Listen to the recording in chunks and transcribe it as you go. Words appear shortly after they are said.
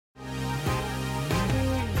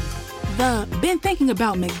Been thinking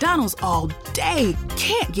about McDonald's all day.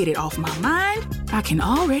 Can't get it off my mind. I can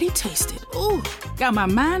already taste it. Ooh, got my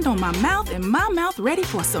mind on my mouth and my mouth ready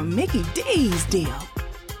for some Mickey D's deal.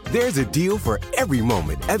 There's a deal for every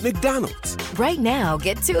moment at McDonald's. Right now,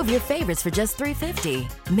 get 2 of your favorites for just $3.50.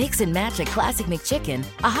 Mix and match a classic McChicken,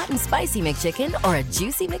 a hot and spicy McChicken, or a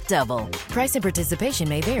juicy McDouble. Price and participation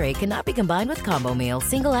may vary. Cannot be combined with combo meal.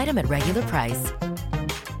 Single item at regular price.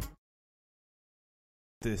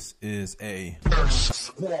 This is a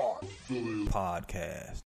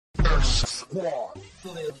podcast.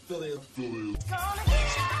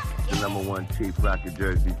 The number one cheap rocket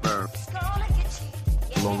Jersey firm.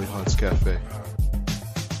 Lonely Hearts Cafe.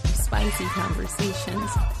 Spicy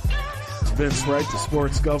conversations. It's Vince Wright, the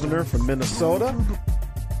sports governor from Minnesota.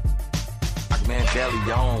 Man, Deli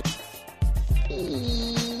Young.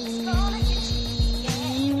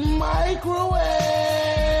 Microwave.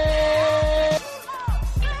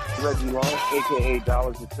 Reggie Long, a.k.a.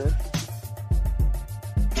 Dollars and Cents.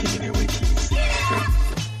 Taking it away to the sea.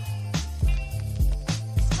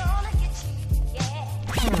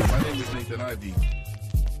 My name is Nathan Ivey.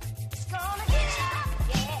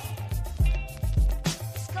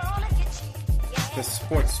 The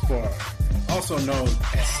Sports Bar, also known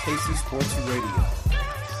as Stacy Sports Radio.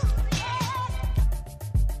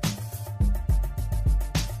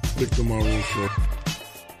 Victor Maroon Show.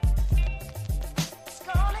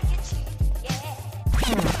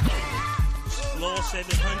 Law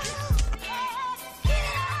 700.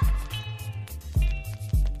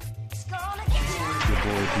 Your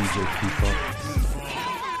boy DJ Keeper.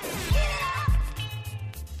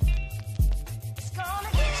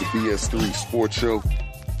 The BS3 Sports Show.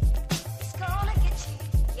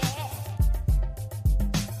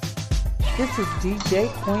 This is DJ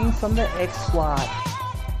Queen from the X Squad.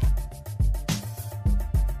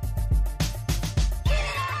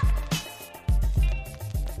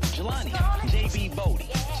 Jelani, JB Bodie.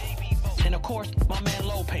 And of course, my man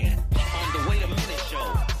Lopan on the Wait a Minute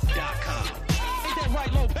Show.com. Ain't that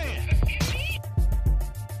right, Lopan?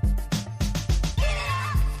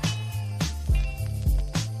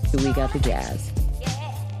 We got the jazz.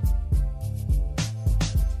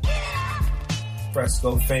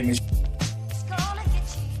 Fresco famous.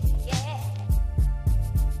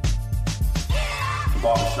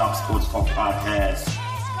 Barbershop Sports Talk Podcast.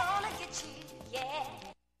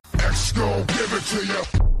 X gon' give it to you.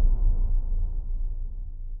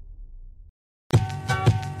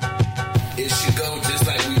 It should go just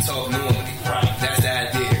like we talk normally. Right. That's the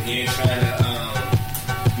idea. We ain't trying to,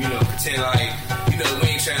 pretend like, we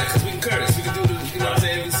ain't trying to, because we can curse. We can do the, you know what I'm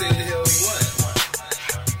saying? We can say the hell we want.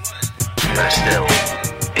 But still,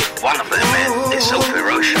 if one of them men is so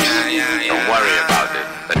ferocious, don't worry about it.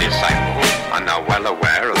 The disciples are now well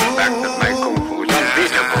aware of the fact that my kung fu is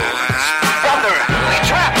unbeatable. Brother, we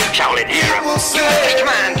trap, shouted here. You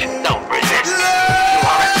command, don't resist. You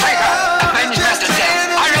are a traitor. Avenge Master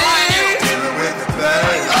Death. I rely on you.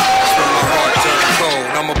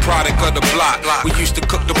 I'm a product of the block. We used to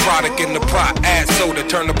cook the product in the pot, add soda,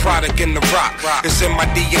 turn the product in the rock. It's in my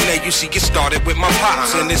DNA, you see it started with my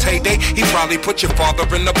pops. In his heyday, he probably put your father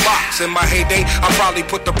in the box. In my heyday, I probably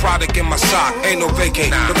put the product in my sock. Ain't no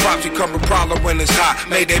vacate, the props become a problem when it's hot.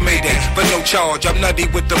 Mayday, mayday, but no charge, I'm nutty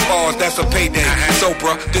with the bars, that's a payday. So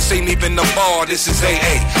bruh, this ain't even the bar, this is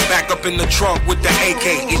AA. Back up in the trunk with the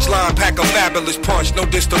AK, each line pack a fabulous punch, no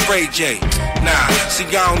diss to Ray J. Nah, see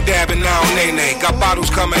I don't dab and I don't nay-nay. Got bottles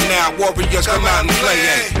coming out, warriors come out and play,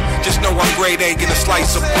 ayy. Just know I'm grade A, get a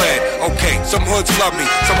slice of bread. Okay, some hoods love me,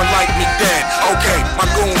 someone like me dead. Okay, my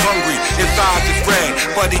goon hungry, his eyes is red,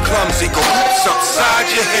 but he clumsy, go upside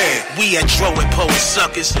your head. We at Dro and Poe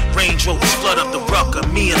suckers. Range Rovers flood up the rucker.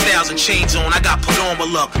 Me 1,000 chains on, I got put on my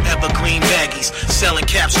luck. Evergreen baggies, selling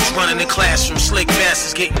capsules, running the classroom. Slick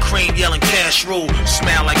bastards getting cream, yelling cash rule.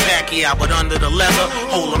 Smell like Pacquiao, but under the leather,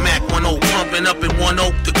 hold a Mac 10 pumping up in 1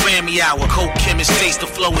 Oak, the Grammy hour. Coke chemist taste the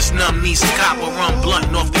flow is numb, need some copper rum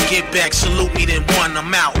blunt off the get back. Salute me then one,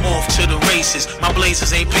 I'm out off to the races. My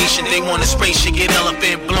blazers ain't patient, they want to spray shit, get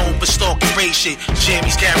elephant blown, but stalk and race shit.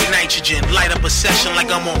 Jammies carry nitrogen, light up a session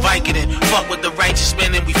like I'm on Vicodin. Fuck with the righteous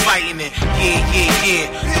men and we fighting it.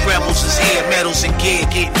 Yeah. The rebels is here, medals and gear,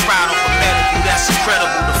 getting proud of a medical. That's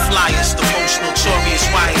incredible. The flyers, the most notorious.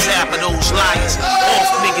 Why is half of those liars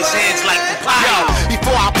off niggas' heads like papaya? Yo,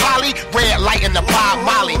 before I poly, red light in the Bob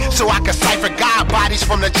Molly, so I can cipher God bodies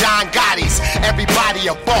from the John Gottis. Everybody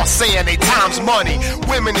a boss saying they time's money.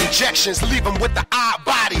 Women injections leave them with the odd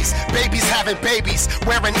bodies. Babies having babies,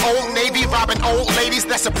 wearing Old Navy, robbing old ladies.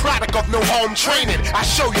 That's a product of no home training. I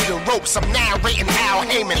show you the ropes, I'm narrating Al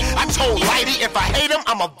Heyman. I told Lighty if I hate him,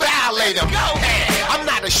 I'ma violate him. Hey, I'm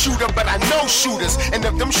not a shooter, but I know shooters. And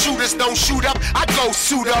if them shooters don't shoot up, I go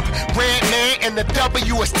suit up. Red man and the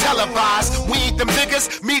W is televised. We ain't them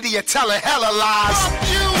niggas, media telling hella lies.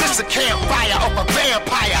 This a campfire of a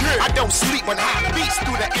vampire. I don't sleep when hot beats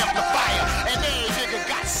through the amplifier. And every nigga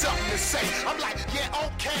got something to say. I'm like, yeah,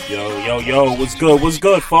 okay. Yo, what's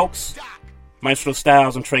good, folks? Maestro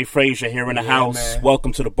Styles and Trey Frazier here in the house. Man.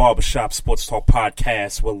 Welcome to the Barbershop Sports Talk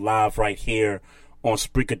Podcast. We're live right here on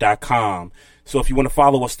Spreaker.com. So if you want to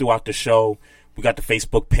follow us throughout the show, we got the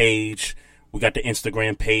Facebook page. We got the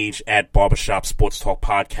Instagram page at Barbershop Sports Talk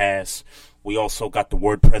Podcast. We also got the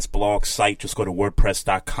WordPress blog site. Just go to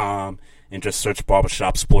WordPress.com and just search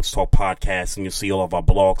Barbershop Sports Talk Podcast, and you'll see all of our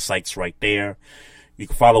blog sites right there. You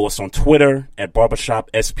can follow us on Twitter at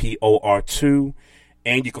Barbershop SPOR2.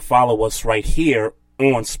 And you can follow us right here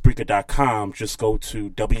on Spreaker.com. Just go to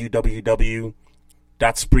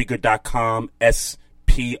www.Spreaker.com,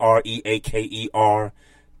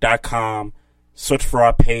 SPREAKER.com. Search for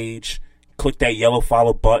our page. Click that yellow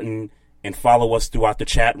follow button and follow us throughout the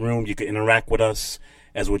chat room. You can interact with us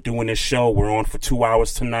as we're doing this show. We're on for 2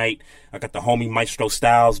 hours tonight. I got the homie Maestro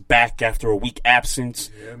Styles back after a week absence.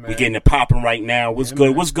 Yeah, we're getting it popping right now. What's good?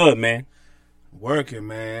 Man. What's good, man?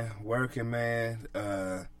 Working, man.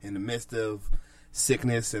 In the midst of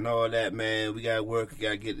sickness and all that, man. We gotta work.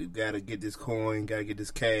 Gotta get this coin. Gotta get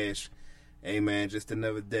this cash. Hey, man, just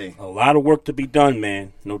another day. A lot of work to be done,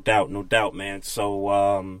 man. No doubt, man.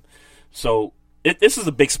 So, this is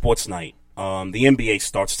a big sports night. The NBA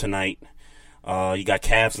starts tonight. You got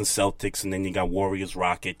Cavs and Celtics, and then you got Warriors,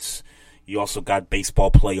 Rockets. You also got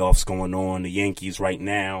baseball playoffs going on. The Yankees right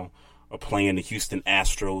now are playing the Houston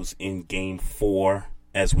Astros in Game 4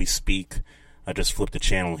 as we speak. I just flipped the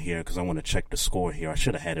channel here because I want to check the score here. I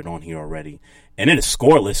should have had it on here already. And it is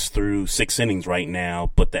scoreless through 6 innings right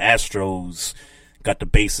now, but the Astros got the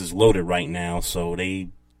bases loaded right now, so they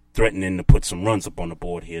threatening to put some runs up on the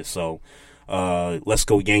board here. So let's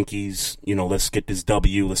go Yankees. Let's get this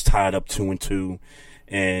W. Let's tie it up 2-2.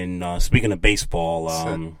 And speaking of baseball,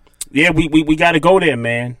 we got to go there,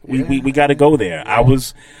 man. We got to go there. Yeah.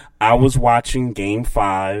 I was watching Game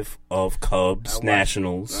 5 of Cubs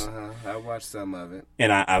Nationals. I watched some of it,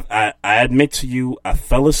 and I admit to you, I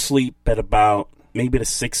fell asleep at about maybe the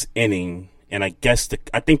 6th inning, and I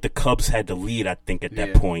think the Cubs had the lead. I think at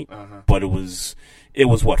that point, but it was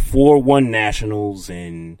what 4-1 Nationals,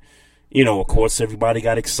 and of course everybody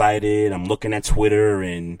got excited. I'm looking at Twitter,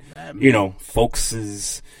 and folks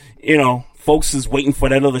is waiting for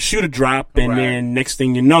that other shoe to drop, and then next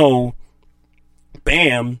thing you know,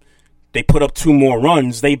 bam. They put up 2 more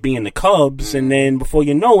runs, they being the Cubs, and then before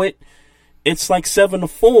you know it, it's like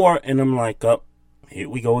 7-4, and I'm like, here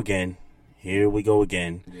we go again. Yeah.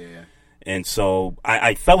 And so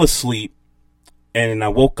I fell asleep, and I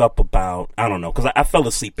woke up about, I don't know, because I fell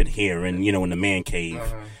asleep in here, and in the man cave,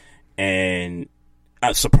 and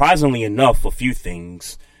surprisingly enough, a few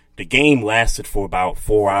things. The game lasted for about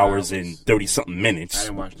 4 hours and 30-something minutes. I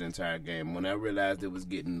didn't watch the entire game. When I realized it was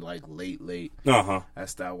getting like late, I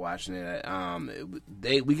stopped watching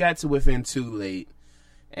it. We got to within 2 late,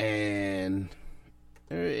 and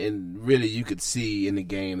really you could see in the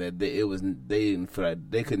game that they didn't feel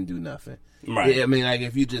like they couldn't do nothing. Right. I mean, like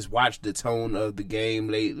if you just watch the tone of the game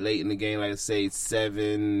late in the game, like say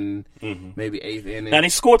 7, maybe 8th inning. Now they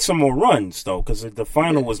scored some more runs though, because the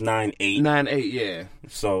final was 9-8. 9-8, yeah.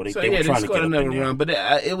 So they were trying to get another run, but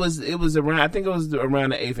it was around. I think it was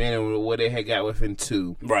around the 8th inning where they had got within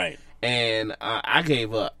 2. Right. And I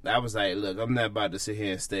gave up. I was like, look, I'm not about to sit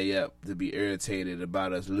here and stay up to be irritated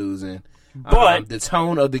about us losing. But the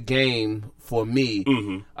tone of the game for me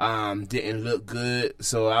didn't look good,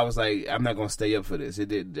 so I was like, I'm not gonna stay up for this.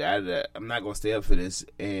 I'm not gonna stay up for this,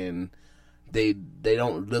 and they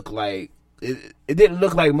don't look like it didn't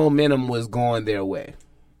look like momentum was going their way.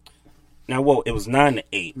 Now, it was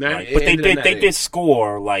 9-8, right? But they did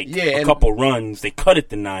score a couple runs. They cut it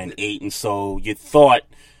to 9-8, and so you thought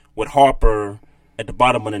with Harper at the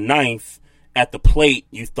bottom of the 9th at the plate,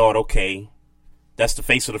 you thought, okay, that's the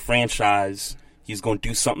face of the franchise. He's going to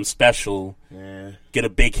do something special, get a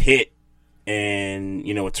big hit, and,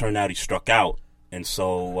 it turned out he struck out. And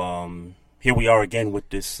so here we are again with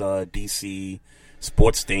this DC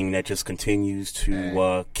sports thing that just continues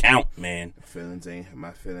to count, man.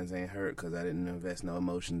 My feelings ain't hurt because I didn't invest no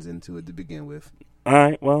emotions into it to begin with. All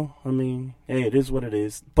right, well, I mean, hey, it is what it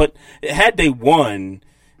is. But had they won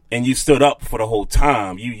and you stood up for the whole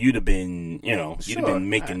time, you'd have been, you'd have been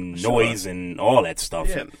making noise and all that stuff.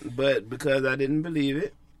 Yeah, but because I didn't believe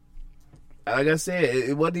it, like I said,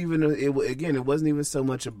 it wasn't even. It wasn't even so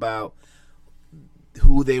much about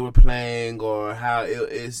who they were playing or how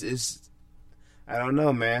it's I don't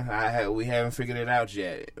know, man. We haven't figured it out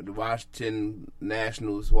yet. The Washington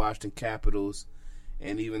Nationals, Washington Capitals,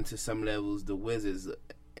 and even to some levels the Wizards,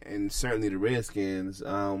 and certainly the Redskins.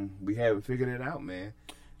 We haven't figured it out, man.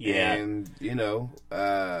 Yeah, and you know,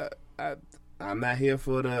 I'm not here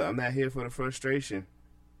for the frustration.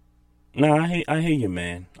 No, I hear you,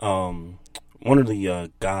 man. One of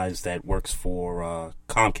the guys that works for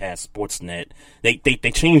Comcast Sportsnet,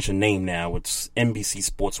 they changed the name now. It's NBC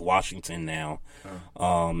Sports Washington now.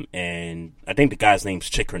 And I think the guy's name's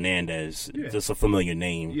Chick Hernandez. Yeah. Just a familiar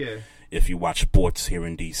name if you watch sports here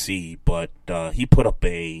in D.C. But he put up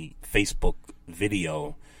a Facebook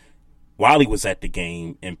video while he was at the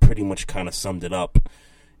game and pretty much kind of summed it up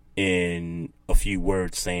in a few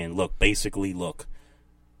words, saying, look,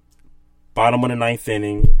 bottom of the ninth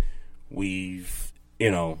inning, we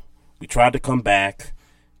tried to come back.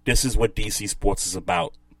 This is what DC sports is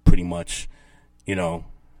about, pretty much.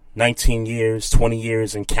 19 years, 20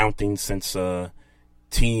 years and counting since a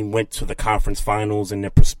team went to the conference finals in their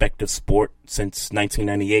prospective sport since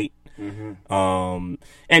 1998. Mm-hmm.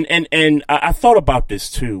 And I thought about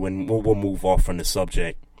this too, and we'll move off from the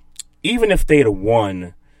subject. Even if they'd have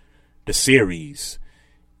won the series,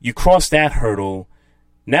 you cross that hurdle.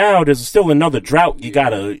 Now there's still another drought you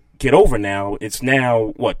gotta get over. Now it's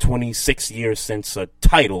 26 years since a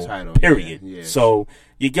title period. Yeah. So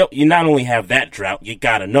you not only have that drought, you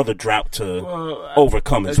got another drought to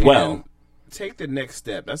overcome as well. Take the next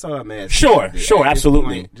step. That's all I'm asking. Sure,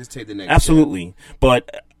 absolutely. Just take the next step.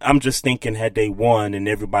 But I'm just thinking, had they won and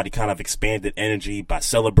everybody kind of expanded energy by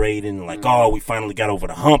celebrating, like, we finally got over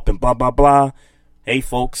the hump and blah blah blah. Hey,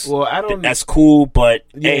 folks, that's cool, but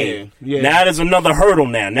now there's another hurdle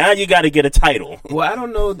now. Now you got to get a title. Well, I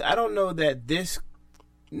don't know that this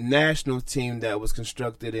national team that was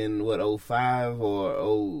constructed in 05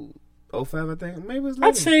 or 05, I think. Maybe it was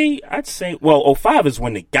later. I'd say 05 is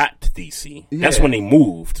when they got to DC. Yeah. That's when they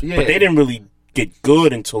moved. Yeah. But they didn't really get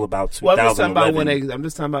good until about 2011. I'm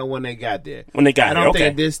just talking about when they got there. When they got there, I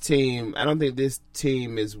don't think this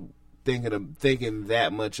team is thinking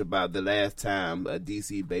that much about the last time a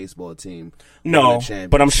DC baseball team won a championship.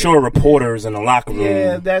 But I'm sure reporters in the locker room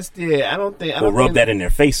will rub that in their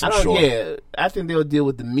face, I'm sure. Yeah, I think they'll deal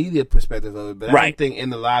with the media perspective of it, but I don't think in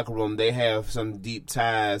the locker room they have some deep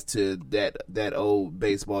ties to that old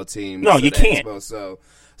baseball team. No, you can't. So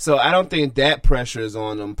I don't think that pressure is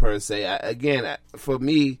on them per se. For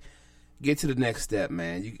me, get to the next step,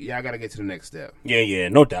 man. Y'all got to get to the next step. Yeah,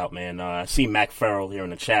 no doubt, man. I see Mac Farrell here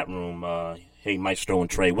in the chat room. Hey, Maestro and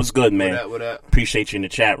Trey. What's good, man? What up? Appreciate you in the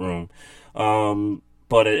chat room.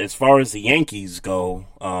 But as far as the Yankees go,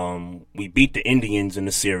 we beat the Indians in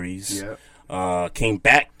the series. Yep. Came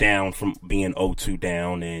back down from being 0-2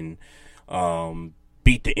 down and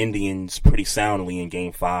beat the Indians pretty soundly in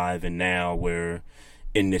Game 5. And now we're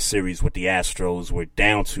in this series with the Astros. We're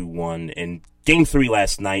down 2-1. And Game 3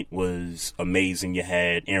 last night was amazing. You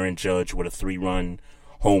had Aaron Judge with a 3-run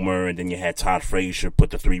homer, and then you had Todd Frazier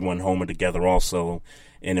put the 3-run homer together also.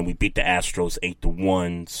 And then we beat the Astros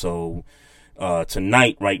 8-1. So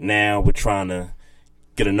tonight, right now, we're trying to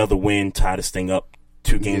get another win, tie this thing up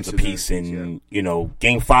 2 games apiece. And,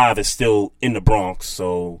 Game 5 is still in the Bronx.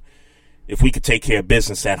 So if we could take care of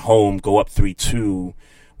business at home, go up 3-2,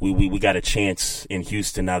 we got a chance in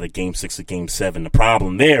Houston, either Game 6 or Game 7. The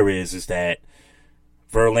problem there is that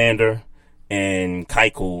Verlander and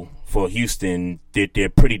Keuchel for Houston, they're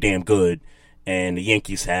pretty damn good, and the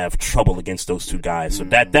Yankees have trouble against those two guys. So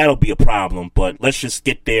that'll be a problem, but let's just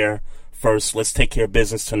get there first. Let's take care of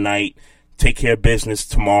business tonight, take care of business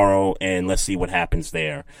tomorrow, and let's see what happens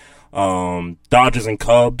there. Dodgers and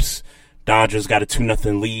Cubs. Dodgers got a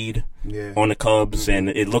 2-0 lead on the Cubs, and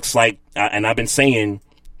it looks like, and I've been saying,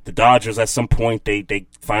 the Dodgers at some point, they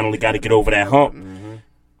finally got to get over that hump. Mm-hmm.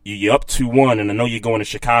 You're up 2-1, and I know you're going to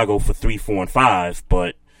Chicago for 3, 4, and 5,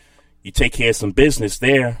 but you take care of some business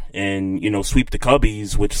there and, sweep the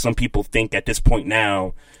Cubbies, which some people think at this point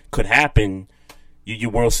now could happen. You're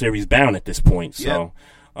World Series bound at this point. So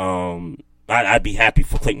I'd be happy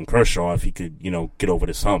for Clayton Kershaw if he could, get over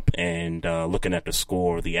this hump. And looking at the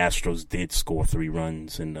score, the Astros did score 3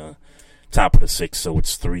 runs in the top of the 6th, so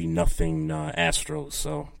it's 3-0 Astros.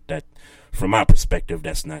 So that, from my perspective,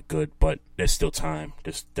 that's not good, but there's still time.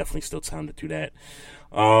 There's definitely still time to do that.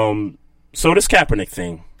 So this Kaepernick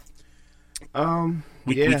thing,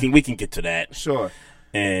 we can get to that. Sure.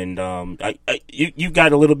 And you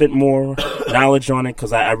got a little bit more knowledge on it,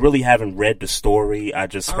 because I really haven't read the story. I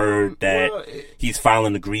just heard that he's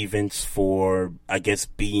filing a grievance for, I guess,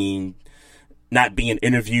 not being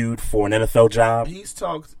interviewed for an NFL job. He's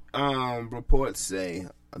talked. Reports say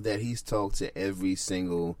that he's talked to every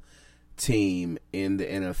single team in the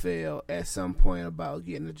NFL at some point about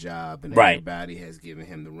getting a job, and right. everybody has given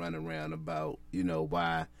him the runaround about, you know,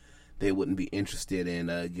 why they wouldn't be interested in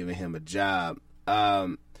giving him a job.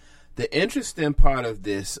 The interesting part of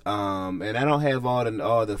this, and I don't have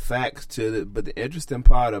all the facts to it, but the interesting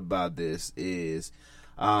part about this is,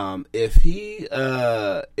 if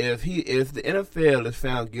the NFL is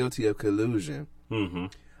found guilty of collusion,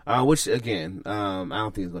 which again, I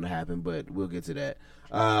don't think is going to happen, but we'll get to that.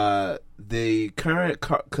 The current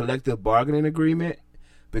collective bargaining agreement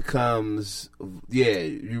becomes,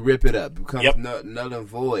 you rip it up, becomes null and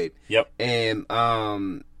void. Yep. And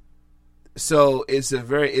so it's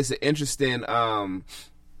interesting.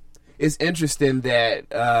 It's interesting that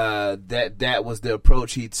that was the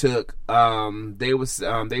approach he took. They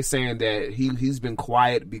saying that he's been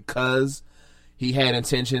quiet because he had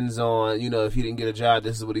intentions on, you know, if he didn't get a job,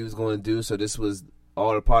 this is what he was going to do. So this was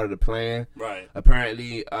all a part of the plan. Right.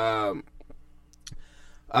 Apparently, my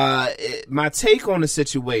take on the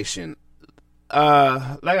situation,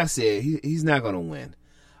 like I said, he's not going to win.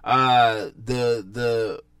 I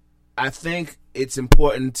think it's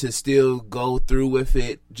important to still go through with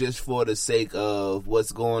it just for the sake of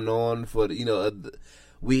what's going on. For the, you know,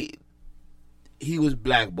 he was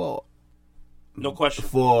blackballed, no question,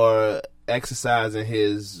 for exercising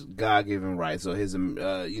his God-given rights or his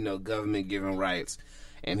government-given rights,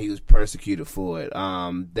 and he was persecuted for it.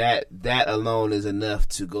 That alone is enough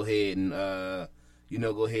to go ahead and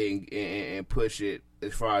and push it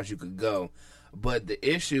as far as you could go. But the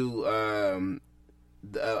issue,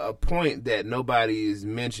 a point that nobody is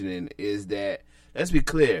mentioning is that, let's be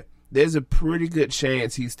clear, there's a pretty good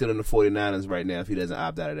chance he's still in the 49ers right now if he doesn't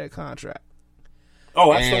opt out of that contract.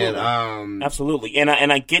 Oh, absolutely. Absolutely. And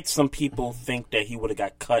I get some people think that he would have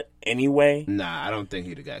got cut anyway. Nah, I don't think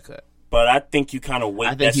he'd have got cut. But I think you kind of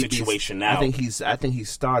wait that situation out. I think he's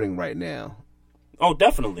starting right now. Oh,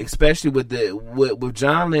 definitely. Especially with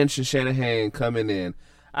John Lynch and Shanahan coming in,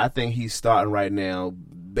 I think he's starting right now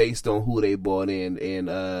based on who they brought in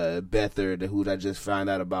Beathard, who I just found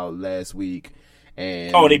out about last week.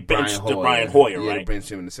 And they benched Brian Hoyer, right? They benched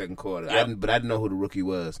him in the second quarter. Yep. But I didn't know who the rookie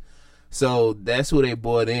was. So that's who they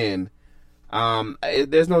brought in.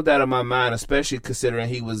 There's no doubt in my mind, especially considering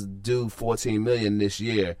he was due $14 million this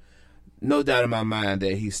year. No doubt in my mind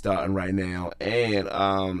that he's starting right now,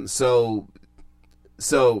 and so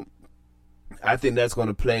I think that's going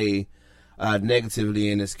to play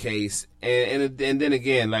negatively in this case. And then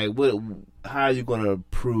again, like, how are you going to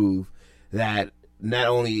prove that not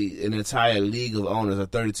only an entire league of owners or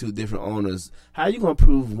 32 different owners, how are you going to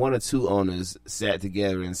prove one or two owners sat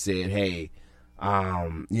together and said, hey,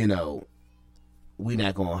 we're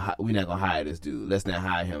not going to hire this dude. Let's not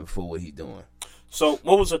hire him for what he's doing. So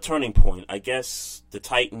what was a turning point? I guess the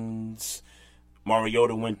Titans,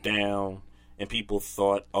 Mariota went down, and people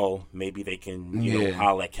thought, oh, maybe they can,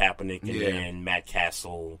 holler at Kaepernick, and then Matt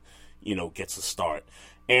Castle, gets a start.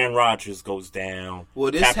 Aaron Rodgers goes down.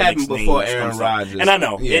 Well, this happened before Aaron Rodgers. And I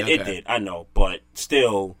know, it did, I know. But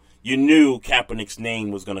still, you knew Kaepernick's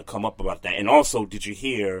name was going to come up about that. And also, did you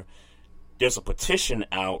hear there's a petition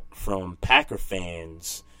out from Packer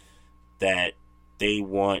fans that they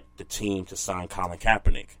want the team to sign Colin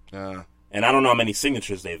Kaepernick. And I don't know how many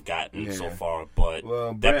signatures they've gotten so far, but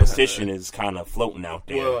that petition is kind of floating out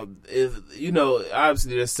there. Well,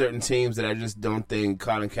 obviously there's certain teams that I just don't think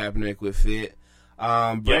Colin Kaepernick would fit.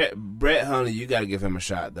 Brett Hundley, you got to give him a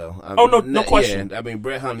shot, though. No question. Yeah, I mean,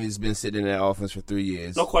 Brett Hundley's been sitting in that offense for 3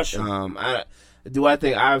 years. No question. I think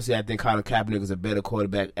Colin Kaepernick is a better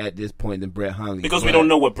quarterback at this point than Brett Hundley. Because we don't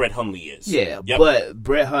know what Brett Hundley is. Yeah, but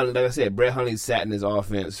Brett Hundley, like I said, Brett Hundley sat in his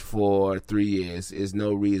offense for 3 years. Is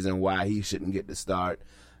no reason why he shouldn't get the start.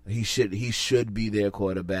 He should be their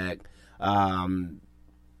quarterback.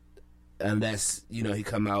 Unless, he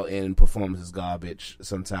come out and performs as garbage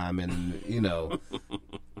sometime, and,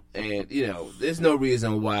 there's no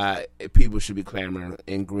reason why people should be clamoring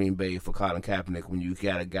in Green Bay for Colin Kaepernick when you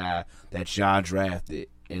got a guy that y'all drafted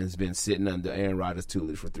and has been sitting under Aaron Rodgers'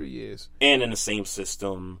 tutelage for 3 years. And in the same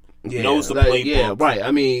system, knows the playbook. Yeah, right.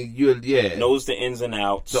 I mean, knows the ins and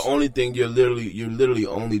outs. The only thing you're literally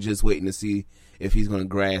only just waiting to see if he's going to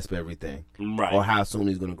grasp everything, right, or how soon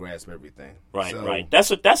he's going to grasp everything. Right, right. That's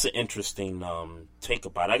an interesting take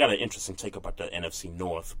about it. I got an interesting take about the NFC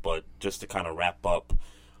North, but just to kind of wrap up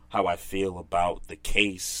how I feel about the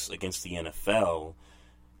case against the NFL,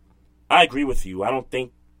 I agree with you. I don't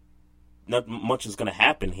think not much is going to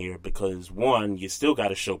happen here because, one, you still got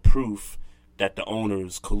to show proof that the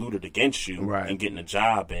owners colluded against you in getting a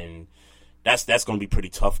job, and that's going to be pretty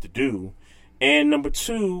tough to do. And number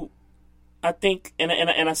two, I think, and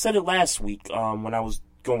I said it last week when I was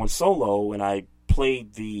going solo and I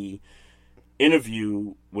played the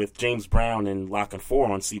interview with James Brown and Lock and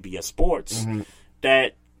 4 on CBS Sports,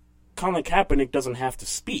 that Colin Kaepernick doesn't have to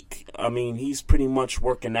speak. I mean, he's pretty much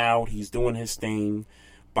working out. He's doing his thing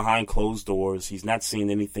behind closed doors. He's not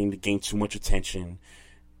saying anything to gain too much attention.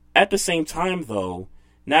 At the same time, though,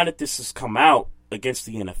 now that this has come out against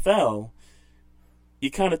the NFL,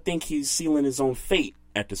 you kind of think he's sealing his own fate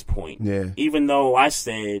at this point. Yeah. Even though I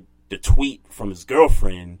said the tweet from his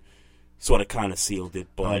girlfriend sort of kind of sealed it,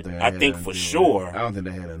 but I think for sure... I don't think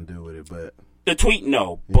that had nothing to do with it, but... The tweet,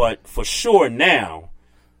 no. Yeah. But for sure now,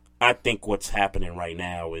 I think what's happening right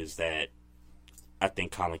now is that I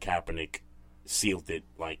think Colin Kaepernick sealed it.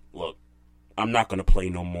 Like, look, I'm not going to play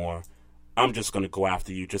no more. I'm just going to go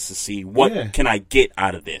after you just to see what can I get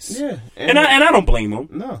out of this. Yeah. And I don't blame him.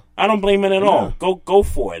 No. I don't blame him at all. Go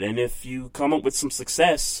for it. And if you come up with some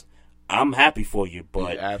success, I'm happy for you.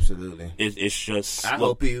 But absolutely. It's just... I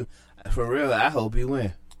hope you... For real, I hope he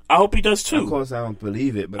win. I hope he does too. Of course, I don't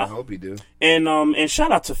believe it, but I hope he do. And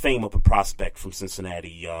shout out to Fame Up a Prospect from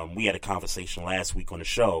Cincinnati. We had a conversation last week on the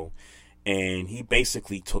show, and he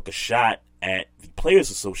basically took a shot at the Players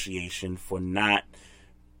Association for not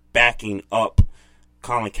backing up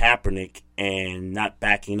Colin Kaepernick and not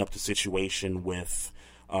backing up the situation with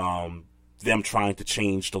them trying to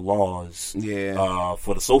change the laws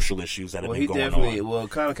for the social issues that have been going on. Well,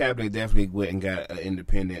 Colin Kaepernick definitely went and got an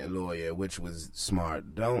independent lawyer, which was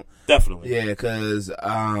smart. Definitely. Yeah, because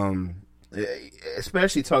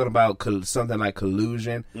especially talking about something like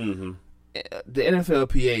collusion, the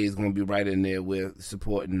NFLPA is going to be right in there with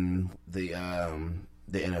supporting the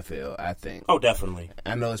NFL, I think. Oh, definitely.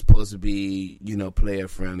 I know it's supposed to be, player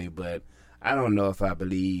friendly, but I don't know if I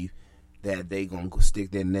believe that they gonna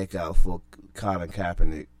stick their neck out for Colin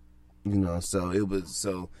Kaepernick, So it was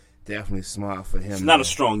definitely smart for him. It's not a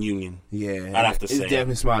strong union. Yeah, I'd have to say it's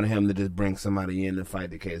definitely smart of him to just bring somebody in to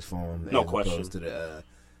fight the case for him. No as question. Opposed to the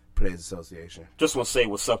Players Association. Just want to say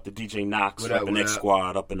what's up to DJ Knox, Reppin' X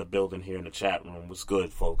Squad up in the building here in the chat room. What's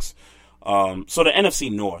good, folks? So the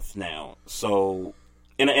NFC North now. So,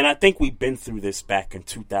 and I think we've been through this back in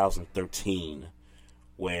 2013,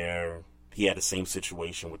 where he had the same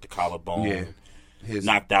situation with the collarbone. Yeah.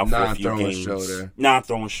 Knocked out for a few games.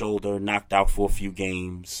 Non-throwing shoulder. Knocked out for a few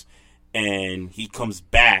games. And he comes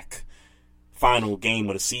back, final game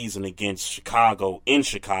of the season against Chicago, in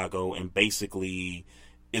Chicago, and basically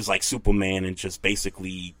is like Superman and just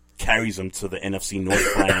basically carries them to the NFC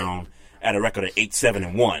North round at a record of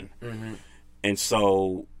 8-7-1. And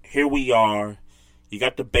so here we are. You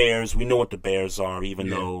got the Bears. We know what the Bears are, even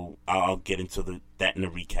though I'll get into that in the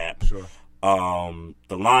recap. Sure.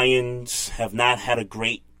 The Lions have not had a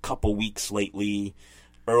great couple weeks lately.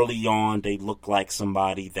 Early on, they look like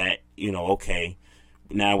somebody that, okay,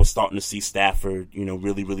 now we're starting to see Stafford,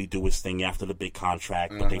 really, really do his thing after the big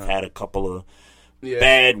contract, but they've had a couple of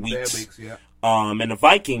bad weeks. And the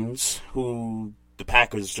Vikings, who the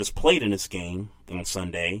Packers just played in this game on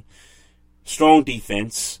Sunday, strong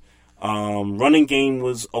defense. Running game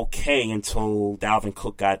was okay until Dalvin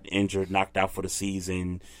Cook got injured, knocked out for the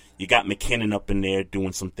season. You got McKinnon up in there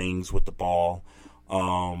doing some things with the ball.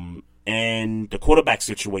 And the quarterback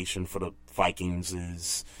situation for the Vikings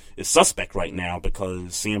is suspect right now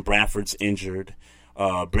because Sam Bradford's injured.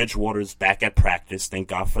 Bridgewater's back at practice. Thank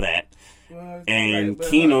God for that. Well, and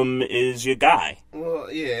Keenum is your guy.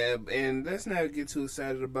 Well, yeah, and let's not get too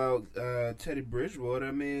excited about Teddy Bridgewater.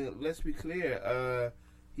 I mean, let's be clear.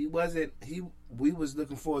 We was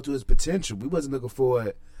looking forward to his potential. We wasn't looking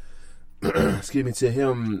forward to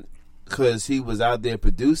him because he was out there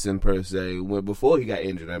producing per se before he got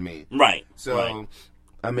injured. I mean, right. So,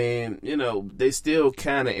 I mean, they still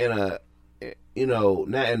kind of in a,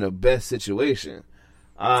 not in the best situation.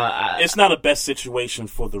 It's not a best situation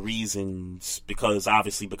for the reasons because of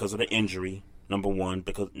the injury. Number one,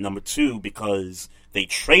 number two, because they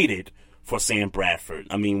traded for Sam Bradford.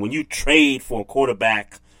 I mean, when you trade for a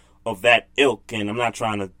quarterback of that ilk, and I'm not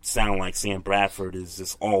trying to sound like Sam Bradford is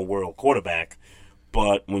this all-world quarterback,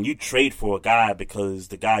 but when you trade for a guy because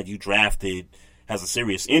the guy you drafted has a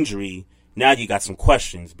serious injury, now you got some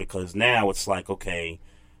questions because now it's like, okay,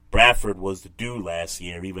 Bradford was the dude last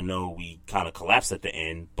year, even though we kind of collapsed at the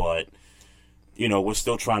end, but we're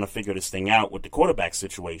still trying to figure this thing out with the quarterback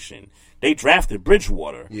situation. They drafted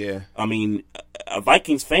Bridgewater. Yeah. I mean,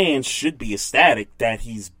 Vikings fans should be ecstatic that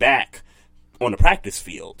he's back on the practice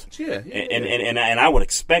field. Yeah. And I would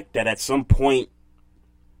expect that at some point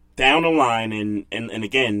down the line, and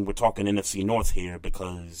again, we're talking NFC North here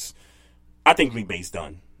because I think Green Bay's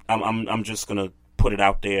done. I'm just gonna put it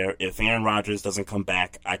out there. If Aaron Rodgers doesn't come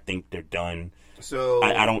back, I think they're done. So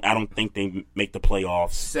I don't think they make the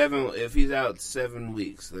playoffs. If he's out 7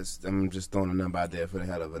 weeks, I'm just throwing a number out there for the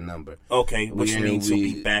hell of a number. Okay, which means he'll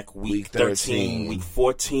be back week 13, week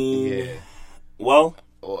 14. Yeah. Well,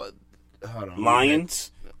 hold on,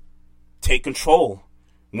 Lions take control,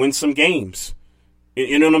 win some games.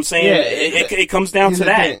 You know what I'm saying? Yeah, it comes down to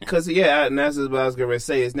that. Because and that's what I was going to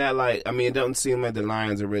say. It's not like, I mean, it doesn't seem like the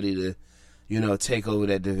Lions are ready to, take over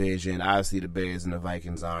that division. Obviously, the Bears and the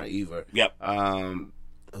Vikings aren't either. Yep.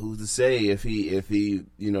 Who's to say if he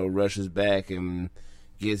rushes back and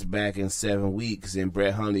gets back in 7 weeks and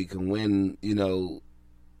Brett Hundley can win,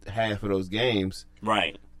 half of those games.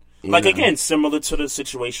 Right. Again, similar to the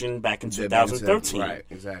situation back in 2013. Right,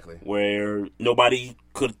 exactly. Where nobody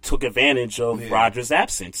took advantage of Rodgers'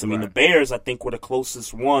 absence. I mean, the Bears, I think, were the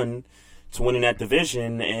closest one to winning that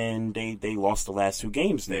division, and they lost the last 2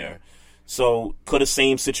 games there. Yeah. So, could the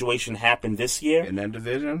same situation happen this year? In that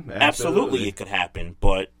division? Absolutely, it could happen.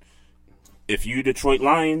 But if you Detroit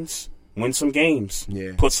Lions win some games,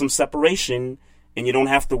 put some separation, and you don't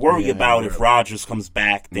have to worry about if Rodgers comes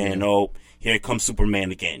back, then, here comes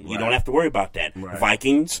Superman again. You don't have to worry about that. Right.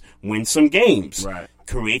 Vikings win some games. Right.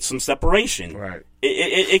 Create some separation. Right.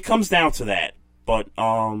 It comes down to that. But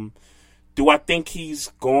do I think he's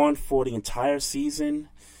gone for the entire season?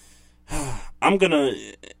 I'm going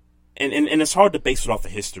to... And it's hard to base it off of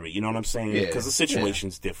history, you know what I'm saying? Because the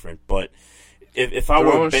situation's different. But if I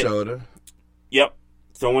were... shoulder. Yep.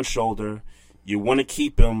 Throwing shoulder. You want to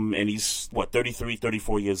keep him, and he's, 33,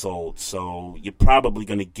 34 years old. So you're probably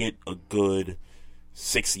going to get a good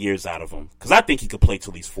 6 years out of him. Because I think he could play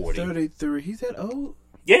till he's 40. 33? He's that old?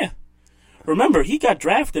 Yeah. Remember, he got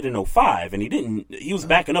drafted in 2005, and he was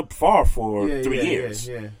backing up far for 3 years.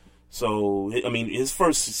 Yeah. So, I mean, his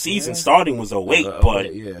first season starting was 08, but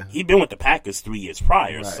he'd been with the Packers 3 years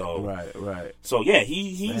prior. Right. So, yeah,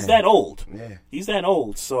 he's that old. Yeah. He's that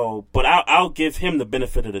old. So, but I'll give him the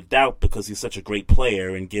benefit of the doubt because he's such a great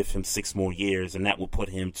player and give him 6 more years, and that will put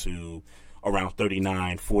him to around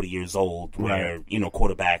 39, 40 years old, where,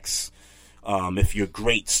 quarterbacks, if you're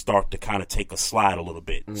great, start to kind of take a slide a little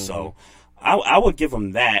bit. Mm-hmm. So, I would give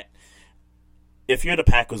him that. If you're the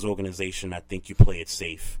Packers organization, I think you play it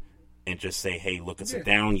safe. And just say, hey, look, it's a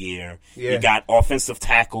down year. Yeah. You got offensive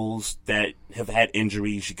tackles that have had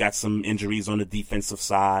injuries. You got some injuries on the defensive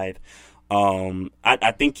side.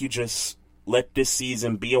 I think you just let this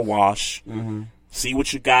season be a wash. Mm-hmm. See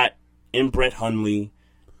what you got in Brett Hundley,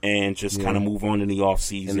 and just kind of move on in the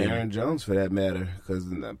offseason. And Aaron Jones, for that matter, because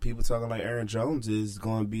people talking like Aaron Jones is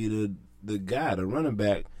going to be the guy, the running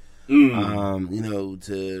back. To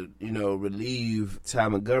relieve Ty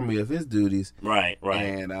Montgomery of his duties. Right.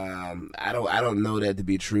 And I don't know that to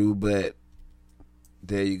be true, but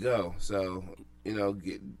there you go. So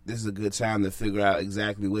this is a good time to figure out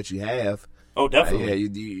exactly what you have. Oh, definitely.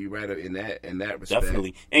 You're right in that respect.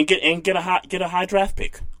 Definitely, and get a high draft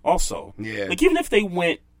pick also. Yeah, like even if they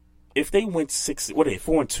went 6, what are they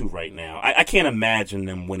 4-2 right now? I can't imagine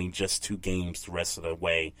them winning just 2 games the rest of the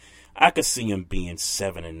way. I could see him being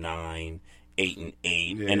 7-9,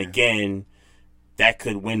 8-8, and again, that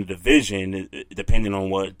could win the division depending on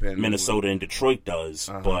what Minnesota and Detroit does.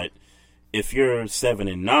 Uh-huh. But if you're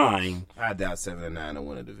 7-9, I doubt 7-9 to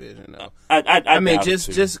win a division. No, I mean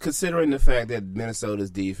just considering the fact that Minnesota's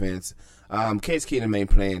defense, Case Keenum ain't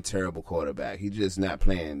playing terrible quarterback. He's just not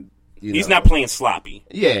playing. He's not playing sloppy.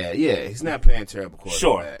 Yeah, he's not playing terrible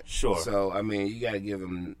quarterback. Sure. So I mean, you got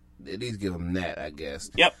to at least give him that, I guess.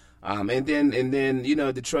 Yep. And then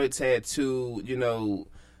Detroit's had 2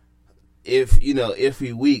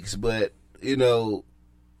 iffy weeks, but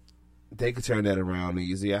they could turn that around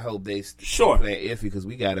easy. I hope they play iffy because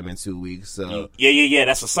we got them in 2 weeks. So yeah.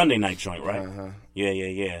 That's a Sunday night joint, right? Uh-huh.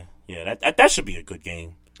 Yeah. That should be a good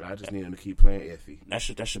game. I just need them to keep playing iffy.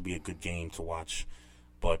 That should be a good game to watch.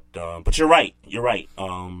 But you're right.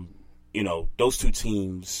 Those 2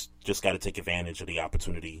 teams just got to take advantage of the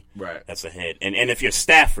opportunity that's ahead. And if you're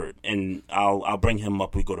Stafford, and I'll bring him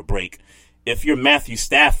up, we go to break. If you're Matthew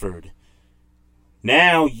Stafford,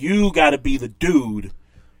 now you got to be the dude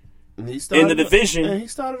in the division. And he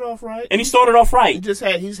started off right.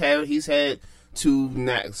 He's had 2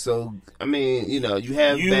 knocks. So I mean, you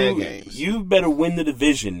have bad games. You better win the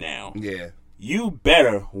division now. Yeah. You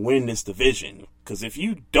better win this division, because if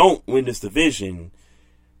you don't win this division,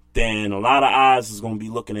 then a lot of eyes is going to be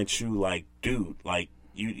looking at you like, dude, like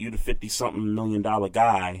you the $50-something million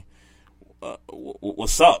guy.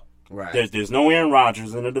 What's up? Right. There's no Aaron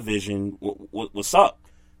Rodgers in the division. What's up?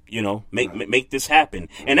 Make this happen.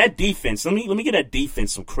 And that defense, let me get that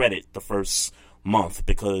defense some credit the first month,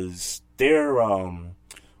 because they're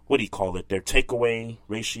what do you call it? Their takeaway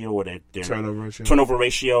ratio or their turnover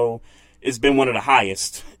ratio has been one of the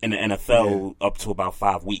highest in the NFL up to about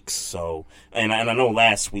 5 weeks. So, and I know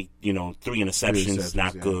last week, 3 interceptions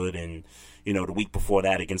not good, and the week before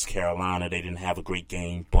that against Carolina, they didn't have a great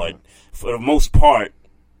game. But for the most part,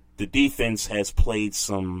 the defense has played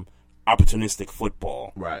some opportunistic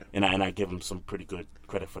football, right? And I give them some pretty good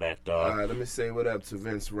credit for that. Let me say what up to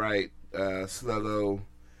Vince Wright, Sluggo,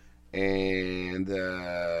 and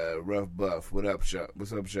Rough Buff. What up, y'all?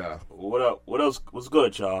 What's up, y'all? What up? What else? What's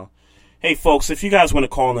good, y'all? Hey, folks, if you guys want to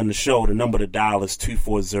call in the show, the number to dial is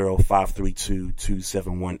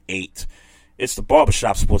 240-532-2718. It's the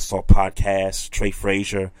Barbershop Sports Talk Podcast. Trey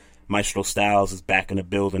Frazier, Maestro Styles is back in the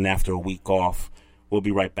building after a week off. We'll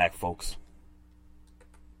be right back, folks.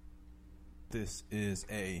 This is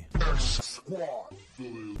a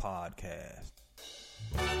podcast.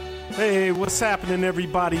 Hey, what's happening,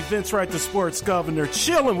 everybody? Vince Wright, the sports governor,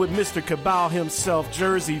 chilling with Mr. Cabal himself,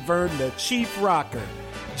 Jersey Vern, the chief rocker.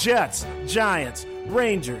 Jets, Giants,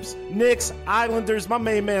 Rangers, Knicks, Islanders. My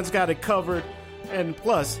main man's got it covered. And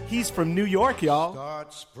plus, he's from New York, y'all.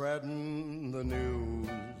 Start spreading the news.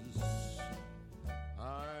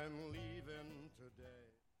 I'm leaving today.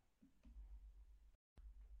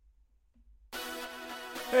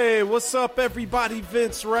 Hey, what's up, everybody?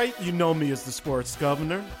 Vince Wright. You know me as the sports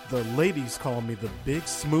governor. The ladies call me the big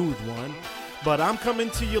smooth one. But I'm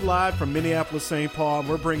coming to you live from Minneapolis, St. Paul, and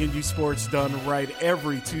we're bringing you sports done right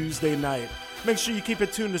every Tuesday night. Make sure you keep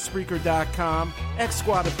it tuned to Spreaker.com,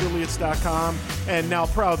 XSquadAffiliates.com, and now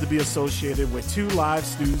proud to be associated with 2 Live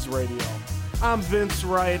Stews Radio. I'm Vince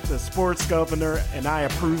Wright, the sports governor, and I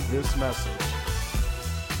approve this message.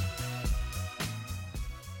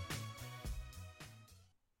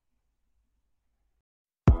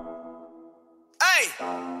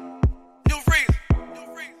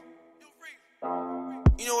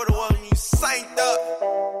 You know what it was when you synced up?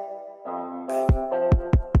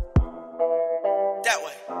 That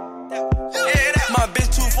way. Yeah, that. My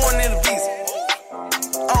bitch too foreign in the visa.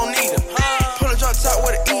 I don't need her. Pull a drop top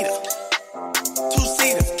with an eater.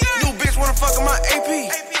 2-seater. New bitch wanna fuck in my AP.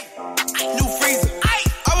 New freezer.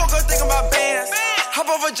 I woke up thinking about bands. Hop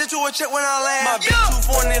over jet to a check when I land. My bitch too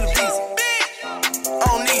foreign in the visa. I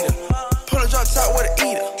don't need her. Pull a drop top with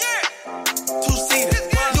an eater. 2-seater.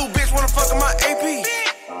 New bitch wanna fuck in my AP.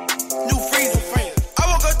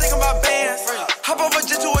 Hop over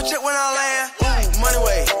jet to a check when I land. Ooh, money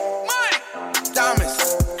way. Diamonds.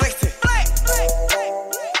 Flexing.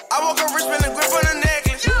 I woke up rich, spin a grip on a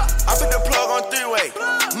necklace. I put the plug on 3-way.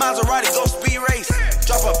 Maserati go speed race.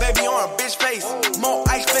 Drop a baby on a bitch face. More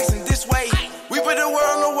ice flexing this way. We put the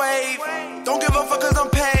world on the wave. Don't give a fuck cause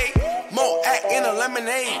I'm paid. More act in a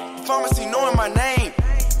lemonade. Pharmacy knowing my name.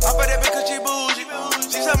 I bet that bitch cause she bougie.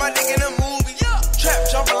 She suck my dick in a movie.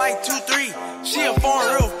 Trap jumping like 2-3. She a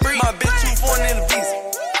foreign real free. My bitch too foreign in the visa.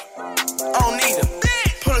 I don't need her.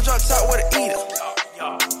 Pull a drop top with an eater.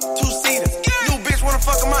 2-seater. New bitch wanna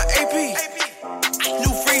fuck in my AP.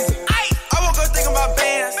 New freezer. I woke up thinking about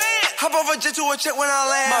bands. Hop over jet to a check when I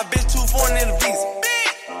land. My bitch too foreign in the visa.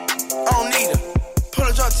 I don't need her. Pull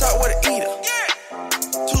a drop top with an eater.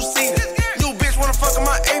 2-seater. New bitch wanna fuck in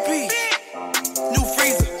my AP. New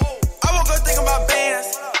freezer. I woke up thinking about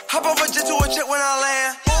bands. Hop over jet to a check when I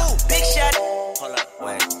land. Ooh, big shot. Hold up,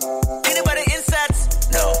 wait. Anybody inside?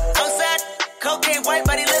 No. Outside? Cocaine white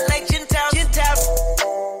body look like Gentiles.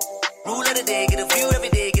 Rule of the day, get a view every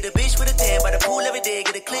day. Get a bitch with a tan by the pool every day.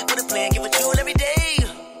 Get a clip with a plan, give a jewel every day.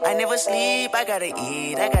 I never sleep, I gotta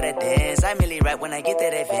eat, I gotta dance. I merely rap when I get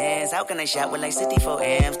that advance. How can I shot with like 64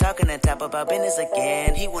 amps? Talking on top about business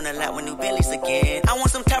again. He want a lot with new Bentleys again. I want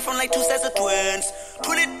some top from like 2 sets of twins.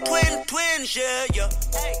 Twins, yeah.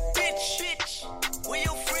 Hey, bitch, where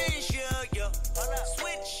your friends, yeah.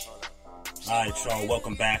 Switch. Alright, y'all,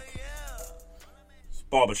 welcome back. It's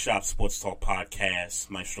Barbershop Sports Talk Podcast.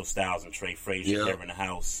 Maestro Styles and Trey Frazier here in the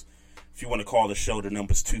house. If you want to call the show, the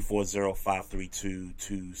number's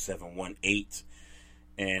 240-532-2718.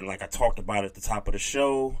 And like I talked about at the top of the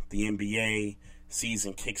show, the NBA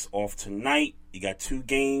season kicks off tonight. You got 2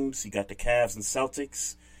 games. You got the Cavs and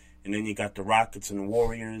Celtics. And then you got the Rockets and the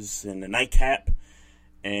Warriors in the nightcap.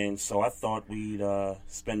 And so I thought we'd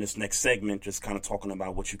spend this next segment just kind of talking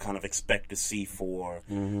about what you kind of expect to see for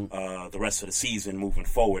the rest of the season moving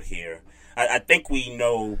forward here. I think we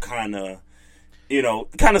know kind of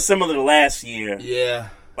similar to last year. Yeah.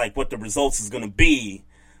 Like what the results is going to be.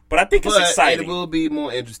 But I think it's exciting. It will be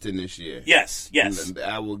more interesting this year. Yes.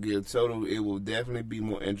 I will give total. It will definitely be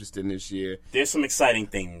more interesting this year. There's some exciting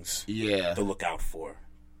things to look out for.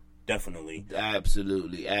 Definitely.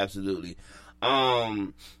 Absolutely.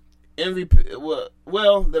 And MVP.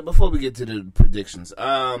 Well, before we get to the predictions,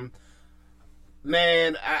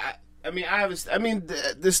 man,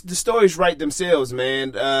 the stories write themselves,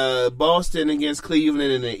 man. Boston against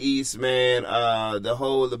Cleveland in the East, man. The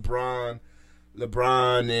whole LeBron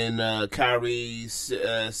and Kyrie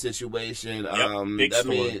situation. Big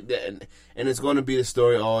story. And it's going to be the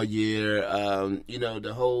story all year.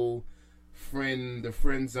 The whole the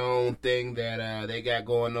friend zone thing that they got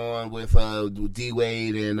going on with D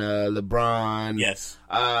Wade and LeBron. Yes.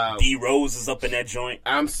 D Rose is up in that joint.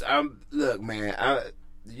 Look, man.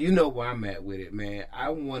 You know where I'm at with it, man. I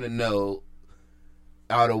want to know,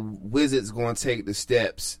 are the Wizards going to take the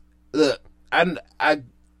steps? Look, I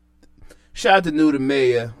shout out to New the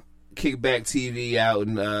Mayor, Kickback TV out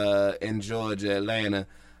in Georgia, Atlanta.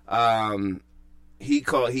 I'm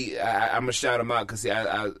gonna shout him out because he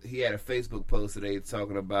had a Facebook post today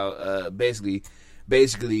talking about basically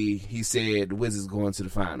he said the Wizards going to the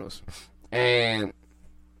finals. And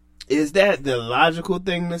is that the logical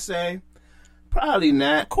thing to say? Probably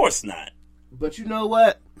not. Of course not. But you know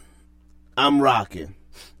what? I'm rocking.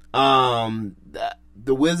 The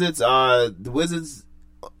Wizards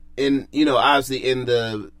in, obviously in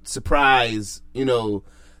the surprise,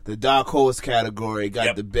 the dark horse category,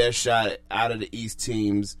 got the best shot out of the East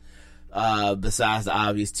teams, besides the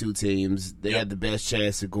obvious two teams. They had the best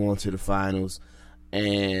chance of going to the finals.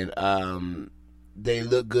 And they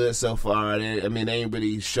look good so far. They ain't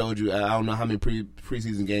really showed you. I don't know how many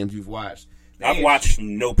preseason games you've watched. I've watched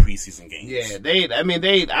no preseason games. Yeah, they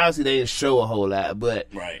obviously they didn't show a whole lot, but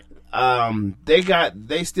right.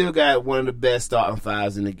 They still got one of the best starting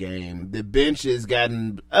fives in the game. The bench has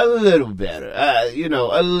gotten a little better. A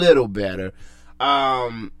little better.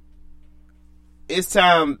 It's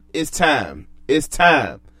time.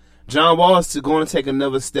 John Wall's going to take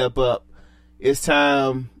another step up. It's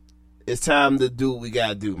time to do what we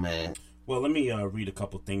gotta do, man. Well, let me read a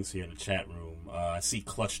couple things here in the chat room. I see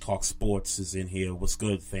Clutch Talk Sports is in here. What's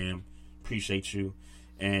good, fam? Appreciate you.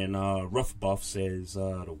 And Rough Buff says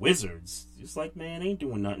the Wizards, it's like, man, ain't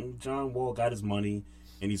doing nothing. John Wall got his money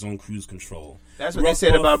and he's on cruise control. That's what they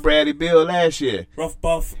said about Bradley Beal last year. Rough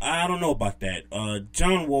Buff, I don't know about that.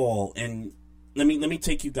 John Wall, and let me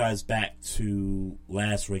take you guys back to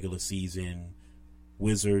last regular season.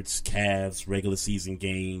 Wizards, Cavs, regular season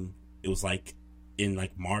game. It was like in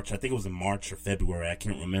March. I think it was in March or February. I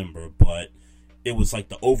can't remember, but it was like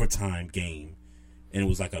the overtime game. And it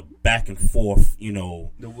was like a back and forth,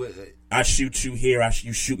 I shoot you here,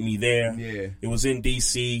 you shoot me there. Yeah. It was in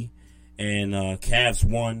D.C., and Cavs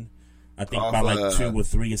won, I think, by like 2 or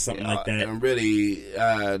 3 or something like that. And really, you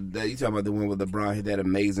talking about the one with LeBron hit that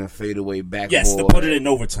amazing fadeaway backboard. Yes, to put it in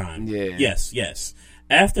overtime. Yeah. Yes.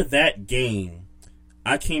 After that game,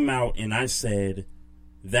 I came out and I said,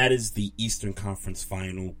 that is the Eastern Conference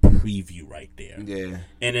Final preview right there. Yeah.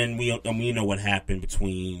 And then we know what happened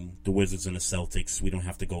between the Wizards and the Celtics. We don't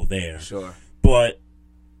have to go there. Sure. But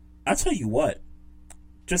I tell you what,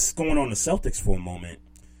 just going on the Celtics for a moment,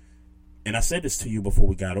 and I said this to you before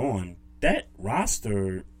we got on, that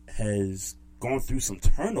roster has gone through some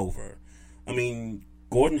turnover. I mean,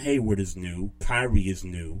 Gordon Hayward is new. Kyrie is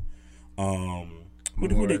new.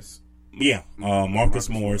 Marcus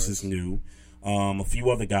Morris is new. A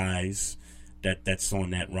few other guys that's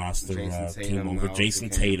on that roster came over.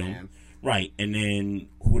 Jason Tatum. Right. And then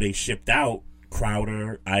who they shipped out,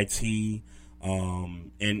 Crowder, IT,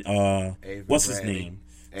 and what's his name?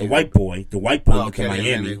 The white boy with the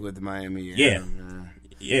Miami. With the Miami, yeah.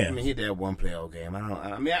 I mean, he did one playoff game.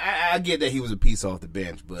 I get that he was a piece off the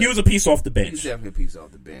bench, but he was a piece off the bench. He's definitely a piece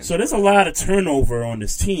off the bench. So there's a lot of turnover on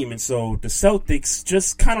this team, and so the Celtics,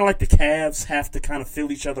 just kind of like the Cavs, have to kind of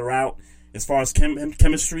fill each other out as far as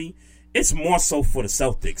chemistry. It's more so for the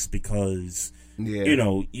Celtics because your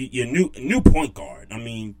new point guard. I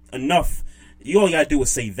mean, enough. You all gotta do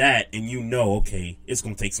is say that, and okay, it's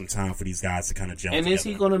gonna take some time for these guys to kind of gel. And together. Is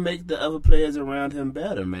he gonna make the other players around him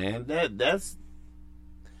better, man? That's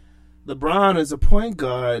LeBron is a point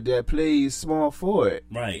guard that plays small forward,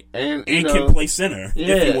 right? And can play center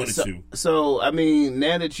if he wanted to. So I mean,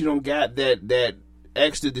 now that you don't got that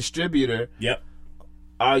extra distributor, yep.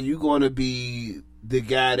 Are you going to be the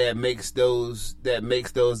guy that makes those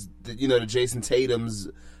the Jason Tatum's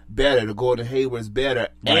better, the Gordon Hayward's better,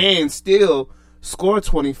 right, and still score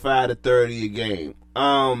 25 to 30 a game?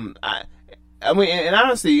 I mean, and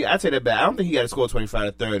honestly, I take that back. I don't think he got to score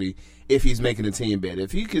 25 to 30 if he's making the team better.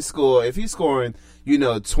 If he's scoring,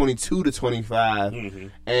 22 to 25, mm-hmm,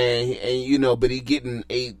 and but he getting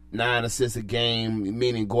 8-9 assists a game,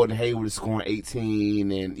 meaning Gordon Hayward is scoring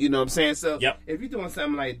 18, and you know what I'm saying. So if you're doing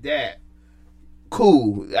something like that,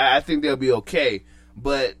 cool. I think they'll be okay.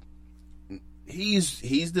 But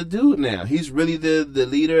he's the dude now. He's really the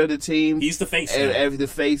leader of the team. He's the face. The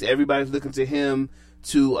face. Everybody's looking to him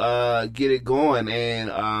to get it going,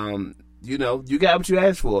 and you got what you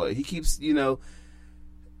asked for. He keeps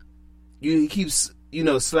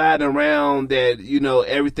sliding around that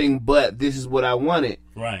everything but this is what I wanted.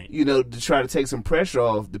 Right. To try to take some pressure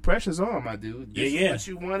off. The pressure's on, my dude. This is what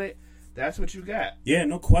you wanted. That's what you got. Yeah,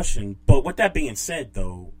 no question. But with that being said,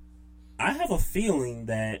 though, I have a feeling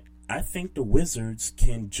that I think the Wizards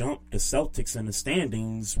can jump the Celtics in the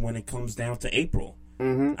standings when it comes down to April.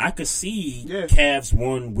 Mm-hmm. I could see Cavs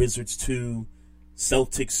 1, Wizards 2,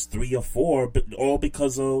 Celtics 3 or 4, but all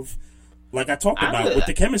because of, like I talked about, with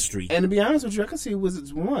the chemistry. And to be honest with you, I can see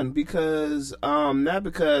Wizards 1 because, not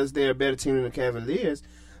because they're a better team than the Cavaliers,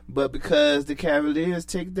 but because the Cavaliers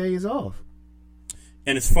take days off.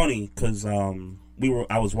 And it's funny because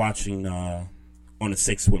I was watching On the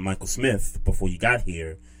Six with Michael Smith before you got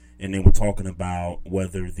here, and they were talking about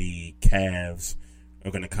whether the Cavs are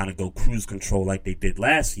going to kind of go cruise control like they did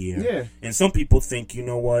last year. Yeah. And some people think, you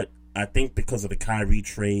know what? I think because of the Kyrie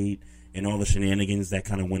trade and all the shenanigans that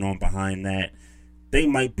kind of went on behind that, they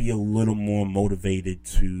might be a little more motivated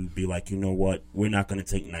to be like, you know what? We're not going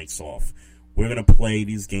to take nights off. We're going to play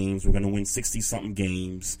these games. We're going to win 60-something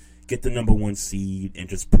games, get the number 1 seed, and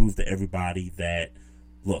just prove to everybody that,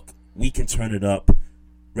 look, we can turn it up.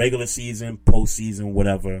 Regular season, postseason,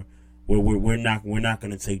 whatever. We're not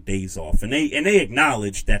going to take days off. And they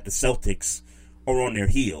acknowledge that the Celtics are on their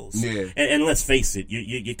heels. Yeah. And let's face it,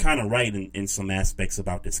 you're kind of right in some aspects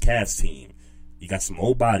about this Cavs team. You got some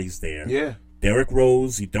old bodies there. Yeah. Derrick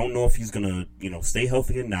Rose, you don't know if he's going to stay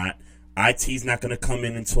healthy or not. IT's not going to come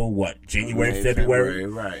in until what? January, February?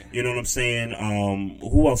 Right. You know what I'm saying?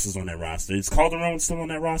 Who else is on that roster? Is Calderon still on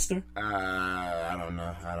that roster? I don't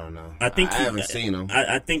know. I haven't seen him.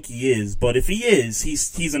 I think he is, but if he is,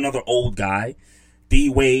 he's another old guy. D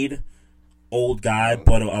Wade, old guy,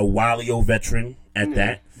 but a wily old veteran at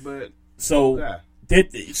that. But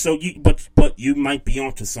you might be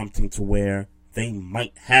onto something to where they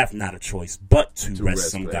might have not a choice but to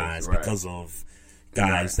rest some guys because of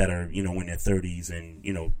guys that are, in their 30s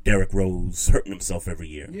and, Derrick Rose hurting himself every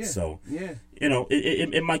year. Yeah. So, yeah.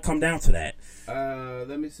 It might come down to that.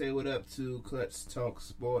 Let me say what up to Clutch Talk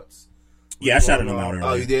Sports. Yeah, I shouted him out earlier.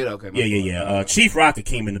 Oh, you did? Okay. Yeah. Chief Rocket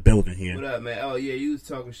came in the building here. What up, man? Oh, yeah, you was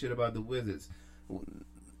talking shit about the Wizards.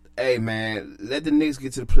 Hey, man, let the Knicks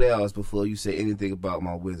get to the playoffs before you say anything about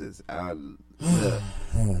my Wizards. That's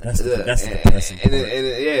the depressing part.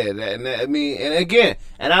 And again,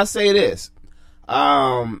 and I'll say this.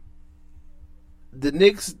 The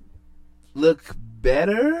Knicks look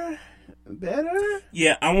better.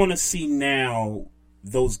 Yeah, I want to see now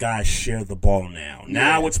those guys share the ball now.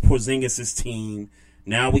 Now it's Porzingis' team.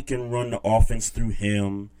 Now we can run the offense through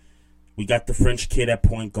him. We got the French kid at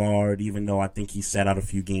point guard, even though I think he sat out a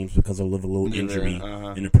few games because of a little injury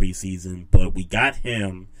in the preseason. But we got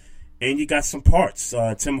him, and you got some parts.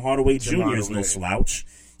 Tim Hardaway Jr. is no slouch.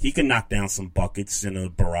 He can knock down some buckets in a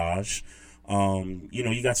barrage.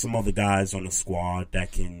 You got some other guys on the squad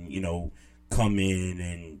that can, come in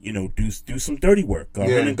and, do some dirty work.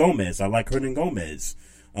 Hernan Gomez. I like Hernan Gomez.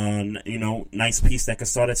 Nice piece that can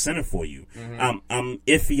start at center for you. Mm-hmm. I'm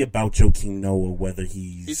iffy about Joakim Noah, whether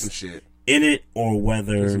he's some shit in it or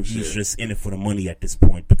whether he's just in it for the money at this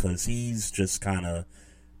point, because he's just kind of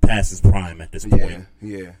past his prime at this point.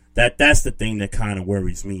 Yeah. That's the thing that kind of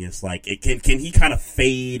worries me. It's like, can he kind of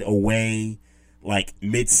fade away like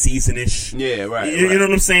mid-season-ish? Yeah, right. You know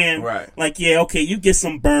what I'm saying? Right. Like, yeah, okay, you get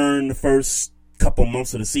some burn the first couple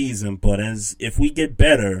months of the season, but if we get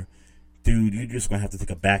better, dude, you're just gonna have to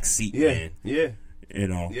take a back seat, man. Yeah.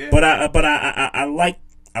 Yeah. But I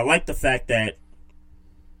like the fact that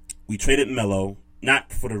we traded Melo,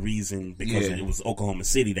 not for the reason because it was Oklahoma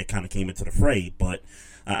City that kind of came into the fray, but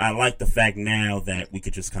I like the fact now that we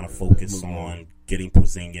could just kind of focus on getting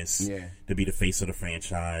Porzingis to be the face of the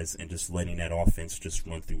franchise and just letting that offense just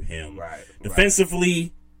run through him. Right.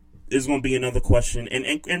 Defensively is going to be another question,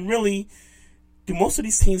 and really, do most of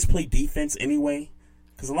these teams play defense anyway?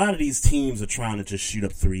 Because a lot of these teams are trying to just shoot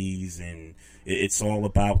up threes, and it's all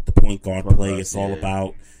about the point guard play. It's all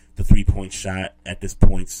about the 3-point shot at this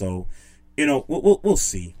point. So, we'll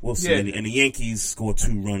see. We'll see. Yeah. And the Yankees scored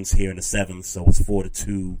 2 runs here in the 7th, so it's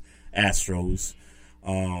 4-2 Astros.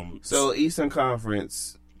 So Eastern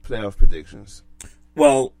Conference playoff predictions.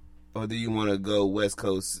 Well, or do you want to go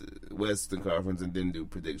Western Conference and then do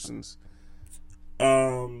predictions?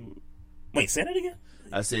 Wait, say that again.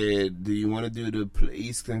 I said, do you want to do the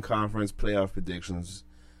Eastern Conference playoff predictions,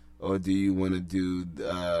 or do you want to do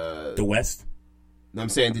the West? I'm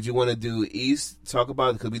saying, did you want to do East? Talk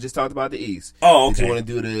about, because we just talked about the East. Oh, okay. Did you want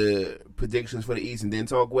to do the predictions for the East and then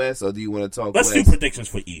talk West, or do you want to talk Let's West? do predictions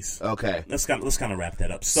for East. Okay. Let's kind of wrap that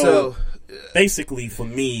up. So basically, for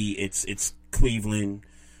me, it's Cleveland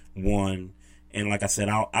 1, and like I said,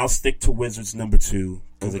 I'll stick to Wizards number 2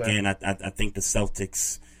 because again, I think the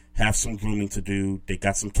Celtics have some grooming to do. They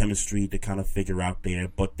got some chemistry to kind of figure out there,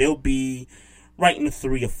 but they'll be right in the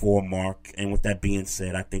 3 or 4 mark. And with that being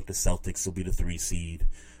said, I think the Celtics will be the 3 seed.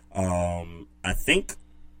 I think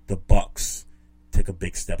the Bucks take a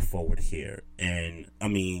big step forward here. And, I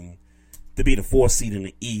mean, to be the 4 seed in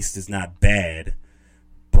the East is not bad,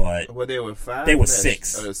 but... Well, they were 5? They were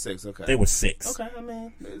 6. Oh, 6, okay. They were 6. Okay, I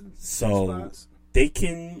mean... So, they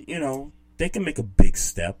can, they can make a big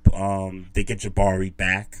step. They get Jabari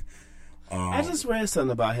back. I just read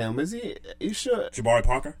something about him. Is he... You sure? Jabari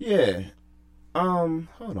Parker? Yeah.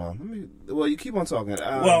 Hold on. You keep on talking.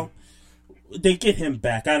 They get him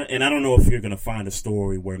back, and I don't know if you're going to find a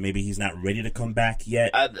story where maybe he's not ready to come back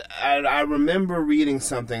yet. I remember reading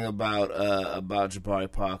something about Jabari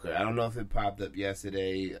Parker. I don't know if it popped up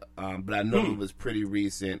yesterday, but I know it was pretty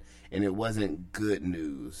recent, and it wasn't good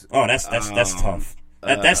news. Oh, that's tough.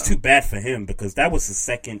 That's too bad for him because that was his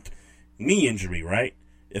second knee injury, right?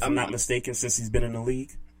 If I'm not mistaken, since he's been in the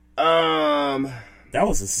league. That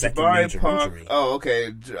was his second major injury. Oh,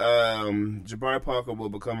 okay. Jabari Parker will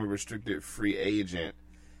become a restricted free agent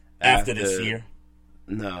after this year.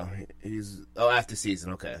 No, he's after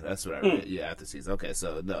season. Okay, that's what I read. Yeah, after season. Okay,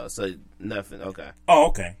 so nothing. Okay. Oh,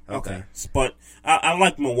 okay. But I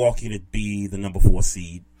like Milwaukee to be the number 4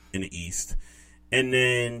 seed in the East, and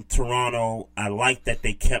then Toronto. I like that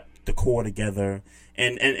they kept the core together,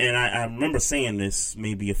 and I remember saying this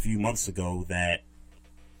maybe a few months ago that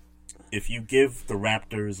if you give the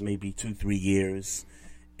Raptors maybe 2-3 years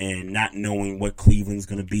and not knowing what Cleveland's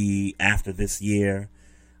going to be after this year,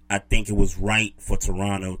 I think it was right for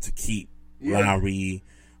Toronto to keep Lowry,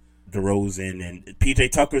 DeRozan, and P.J.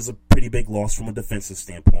 Tucker's a pretty big loss from a defensive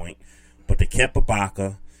standpoint, but they kept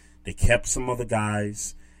Ibaka, they kept some other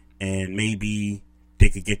guys, and maybe they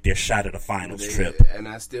could get their shot at a finals trip. And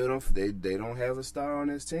I still don't. They don't have a star on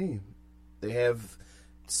this team. They have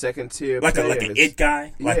second tier like players. Like an it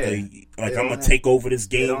guy, I'm gonna take over this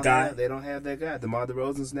game guy. They don't have that guy. DeMar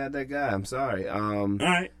DeRozan's not that guy. I'm sorry. All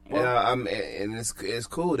right. Well, and it's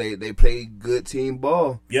cool. They play good team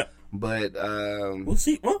ball. Yep. But we'll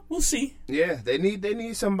see. Well, we'll see. Yeah, they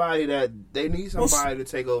need somebody to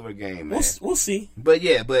take over a game. Man. We'll see. But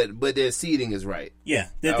their seeding is right. Yeah,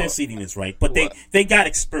 their seeding is right. But they got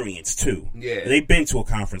experience too. Yeah, they've been to a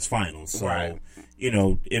conference finals. So right.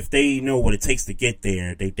 If they know what it takes to get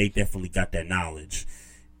there, they definitely got that knowledge.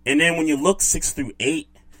 And then when you look 6 through 8,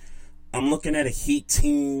 I'm looking at a Heat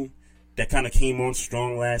team that kind of came on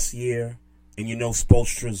strong last year. And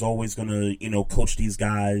Spoelstra is always going to, coach these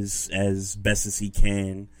guys as best as he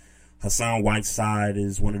can. Hassan Whiteside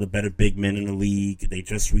is one of the better big men in the league. They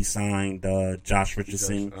just re-signed Josh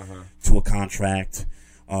Richardson to a contract.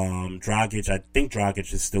 Dragic, I think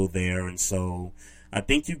Dragic is still there. And so I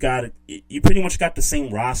think you pretty much got the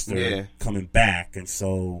same roster coming back. And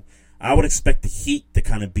so I would expect the Heat to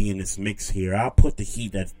kind of be in this mix here. I'll put the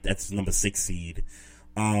Heat that's number 6 seed.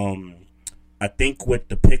 I think with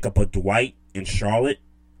the pickup of Dwight in Charlotte,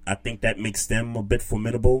 I think that makes them a bit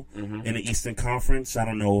formidable in the Eastern Conference. I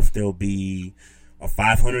don't know if they'll be a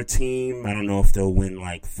 500 team. I don't know if they'll win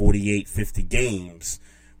like 48, 50 games.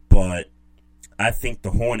 But I think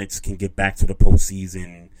the Hornets can get back to the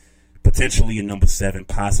postseason, potentially a number 7,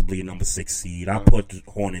 possibly a number 6 seed. I'll put the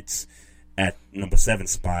Hornets at number 7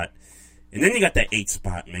 spot. And then you got that 8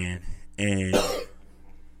 spot, man. And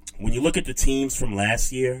when you look at the teams from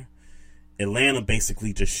last year, Atlanta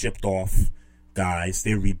basically just shipped off guys.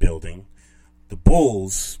 They're rebuilding. The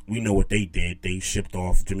Bulls, we know what they did. They shipped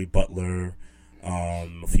off Jimmy Butler,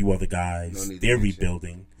 a few other guys. They're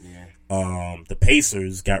rebuilding. Yeah. The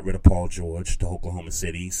Pacers got rid of Paul George to Oklahoma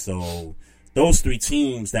City. So those 3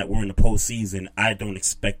 teams that were in the postseason, I don't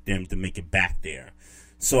expect them to make it back there.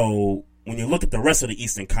 So when you look at the rest of the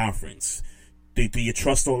Eastern Conference, do you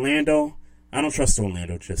trust Orlando? I don't trust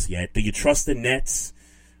Orlando just yet. Do you trust the Nets?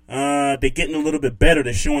 They're getting a little bit better.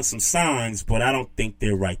 They're showing some signs, but I don't think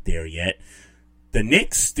they're right there yet. The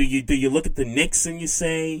Knicks, do you look at the Knicks and you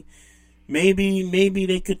say maybe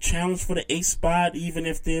they could challenge for the 8th spot, even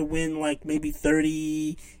if they win like maybe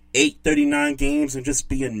 38, 39 games and just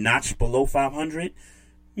be a notch below 500?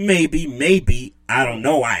 Maybe. I don't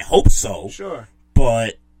know. I hope so. Sure.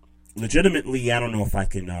 But legitimately, I don't know if I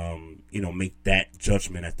can, make that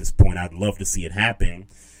judgment at this point. I'd love to see it happen.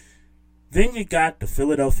 Then you got the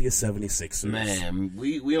Philadelphia 76ers. Man,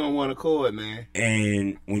 we on one accord, man.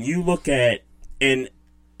 And when you look at, and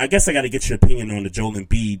I guess I got to get your opinion on the Joel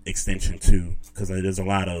Embiid extension too, because there's a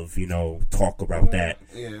lot of talk about that.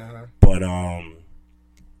 Yeah. But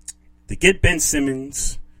to get Ben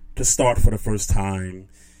Simmons to start for the first time,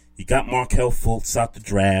 you got Markelle Fultz out the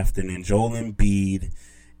draft, and then Joel Embiid,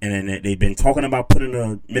 and then they've been talking about putting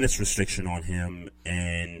a minutes restriction on him,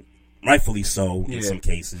 and rightfully so in some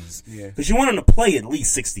cases, because you want him to play at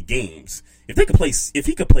least 60 games. If he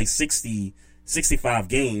could play 60, 65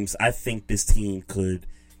 games, I think this team could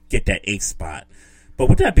get that 8th spot. But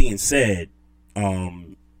with that being said,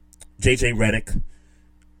 JJ Redick,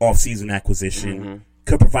 off-season acquisition,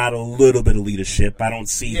 could provide a little bit of leadership. I don't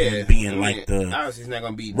see him being like the obviously he's not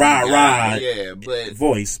gonna be rah but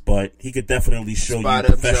voice, but he could definitely show you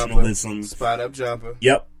professionalism. Spot up jumper.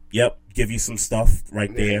 Yep. Give you some stuff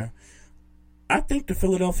right there. I think the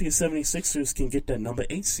Philadelphia 76ers can get that number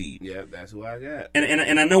 8 seed. Yeah, that's who I got.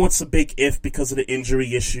 And I know it's a big if because of the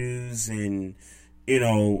injury issues, and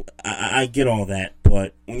I get all that,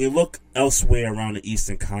 but when you look elsewhere around the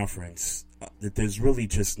Eastern Conference, that there's really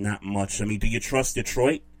just not much. I mean, do you trust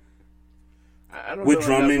Detroit? I don't know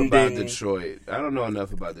enough about Detroit. I don't know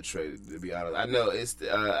enough about Detroit, to be honest. I know it's.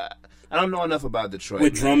 I don't know enough about Detroit.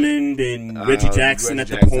 With Drummond and Reggie Jackson at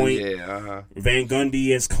the point, Van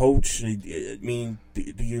Gundy as coach. I mean,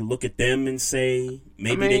 do you look at them and say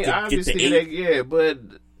maybe they could get the 8? But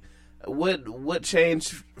what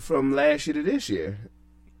changed from last year to this year?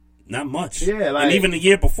 Not much. Yeah, and even the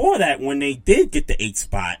year before that, when they did get the 8th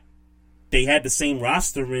spot, they had the same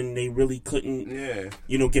roster and they really couldn't,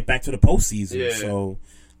 get back to the postseason. Yeah. So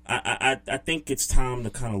I think it's time to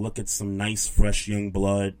kind of look at some nice, fresh, young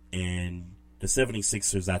blood. And the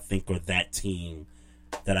 76ers, I think, are that team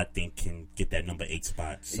that I think can get that number 8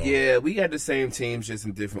 spot. So. Yeah, we got the same teams, just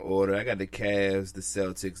in different order. I got the Cavs, the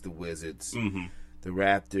Celtics, the Wizards, the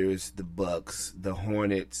Raptors, the Bucks, the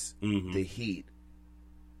Hornets, the Heat,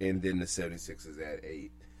 and then the 76ers at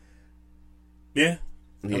 8. Yeah.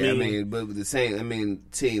 Yeah, I mean, but the same,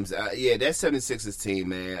 teams. That 76ers team,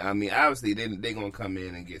 man. I mean, obviously, they're going to come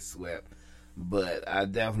in and get swept. But I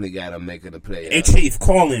definitely got them making the play. Hey, Chief,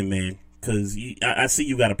 call in, man, because I see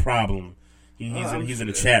you got a problem. He's in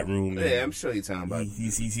the chat room. Man. Yeah, I'm sure he's talking about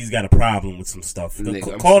He's got a problem with some stuff.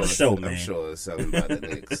 Call the show, man. I'm sure it's something about the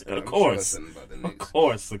Knicks. Of course.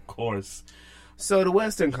 So the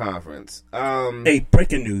Western Conference. Hey,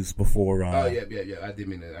 breaking news before. Yeah. I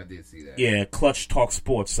did see that. Yeah, Clutch Talk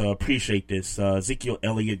Sports. Appreciate this. Ezekiel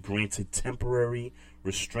Elliott granted temporary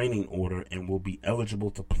restraining order and will be eligible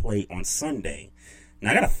to play on Sunday. Now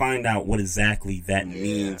I gotta find out what exactly that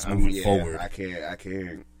means moving forward. I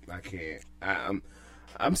can't.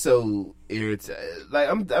 I'm so irritated. Like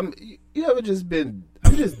I'm. You ever just been?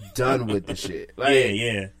 I'm just done with the shit. Like,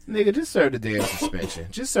 yeah. Nigga, just serve the damn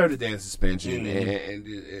suspension. And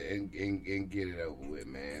get it over with,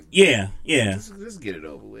 man. Yeah. Just get it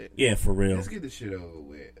over with. Yeah, for real. Just get the shit over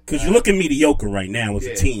with. Because you're looking mediocre right now as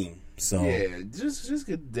a team. So just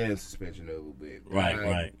get the damn suspension over with.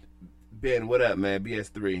 Right. Ben, what up, man?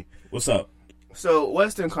 BS3. What's up? So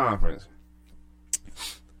Western Conference.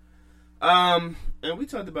 And we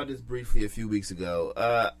talked about this briefly a few weeks ago.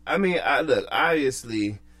 Look,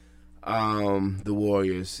 obviously, the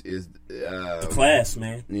Warriors is the class,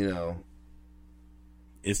 man.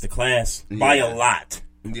 It's the class by a lot.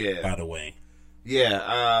 Yeah. By the way.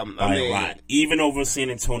 Yeah. By a lot, even over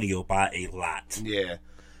San Antonio, by a lot. Yeah.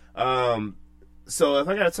 So if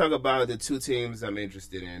I got to talk about the two teams I'm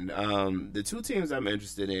interested in, the two teams I'm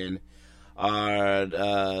interested in are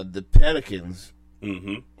the Pelicans.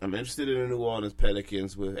 Mm-hmm. I'm interested in the New Orleans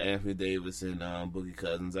Pelicans with Anthony Davis and Boogie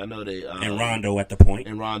Cousins. I know they and Rondo at the point.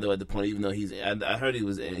 Even though I heard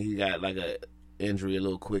he got like a injury, a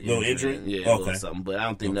little quick injury. Yeah, okay. A little something. But I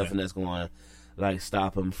don't think nothing that's going to like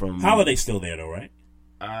stop him from. Holiday still there though, right?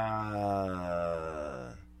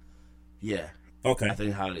 Yeah. Okay. I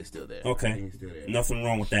think Holiday's still there. Okay. He's still there. Nothing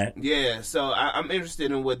wrong with that. Yeah. So I'm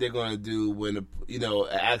interested in what they're going to do when an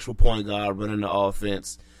actual point guard running the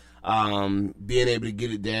offense. Being able to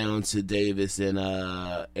get it down to Davis and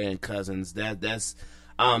Cousins, that's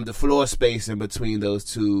the floor space in between those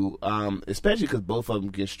two, especially because both of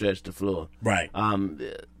them can stretch the floor. Right. I'm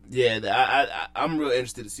real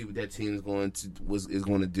interested to see what that team is going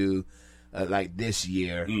to do like this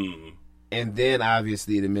year, and then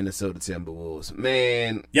obviously the Minnesota Timberwolves.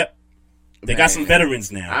 Man, yep, they got some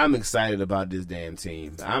veterans now. I'm excited about this damn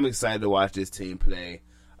team. I'm excited to watch this team play.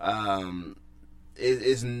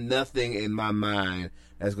 It's nothing in my mind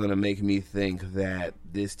that's going to make me think that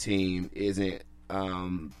this team isn't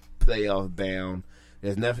playoff bound.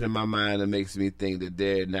 There's nothing in my mind that makes me think that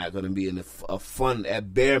they're not going to be in a fun,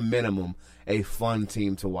 at bare minimum, a fun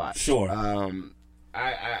team to watch. Sure.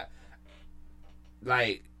 I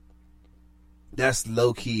like, that's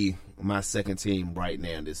low key my second team right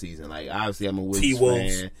now this season. Like, obviously, I'm a Wizards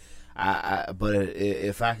fan. But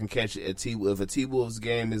if I can catch if a T-Wolves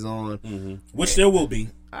game is on, which there will be,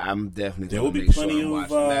 I'm definitely there will be plenty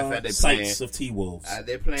of sites of T-Wolves.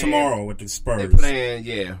 They're playing tomorrow with the Spurs. They're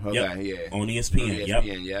playing, on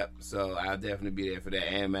ESPN. Yep. So I'll definitely be there for that.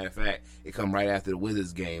 And matter of fact, it come right after the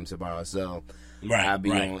Wizards game tomorrow. So I'll be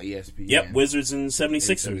on ESPN. Yep, Wizards and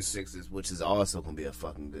 76ers. Which is also gonna be a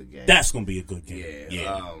fucking good game. That's gonna be a good game.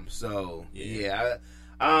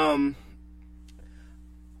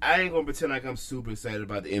 I ain't gonna pretend like I'm super excited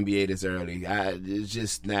about the NBA this early. It's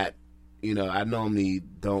just not, I normally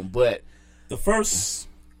don't. But the first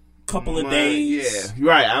couple of days,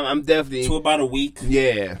 right? I'm definitely to about a week.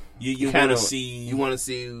 Yeah, you want to see,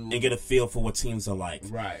 and get a feel for what teams are like.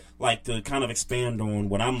 Right. Like, to kind of expand on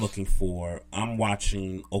what I'm looking for, I'm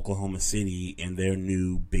watching Oklahoma City and their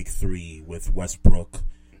new big three with Westbrook,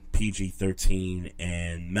 PG-13,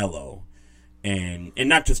 and Melo. And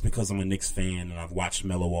not just because I'm a Knicks fan and I've watched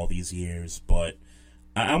Melo all these years, but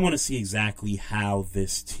I want to see exactly how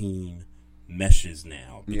this team meshes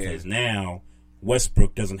now. Because now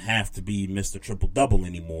Westbrook doesn't have to be Mr. Triple-Double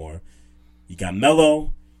anymore. You got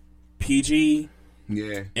Melo, PG,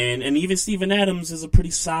 and even Steven Adams is a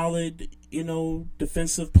pretty solid,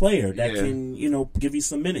 defensive player that can, give you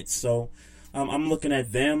some minutes. So I'm looking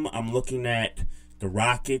at them. I'm looking at the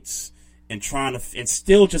Rockets. And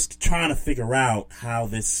still trying to figure out how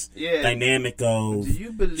this dynamic of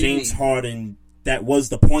James Harden, that was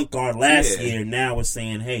the point guard last year, now is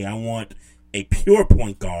saying, hey, I want a pure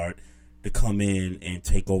point guard to come in and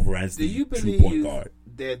take over as the true point guard.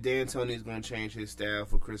 That D'Antoni is going to change his style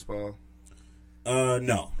for Chris Paul?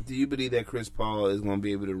 No. Do you believe that Chris Paul is going to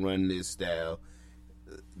be able to run this style?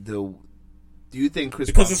 Do you think Chris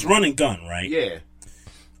Because Paul... it's run and gun, right? Yeah.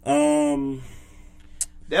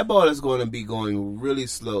 That ball is going to be going really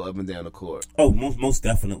slow up and down the court. Oh, most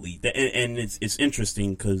definitely. And it's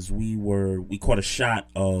interesting because we caught a shot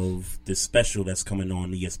of this special that's coming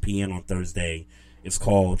on ESPN on Thursday. It's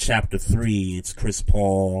called Chapter 3. It's Chris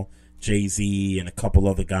Paul, Jay-Z, and a couple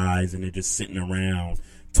other guys, and they're just sitting around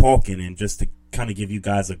talking. And just to kind of give you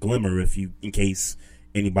guys a glimmer, in case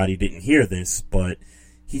anybody didn't hear this, but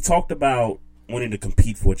he talked about wanting to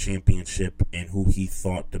compete for a championship and who he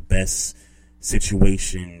thought the best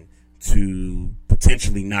situation to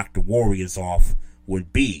potentially knock the Warriors off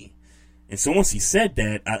would be. And so once he said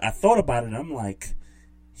that, I thought about it, and I'm like,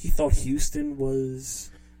 he thought Houston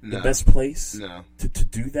was the best place to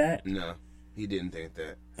do that? No, he didn't think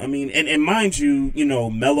that. I mean, and mind you,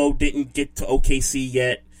 Melo didn't get to OKC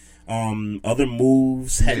yet. Other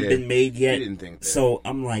moves hadn't been made yet. He didn't think that. So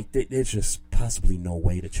I'm like, there's just possibly no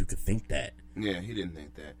way that you could think that. Yeah, he didn't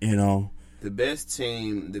think that. The best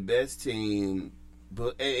team,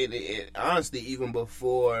 but honestly, even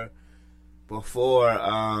before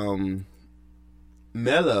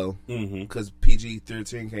Melo, because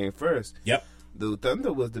PG-13 came first. Yep, the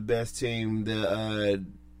Thunder was the best team to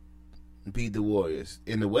beat the Warriors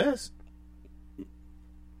in the West.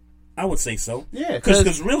 I would say so. Yeah,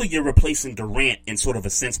 because really you're replacing Durant in sort of a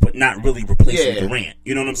sense, but not really replacing Durant.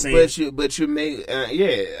 You know what I'm saying? But you make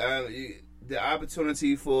the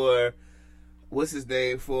opportunity for. What's his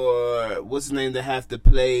name to have to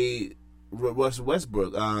play Russell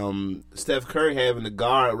Westbrook? Steph Curry having to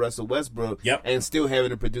guard Russell Westbrook, and still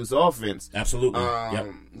having to produce offense. Absolutely.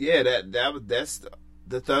 That's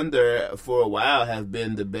the Thunder for a while have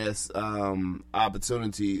been the best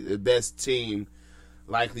opportunity, the best team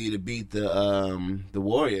likely to beat the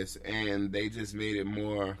Warriors, and they just made it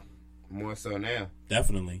more so now.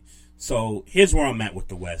 Definitely. So here's where I'm at with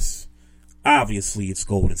the West. Obviously, it's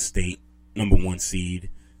Golden State. Number 1 seed.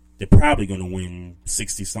 They're probably going to win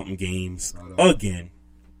 60-something games again.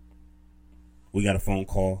 We got a phone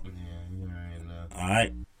call. All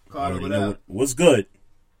right. Carter, what's good?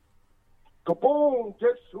 Kaboom!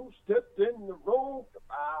 Guess who stepped in the room?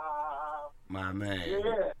 My man.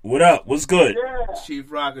 Yeah. What up? What's good? Yeah. Chief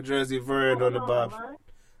Rocker, Jersey Vern on the Bob.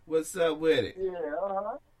 What's up with it? Yeah,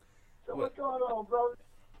 So what's going on, brother?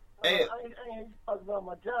 Hey. I ain't talking about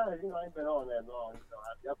my Giants. I ain't been on that long.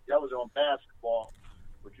 That was on basketball,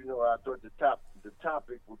 but I thought the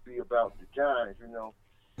topic would be about the Giants.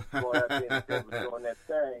 Going out there and doing that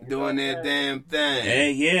thing, doing that damn thing.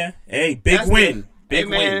 Hey, yeah, hey, big win, big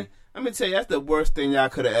win. Man, let me tell you, that's the worst thing y'all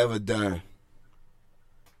could have ever done.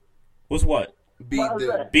 Was what?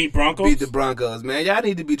 Beat Broncos? Beat the Broncos, man. Y'all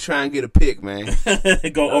need to be trying to get a pick, man.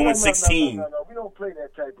 Go 0-16. No. We don't play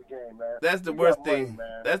that type of game, man. That's the worst thing.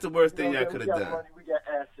 Man. That's the worst thing y'all could have done. Money, we got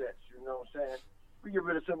assets, you know what I'm saying? We get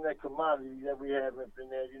rid of some of that commodity that we have in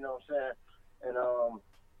there, you know what I'm saying? And,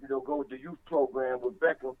 go with the youth program with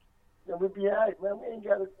Beckham. And we'll be all right, man. We ain't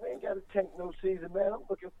got to tank no season, man. I'm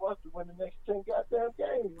looking for us to win the next 10 goddamn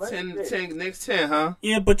games, man. Next 10, huh?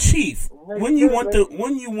 Yeah, but Chief, when you want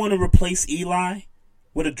to replace Eli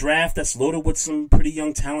with a draft that's loaded with some pretty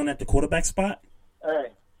young talent at the quarterback spot? Hey,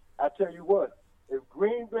 I tell you what, if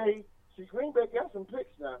Green Bay got some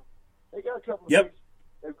picks now. They got a couple of picks.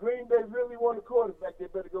 If Green Bay really want a quarterback, they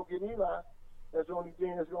better go get Eli. That's the only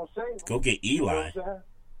thing that's going to save them. Go get Eli. You know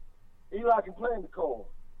Eli can play in the cold.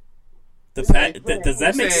 Does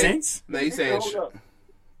that make sense? No, he's saying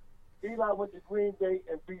Eli went to Green Bay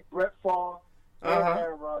and beat Brett Favre and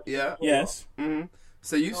Aaron Rodgers. Yeah. Yes. Mm-hmm.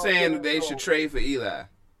 So you saying that they should trade for Eli?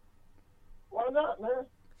 Why not, man?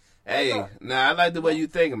 Hey, I like the way you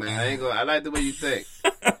think, man. I like the way you think.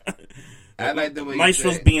 I like the way Maestro's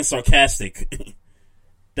you think. being sarcastic.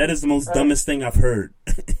 That is the most dumbest thing I've heard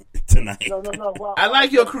tonight. No. Well, I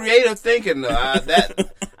like your creative thinking, though.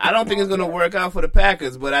 I don't think it's going to work out for the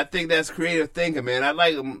Packers, but I think that's creative thinking, man. I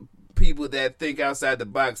like people that think outside the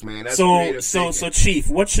box, man. That's creative thinking. So, Chief,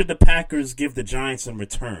 what should the Packers give the Giants in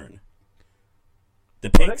return? The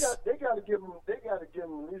picks? Well, they got to give them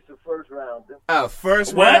at least a first round.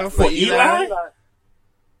 First round for Eli?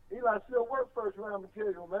 Eli still worth first round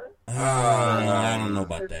material, man. I don't know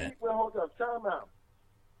about that. Well, hold up, time out.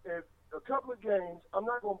 If a couple of games, I'm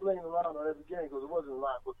not going to blame the line on every game because it wasn't a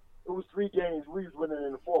line, but it was 3 games we was winning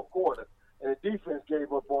in the fourth quarter, and the defense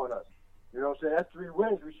gave up on us. You know what I'm saying? That's 3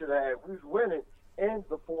 wins we should have had. We was winning in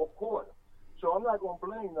the fourth quarter. So I'm not going to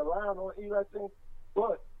blame the line on Eli thing,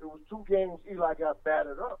 but it was 2 games Eli got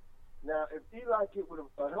battered up. Now, if Eli get with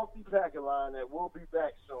a healthy Packer line that will be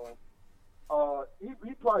back soon,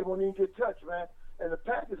 he probably won't even get touched, man. And the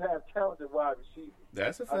Packers have talented wide receivers.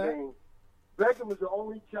 That's a fact. I mean, Beckham is the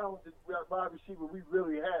only talented wide receiver we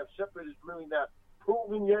really have. Shepard is really not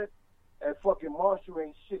proven yet. And fucking Marshall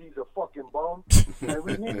ain't shit. He's a fucking bum. And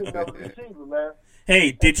we need another receiver, man.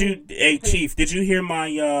 Hey, Chief, did you hear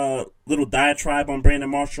my little diatribe on Brandon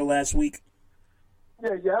Marshall last week?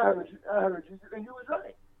 Yeah, I heard you. And you was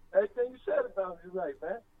right. Everything you said about him, you're right,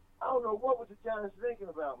 man. I don't know what was the Giants thinking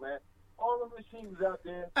about, man. All the receivers out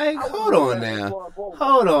there. Hey, hold on now.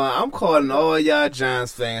 Hold on. I'm calling all y'all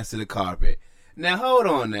Giants fans to the carpet. Now, hold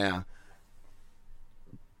on now.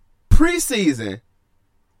 Preseason.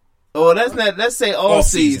 Oh, let's say off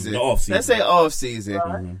season. Let's say off season.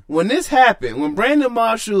 Right. When this happened, when Brandon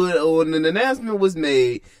Marshall, when the announcement was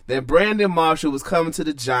made that Brandon Marshall was coming to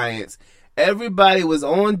the Giants, everybody was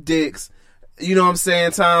on dicks. You know what I'm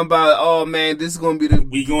saying? Talking about, oh man, this is going to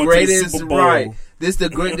be the greatest, Super Bowl. right? This the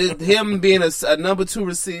great. Him being a number 2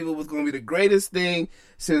 receiver was going to be the greatest thing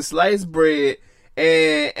since sliced bread.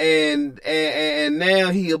 And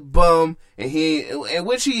now he a bum, and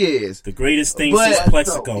which he is the greatest thing since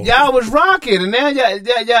Plexico. Y'all was rocking, and now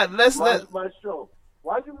y'all let's my show.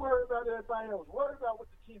 Why'd you worry about everybody else? Worry about what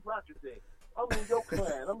the Chief Rockets did. I'm in your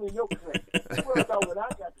clan. You worry about what I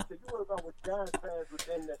got to say. You worry about what Giants fans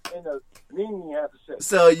within the meaning have to say.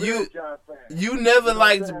 So you never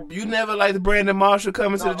liked Brandon Marshall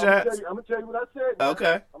coming to the Giants. I'm gonna tell you what I said. Man.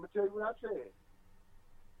 Okay. I'm gonna tell you what I said.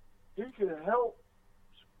 He can help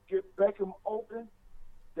get Beckham open.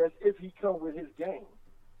 That's if he come with his game.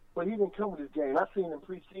 But he didn't come with his game. I seen in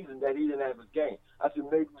preseason that he didn't have his game. I said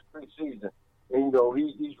maybe it was preseason. And,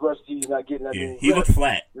 he's rusty. He's not getting that. Yeah, he looked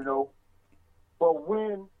flat. But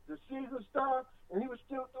when the season started and he was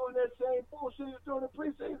still doing that same bullshit he was doing in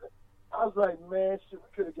preseason, I was like, man, shit, we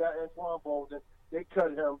could have got Antoine Bolden. They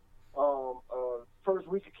cut him first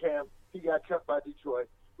week of camp. He got cut by Detroit.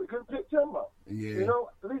 We could have picked him up. Yeah.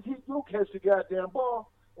 At least he do catch the goddamn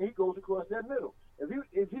ball, and he goes across that middle. If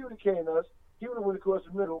he would have came to us, he would have went across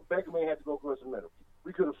the middle. Beckham ain't had to go across the middle.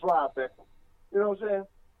 We could have fly Beckham. You know what I'm saying?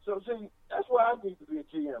 So, see, that's why I need to be a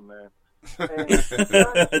GM, man.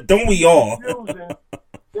 And don't we all?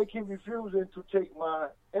 They keep refusing to take my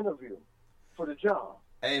interview for the job.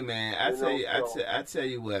 Hey, man, I tell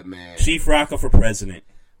you what, man. Chief Rocker for president.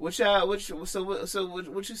 What you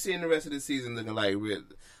see in the rest of the season looking like?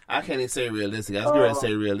 I can't even say realistic. I was going to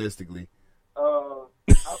say realistically.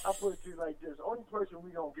 I put it to you like this: the only person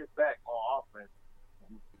we don't get back on offense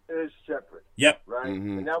is Shepard. Yep. Right,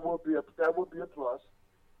 and that would be a plus,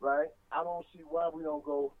 right? I don't see why we don't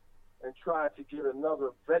go and try to get another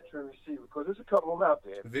veteran receiver because there's a couple of them out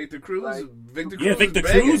there. Victor Cruz. Right? Victor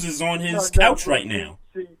Cruz is on his couch right now.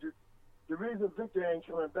 See, the reason Victor ain't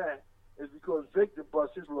coming back is because Victor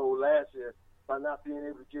bust his load last year by not being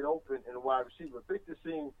able to get open in the wide receiver. Victor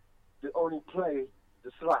seemed to only play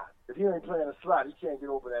the slot. If he ain't playing the slot, he can't get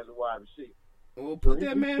open as a wide receiver. Well, put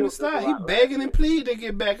that man in the slot. He begging and pleading to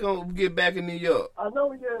get back in New York. I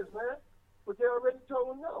know he is, man, but they already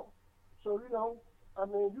told him no. So, I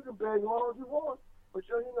mean, you can beg as long as you want, but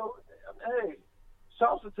hey,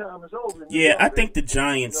 salsa time is over. Yeah, I think the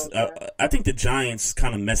Giants. I think the Giants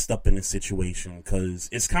kind of messed up in this situation because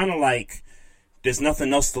it's kind of like there's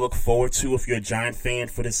nothing else to look forward to if you're a Giant fan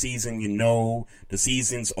for the season. The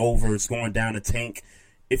season's over. It's going down the tank.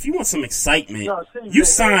 If you want some excitement, you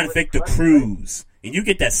sign Victor Cruz, and you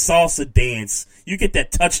get that salsa dance. You get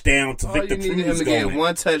that touchdown to Victor Cruz. You need him to get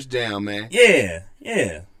one touchdown, man. Yeah.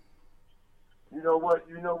 You know what,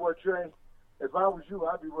 Trey? If I was you,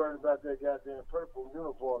 I'd be worried about that goddamn purple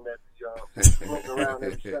uniform that the floating around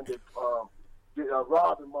every Sunday,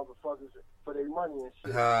 robbing motherfuckers for their money and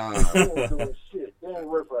shit. They ain't doing shit. They ain't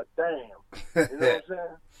worth a damn. You know what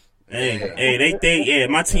I'm saying? Hey,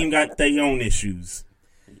 my team got their own issues.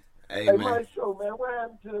 Hey, my show, man, what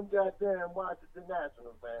happened to them goddamn Washington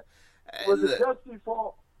Nationals, man? Was it Dusty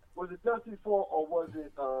fault? Or was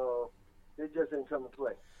it they just ain't come to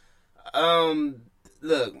play?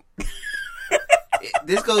 Look,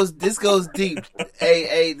 this goes deep.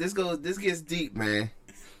 Hey, this gets deep, man.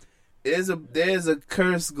 There's a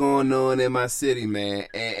curse going on in my city, man.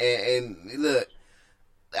 And look,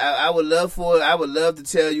 I would love to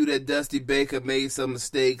tell you that Dusty Baker made some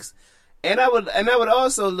mistakes. And I would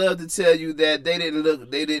also love to tell you that they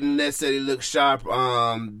didn't necessarily look sharp.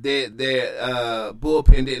 Their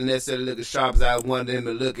bullpen didn't necessarily look as sharp as I wanted them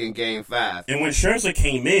to look in Game 5. And when Scherzer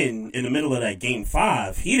came in the middle of that Game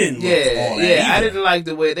 5, he didn't look all that either. I didn't like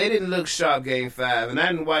the way they didn't look sharp Game 5, and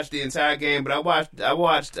I didn't watch the entire game, but I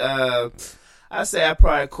watched. I say I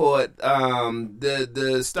probably caught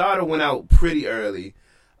the starter went out pretty early,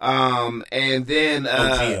 and then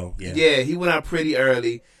he went out pretty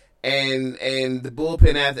early. And the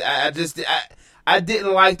bullpen after I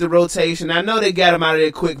didn't like the rotation. I know they got him out of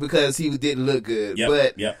there quick because he didn't look good.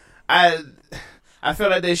 I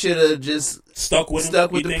felt like they should have just stuck with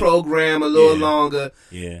the program a little longer.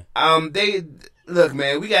 Yeah. They look,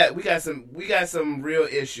 man. We got some real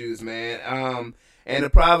issues, man. And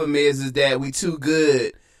the problem is that we too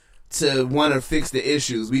good to want to fix the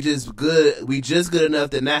issues. We just good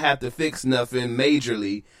enough to not have to fix nothing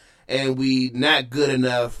majorly, and we not good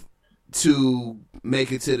enough to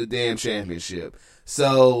make it to the damn championship.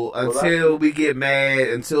 So until we get mad,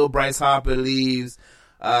 until Bryce Harper leaves,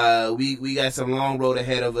 we got some long road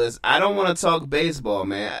ahead of us. I don't want to talk baseball,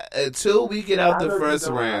 man. Until we get out the first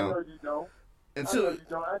round. I heard you don't. I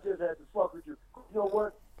just had to fuck with you. You know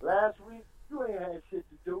what? Last week, you ain't had shit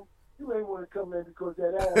to do. You ain't want to come in because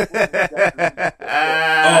that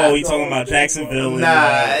ass. You talking about Jacksonville?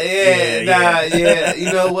 Yeah.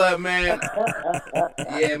 You know what, man?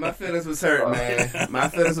 Yeah, my feelings was hurt, man. My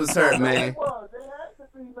feelings was hurt, man.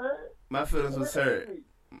 My feelings was hurt,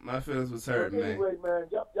 man. Anyway, man,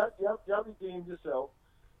 y'all redeemed yourself.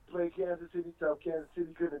 Played Kansas City tough. Kansas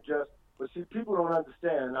City couldn't adjust. But see, people don't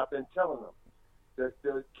understand, and I've been telling them, that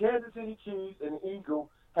the Kansas City Chiefs and the Eagles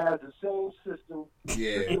has the same system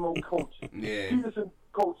of coaching. Peterson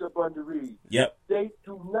coached up under Reed. Yep. They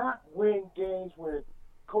do not win games when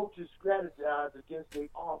coaches strategize against their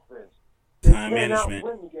offense. They Time management.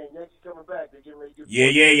 Win the game. Yankees coming back. They're getting ready to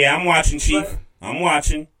get Yeah. I'm watching, Chief. Right? I'm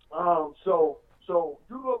watching. So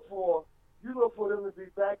you look for them to be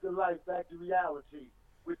back to life, back to reality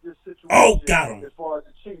with this situation. Oh, got him. As far as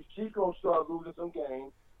the Chiefs gonna start losing some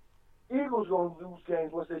games. Eagles gonna lose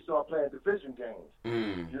games once they start playing division games.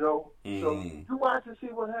 You know, so you watch and see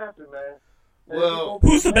what happens, man. Well,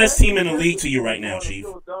 who's the best team in the league to you right now, Chief?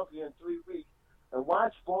 Philadelphia in 3 weeks, and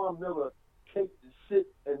watch Vaughn Miller take the sit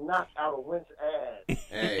and knock out a Wentz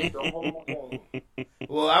ass. The whole game.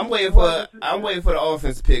 Well, I'm waiting for the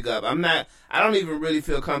offense to pick up. I don't even really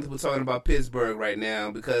feel comfortable talking about Pittsburgh right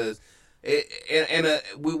now because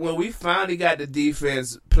when we finally got the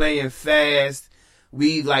defense playing fast.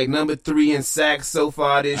 We like number 3 in sacks so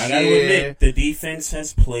far this year. I gotta admit, the defense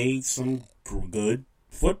has played some good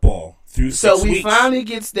football through 6 weeks. So we finally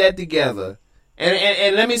gets that together.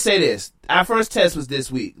 And let me say this. Our first test was this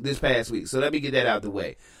past week. So let me get that out the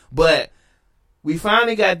way. But we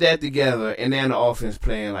finally got that together, and then the offense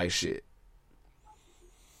playing like shit.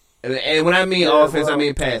 And when I mean offense, I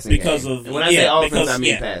mean passing. Because game. When I say offense, I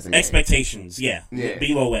mean passing. Expectations,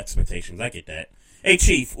 below expectations. I get that. Hey,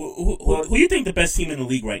 Chief, who you think the best team in the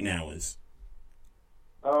league right now is?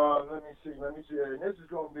 Let me see. And this is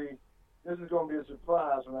gonna be a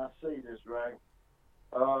surprise when I say this, right?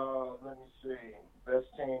 Let me see. Best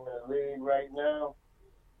team in the league right now.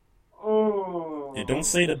 Yeah, don't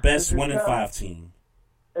say the best 1-5 team.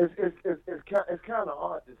 It's kind of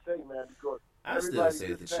hard to say, man, because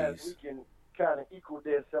everybody this past weekend kind of equaled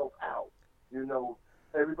themselves out. You know,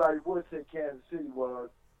 everybody would say Kansas City was,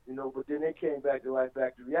 you know, but then they came back to life,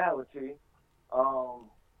 back to reality.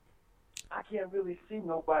 I can't really see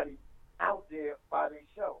nobody out there by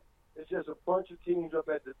themselves. It's just a bunch of teams up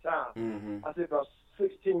at the top. I say about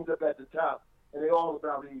 6 teams up at the top, and they're all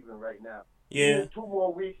about even right now. Yeah. 2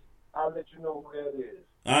 more weeks, I'll let you know who that is.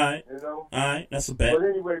 All right. You know? All right. That's a bet. But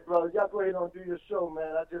anyway, brother, y'all go ahead and do your show,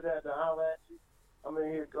 man. I just had to holler at you. I'm in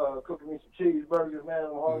here cooking me some cheeseburgers, man.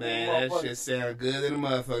 I'm hungry. Man, that shit sound good in the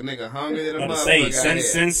motherfucker. Nigga, hungry in the motherfucker.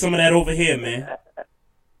 Send some of that over here, man.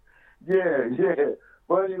 Yeah.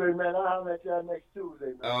 But anyway, man, I'll holler at y'all next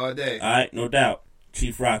Tuesday, man. All day. All right, no doubt.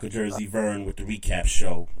 Chief Rocker, Jersey Vern with the recap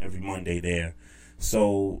show every Monday there.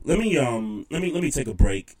 So let me take a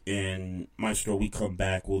break, and Maestro, we come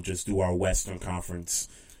back. We'll just do our Western Conference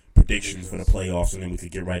predictions for the playoffs, and then we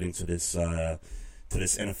could get right into this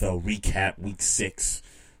NFL recap Week 6.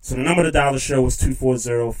 So the number to dial the show is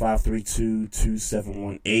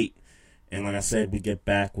 240-532-2718. And like I said, we get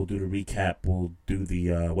back, we'll do the recap, we'll do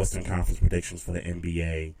the Western Conference predictions for the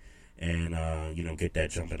NBA, and get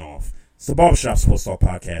that jumping off. It's the Barbershop Sports Talk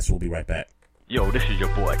Podcast. We'll be right back. Yo, this is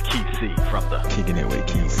your boy Keith C from the Kicking It With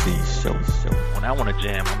Keith C show. When I want to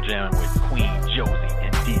jam, I'm jamming with Queen Josie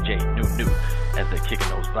and DJ New as they're kicking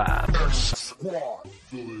those vibes.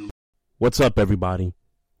 What's up, everybody?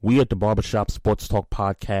 We at the Barbershop Sports Talk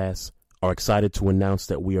Podcast are excited to announce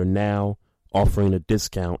that we are now offering a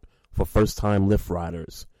discount for first-time Lyft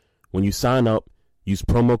riders. When you sign up, use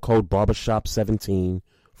promo code BARBERSHOP17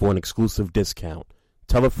 for an exclusive discount.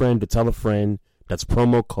 Tell a friend to tell a friend. That's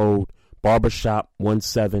promo code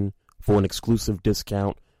BARBERSHOP17 for an exclusive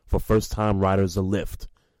discount for first-time riders of Lyft.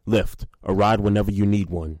 Lyft, a ride whenever you need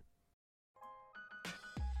one.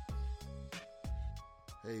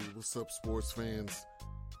 Hey, what's up, sports fans?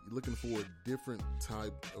 You're looking for a different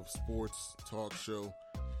type of sports talk show,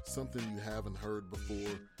 something you haven't heard before?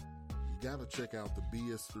 You gotta check out the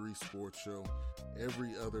BS3 Sports Show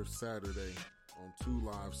every other Saturday on 2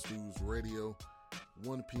 Live Stews Radio,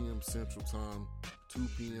 1 p.m. Central Time, 2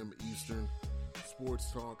 p.m. Eastern.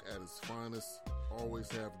 Sports talk at its finest.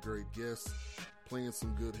 Always have great guests, playing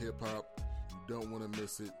some good hip-hop. You don't want to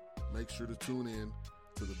miss it. Make sure to tune in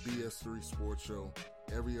to the BS3 Sports Show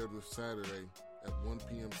every other Saturday at 1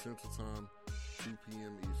 p.m. Central Time, 2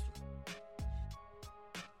 p.m. Eastern.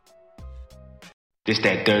 This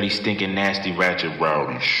that dirty, stinking, nasty, ratchet,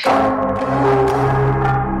 rowdy shit.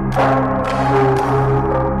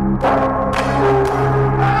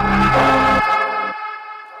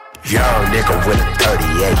 Young nigga with a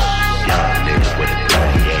 38. Young nigga with a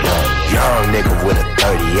 38. Young nigga with a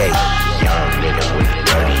 38. Young nigga with a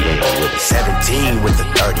 38. 17 with the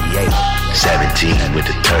 38. 17 with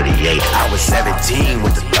the 38. I was 17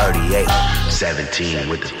 with the 38. 17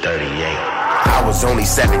 with the 38. I was only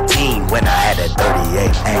 17 when I had that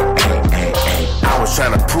 38. I was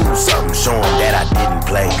trying to prove something, showing that I didn't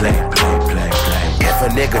play. If a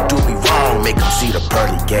nigga do me wrong, make him see the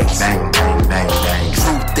pearly gates. Bang, bang, bang, bang.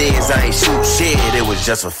 Truth is, I ain't shoot shit, it was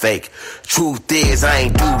just a fake. Truth is, I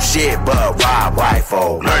ain't do shit but rob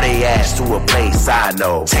wifo. Lure they ass to a place I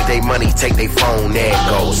know. Take they money, take they phone, there it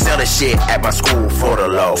goes. Sell the shit at my school for the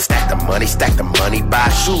low. Stack the money, buy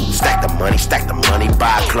shoes. Stack the money,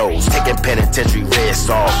 buy clothes. Taking penitentiary risks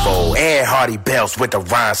off for Ed Hardy belts with the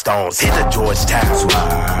rhinestones. Hit the Georgetown.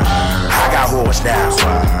 I got horse now.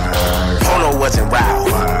 Polo wasn't wild.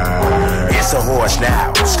 It's a horse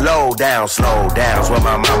now. Slow down, is what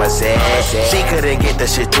my mama said. She couldn't get the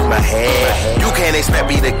shit through my head. You can't expect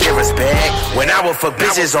me to give respect when I would fuck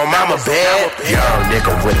bitches on mama bed. Young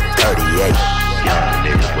nigga with a 38. Young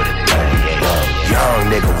nigga with a 38. Young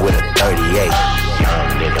nigga with a 38. Young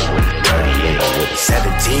nigga with a 38.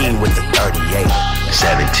 17 with the 38.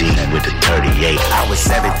 17 with the 38. I was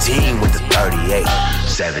 17 with the 38.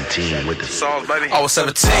 17 with the songs, baby. I was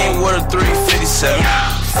 17 with a 357.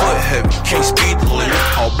 Foot heavy, can't speed the limit.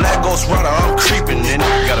 All black ghost runner, I'm creeping in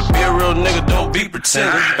it. Gotta be a real nigga, don't be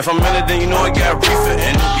pretending. If I'm in it, then you know I got reefer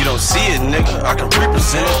in it. You don't see it, nigga, I can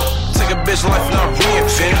represent it. Take a bitch life and I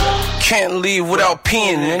reinvent it. Can't leave without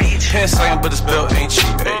peeing in it. Pants saying, but this belt ain't cheap,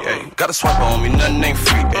 ayy. Got a swiper on me, nothing ain't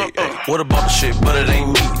free, ayy. What about the shit, but it ain't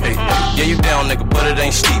me, ayy. Yeah, you down, nigga, but it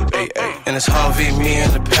ain't steep, ayy. And it's Harvey, me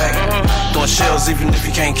and the pack. Throwing shells even if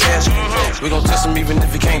you can't catch me. We gon' test them even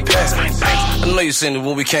if you can't pass me. I know you seen it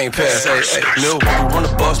when we can't pass. Hey, Milwaukee run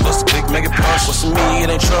the bus, bust a big mega bus. What's in me, it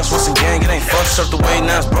ain't trust. What's in gang, it ain't fuck. Surf the way,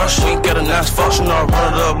 now it's brush. We ain't got a nice function. I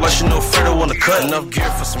run it up like you know Fredo wanna cut. Enough gear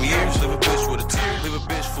for some years. Leave a bitch with a tear. Leave a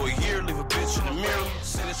bitch for a year. Leave a bitch in the mirror.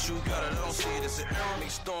 Say that you got it, I don't see it. It's an error. Me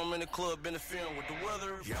storm in the club, interfering with the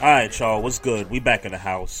weather. Alright, y'all, what's good? We back in the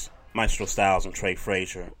house. Maestro Styles and Trey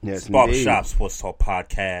Frazier. Yes, Barbershop Sports Talk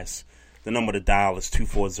Podcast. The number to dial is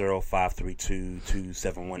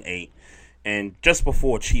 240-532-2718. And just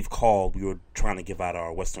before Chief called, we were trying to give out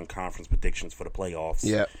our Western Conference predictions for the playoffs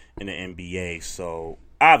in the NBA. So,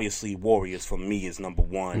 obviously, Warriors for me is number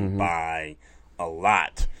one by a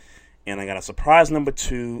lot. And I got a surprise number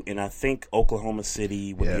 2, and I think Oklahoma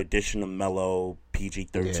City with the addition of Melo,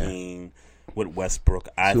 PG-13, with Westbrook.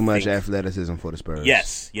 Too much athleticism for the Spurs.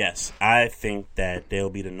 Yes. I think that they'll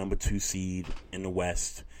be the number 2 seed in the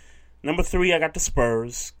West. Number 3, I got the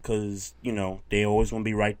Spurs because, you know, they always going to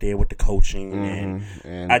be right there with the coaching.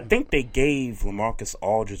 And I think they gave LaMarcus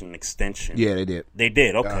Aldridge an extension. Yeah, they did. They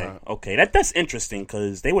did, okay. Okay, that's interesting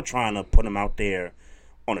because they were trying to put him out there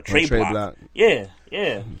on a trade block. Yeah.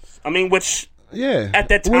 I mean, which... Yeah. At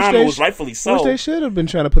that time, it was rightfully so. Which they should have been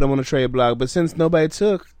trying to put him on a trade block, but since nobody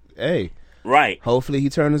took, hey... Right. Hopefully he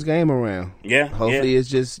turned his game around. Yeah. Hopefully it's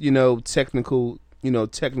just, technical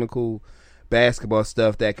basketball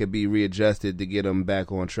stuff that could be readjusted to get him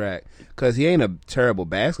back on track. Because he ain't a terrible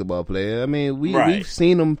basketball player. I mean, we've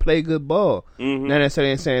seen him play good ball. Not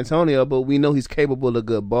necessarily in San Antonio, but we know he's capable of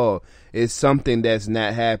good ball. It's something that's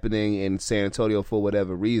not happening in San Antonio for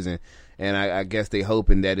whatever reason. And I guess they're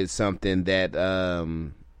hoping that it's something that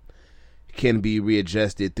can be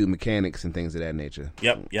readjusted through mechanics and things of that nature.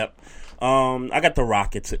 Yep. I got the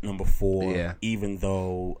Rockets at number 4. Yeah. Even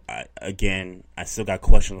though, I still got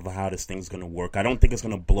questions of how this thing's going to work. I don't think it's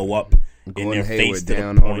going to blow up in their Hayward face to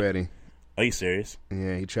down the point. Already. Are you serious?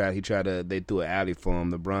 Yeah, he tried to. They threw an alley for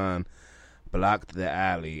him. LeBron blocked the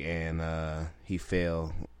alley, and he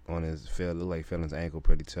fell on his. Looked like he fell on his ankle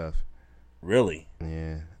pretty tough. Really?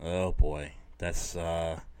 Yeah. Oh boy, that's.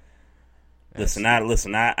 Listen.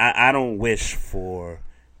 I don't wish for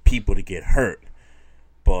people to get hurt,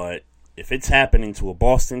 but if it's happening to a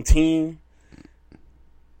Boston team,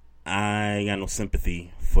 I ain't got no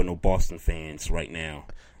sympathy for no Boston fans right now.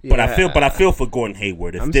 Yeah, but I feel for Gordon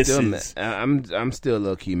Hayward. I'm still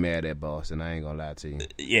low key mad at Boston. I ain't gonna lie to you.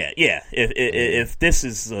 Yeah. If this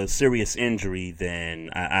is a serious injury, then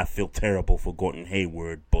I feel terrible for Gordon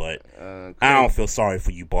Hayward. But I don't feel sorry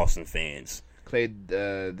for you Boston fans. Clay,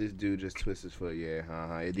 this dude just twisted his foot.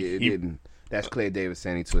 Yeah, It didn't. That's Clay Davis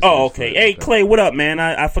saying he twisted. Oh, his okay. foot. Hey, Clay, what up, man?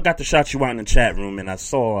 I forgot to shout you out in the chat room, and I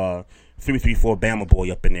saw 334 Bama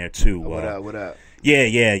Boy up in there too. What up?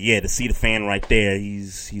 Yeah. To see the fan right there,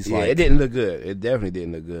 he's like. It didn't look good. It definitely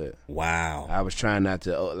didn't look good. Wow. I was trying not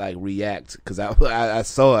to react because I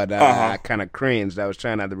saw it. I kind of cringed. I was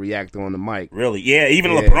trying not to react on the mic. Really? Yeah.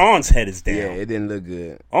 Even LeBron's head is down. Yeah, it didn't look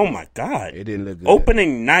good. Oh my God. It didn't look good.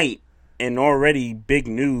 Opening night and already big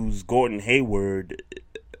news. Gordon Hayward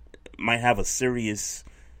might have a serious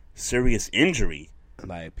injury.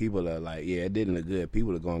 Like people are like, it didn't look good.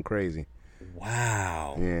 People are going crazy.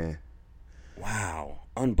 Wow. Yeah. Wow.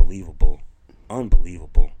 Unbelievable. The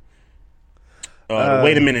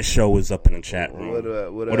Wait a Minute show is up in the chat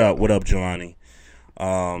room. What up, Jelani?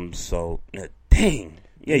 So dang.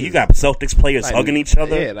 Yeah, you got Celtics players like, hugging each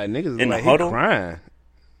other. Yeah, like niggas in like the huddle. Crying.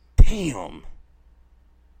 Damn.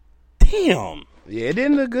 Yeah, it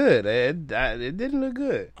didn't look good. It didn't look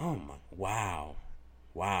good. Oh my!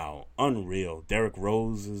 Wow. Unreal. Derrick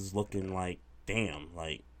Rose is looking like damn.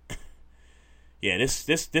 Like, yeah. This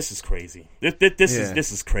is crazy.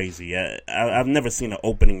 This is crazy. I've never seen an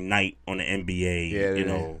opening night on the NBA.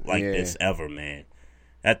 This ever, man.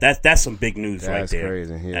 That's some big news right there.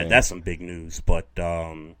 Crazy. Yeah. That's some big news. But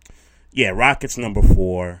Rockets number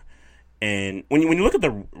 4, and when you look at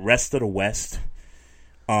the rest of the West.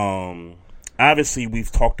 Obviously,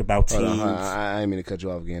 we've talked about teams. I didn't mean to cut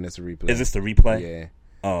you off again. That's a replay. Is this the replay? Yeah.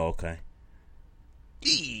 Oh, okay.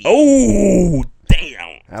 Oh,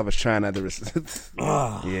 damn. I was trying not to.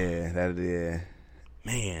 Yeah.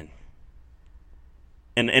 Man.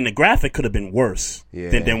 And the graphic could have been worse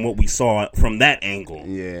than what we saw from that angle.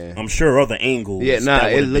 Yeah. I'm sure other angles. Yeah,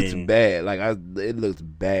 it looks bad. Like it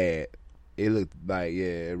looked bad. It looked like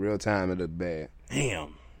in real time it looked bad.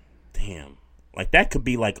 Damn. Like, that could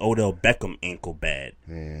be like Odell Beckham ankle bad.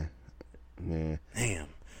 Yeah. Damn.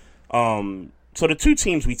 So the two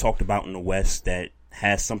teams we talked about in the West that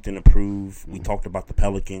has something to prove, we talked about the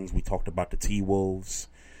Pelicans, we talked about the T-Wolves.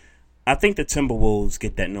 I think the Timberwolves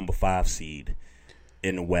get that number 5 seed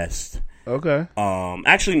in the West. Okay.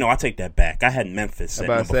 Actually, no, I take that back. I had Memphis at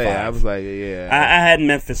number 5. I was like, yeah. I had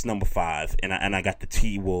Memphis number 5, and I got the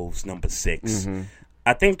T-Wolves number 6. Mm-hmm.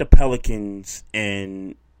 I think the Pelicans,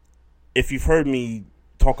 and if you've heard me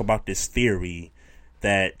talk about this theory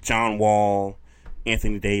that John Wall,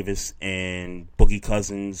 Anthony Davis, and Boogie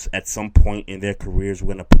Cousins at some point in their careers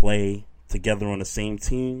were going to play together on the same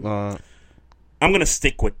team. I'm going to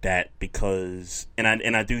stick with that because, and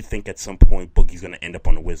I do think at some point Boogie's going to end up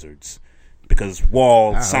on the Wizards because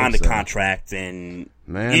Wall signed a contract and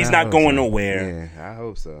he's not going nowhere. Yeah, I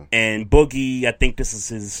hope so. And Boogie, I think this is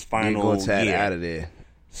his final Get Gortat year. out of there.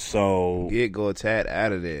 So Get Gortat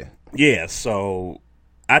out of there. Yeah, so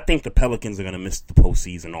I think the Pelicans are going to miss the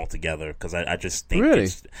postseason altogether because I just think really?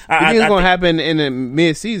 it's... You think it's going to happen in the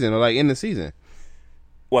mid-season or like in the season?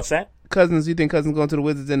 What's that? Cousins, you think Cousins going to the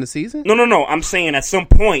Wizards in the season? No. I'm saying at some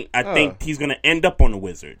point, I think he's going to end up on the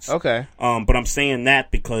Wizards. Okay. But I'm saying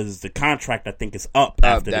that because the contract, I think, is up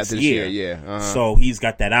after this year. Yeah. So he's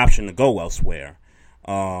got that option to go elsewhere.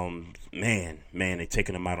 Man, they're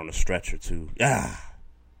taking him out on a stretcher, too.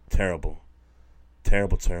 Terrible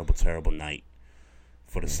night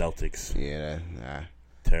for the Celtics. Yeah.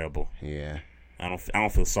 Terrible. Yeah. I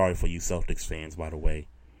don't feel sorry for you Celtics fans, by the way.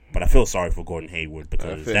 But I feel sorry for Gordon Hayward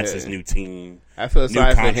because that's his new team. I feel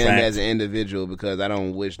sorry for him as an individual because I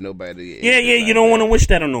don't wish nobody. Yeah, you don't want to wish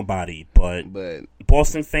that on nobody. But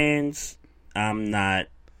Boston fans, I'm not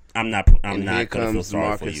gonna feel sorry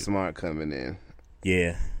Marcus for you. Smart coming in.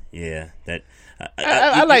 Yeah. That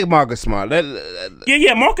I like Marcus Smart.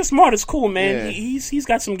 Yeah. Marcus Smart is cool, man. Yeah. He's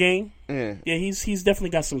got some game. Yeah, he's definitely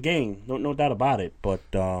got some game. No doubt about it. But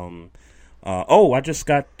I just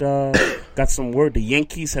got some word. The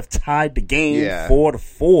Yankees have tied the game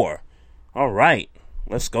 4-4. All right,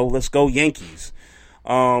 let's go Yankees.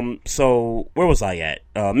 So where was I at?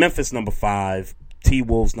 Memphis number 5,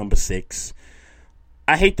 T-Wolves number 6.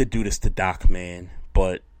 I hate to do this to Doc, man,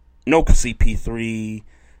 but no CP3,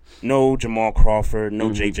 no Jamal Crawford, no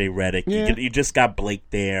JJ Redick. Yeah. You just got Blake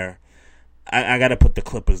there. I got to put the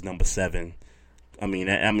Clippers number 7. I mean,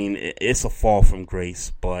 it's a fall from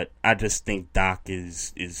grace, but I just think Doc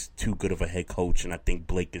is too good of a head coach, and I think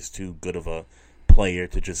Blake is too good of a player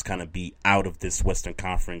to just kind of be out of this Western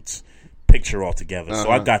Conference picture altogether.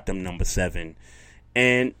 So I got them number 7.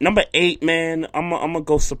 And number 8, man, I'm gonna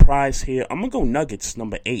go surprise here. I'm gonna go Nuggets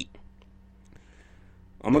number 8.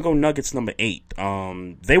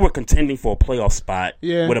 They were contending for a playoff spot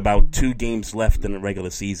with about 2 games left in the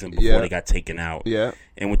regular season before they got taken out. Yeah.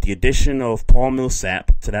 And with the addition of Paul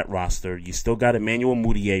Millsap to that roster, you still got Emmanuel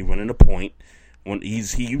Mudiay running the point. I'm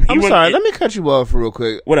sorry, let me cut you off real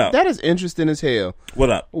quick. What up? That is interesting as hell. What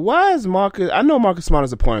up? Why is Marcus... I know Marcus Smart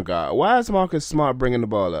is a point guard. Why is Marcus Smart bringing the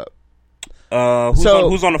ball up?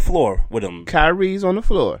 Who's on the floor with him? Kyrie's on the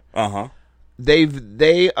floor. Uh-huh. They got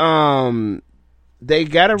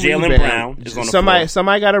a Jaylen rebound. Brown is on the floor.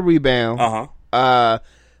 Somebody got a rebound. Uh-huh.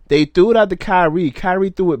 They threw it out to Kyrie.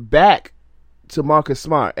 Kyrie threw it back to Marcus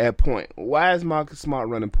Smart at point. Why is Marcus Smart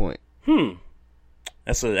running point?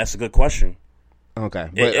 That's a good question. Okay.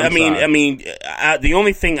 But the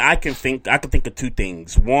only thing I can think of 2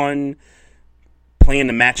 things. One, playing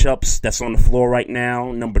the matchups that's on the floor right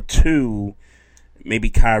now. Number 2, maybe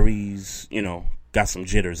Kyrie's, got some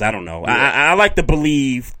jitters. I don't know. Yeah. I like to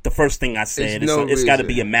believe the first thing I said. It's got to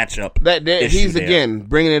be a matchup. He's again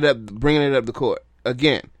bringing it up the court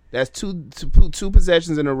again. That's two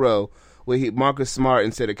possessions in a row where Marcus Smart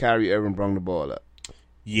instead of Kyrie Irving brought the ball up.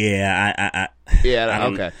 Yeah,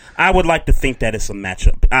 okay. I would like to think that it's a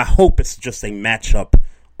matchup. I hope it's just a matchup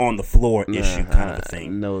on the floor issue kind of a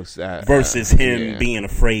thing. Versus him being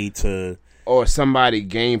afraid to, or somebody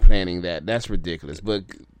game planning that. That's ridiculous. But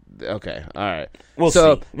okay, all right. We'll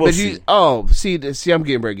see. See, I'm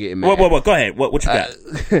getting mad. What? Go ahead. What you got?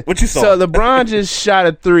 What you saw? So LeBron just shot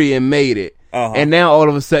a 3 and made it. And now all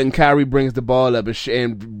of a sudden Kyrie brings the ball up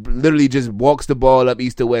and literally just walks the ball up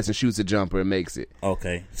east to west and shoots a jumper and makes it.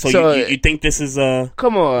 Okay. So you think this is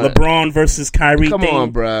come on, LeBron versus Kyrie come thing?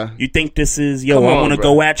 on, bruh. You think this is, I want to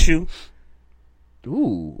go at you?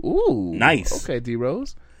 Ooh. Nice. Okay,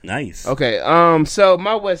 D-Rose. Nice. Okay. So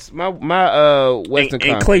my Western Conference.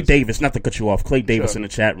 And Clay Davis, not to cut you off. Clay Davis in the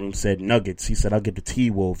chat room said Nuggets. He said I'll get the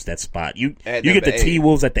T-Wolves that spot. You get the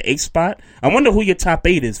T-Wolves at the 8th spot. I wonder who your top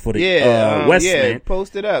 8 is for the West. Man.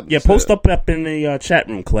 Post it up. Yeah, post up in the chat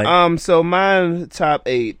room, Clay. So my top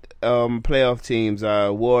 8 playoff teams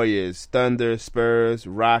are Warriors, Thunder, Spurs,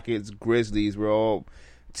 Rockets, Grizzlies. We're all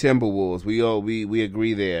Timberwolves. We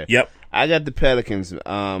agree there. Yep. I got the Pelicans.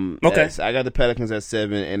 Okay. I got the Pelicans at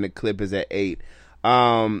 7 and the Clippers at 8.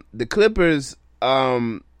 The Clippers.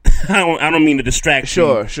 I don't mean to distract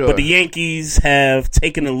you. Sure. But the Yankees have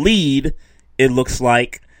taken a lead. It looks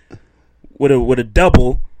like with a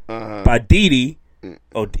double by Didi.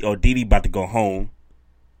 Oh, Didi about to go home.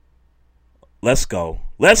 Let's go,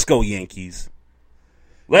 Yankees.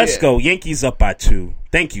 Let's go, Yankees up by 2.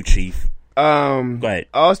 Thank you, Chief. Go ahead.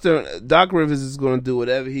 Doc Rivers is going to do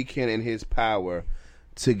whatever he can in his power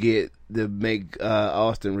to make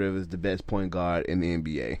Austin Rivers the best point guard in the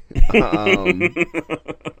NBA.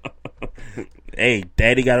 Hey,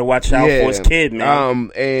 Daddy got to watch out for his kid,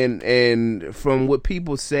 man. And from what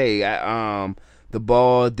people say, the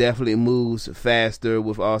ball definitely moves faster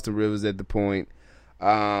with Austin Rivers at the point.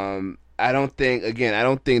 I don't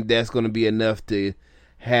think that's going to be enough to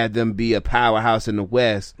have them be a powerhouse in the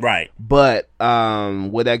West. Right. But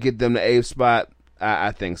would that get them the 8th spot?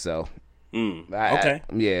 I think so. Okay.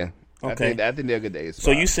 Okay. I think they'll get the 8th spot.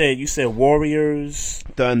 So you said Warriors,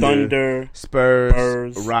 Thunder,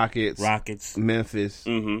 Spurs, Rockets, Memphis,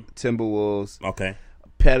 Timberwolves, okay,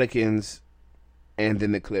 Pelicans, and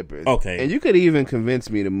then the Clippers. Okay. And you could even convince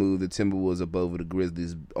me to move the Timberwolves up over the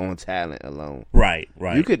Grizzlies on talent alone. Right.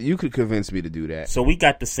 You could convince me to do that. So we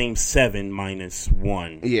got the same 7 minus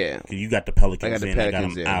 1. Yeah. You got the Pelicans I got the in.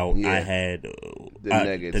 Pelicans I got them out. Yeah. I had the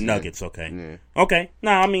Nuggets. The Nuggets. Okay. Yeah. Okay.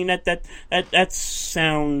 No, I mean that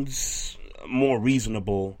sounds more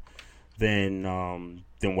reasonable than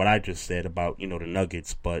what I just said about the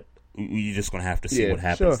Nuggets, but you're just gonna have to see what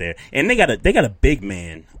happens there. And they got a big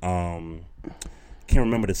man. Can't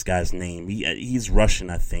remember this guy's name. He's Russian,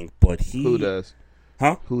 I think, but who does?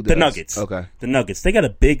 Huh? Who does? The Nuggets. Okay. The Nuggets. They got a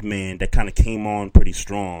big man that kind of came on pretty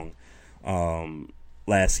strong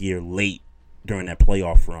last year, late during that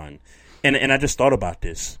playoff run. And I just thought about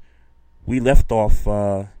this. We left off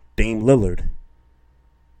Dame Lillard.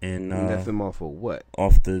 And left him off of what?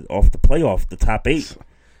 Off the playoff, the top 8.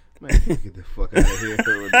 Man, get the fuck out of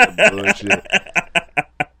here with that bullshit.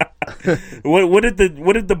 What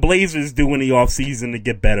did the Blazers do in the offseason to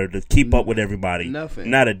get better, to keep up with everybody? Nothing.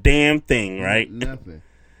 Not a damn thing, right? Nothing.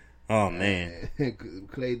 Oh man.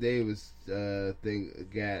 Clay Davis got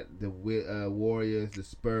the Warriors, the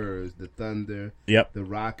Spurs, the Thunder, the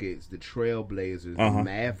Rockets, the Trailblazers, the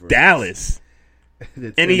Mavericks, Dallas.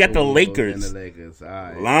 And he got the Lakers. And the Lakers. All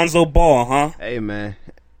right. Lonzo Ball, huh? Hey man.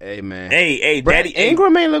 Hey, Daddy.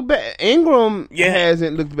 Ingram ain't look bad. Ingram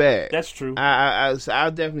hasn't looked bad. That's true. I'll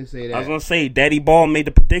definitely say that. I was gonna say Daddy Ball made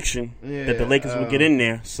the prediction that the Lakers would get in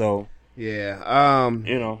there. So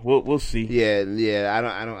we'll see. Yeah.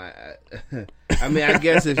 I mean, I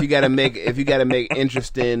guess if you gotta make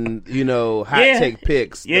interesting, hot take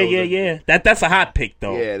picks. Yeah. That's a hot pick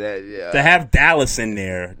though. Yeah. To have Dallas in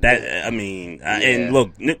there, and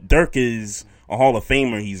look, Dirk is a Hall of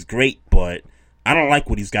Famer. He's great, but I don't like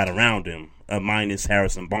what he's got around him, minus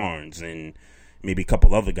Harrison Barnes and maybe a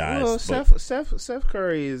couple other guys. Well, Steph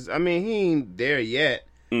Curry is. I mean, he ain't there yet.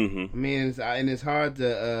 Mm-hmm. I mean, it's hard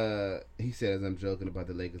to. He says I'm joking about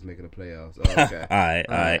the Lakers making the playoffs. Oh, okay. All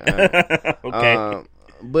right. Okay.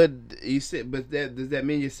 But you said, does that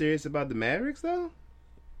mean you're serious about the Mavericks though?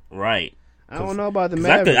 Right. I don't know about the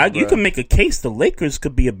Mavericks. You can make a case the Lakers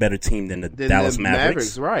could be a better team than the Dallas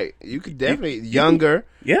Mavericks. Right. You could definitely younger.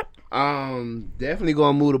 Yep. Definitely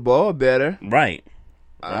gonna move the ball better. Right.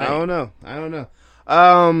 I don't know.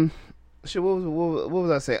 Shit. What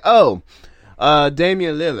was I saying? Oh,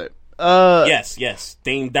 Damian Lillard. Yes.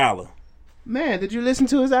 Dame Dollar. Man, did you listen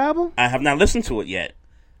to his album? I have not listened to it yet.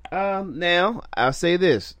 Now I'll say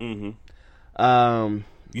this. Mm-hmm.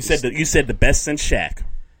 You said the best since Shaq.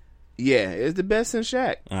 Yeah, it's the best since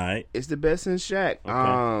Shaq. All right. It's the best since Shaq.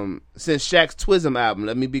 Okay. Since Shaq's Twism album.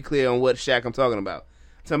 Let me be clear on what Shaq I'm talking about.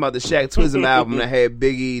 I'm talking about the Shaq Twism album that had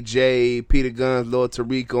Biggie, Jay, Peter Guns, Lord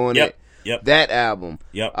Tariq on it. Yep. That album.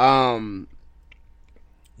 Yep.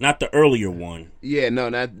 Not the earlier one. Yeah, no,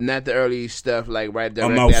 not the early stuff like right there.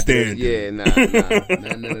 I'm outstanding. None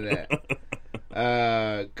of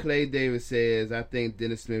that. Clay Davis says, I think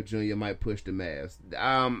Dennis Smith Jr. might push the Mavs.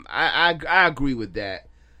 I agree with that,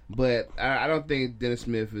 but I don't think Dennis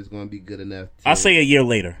Smith is going to be good enough. I'll say a year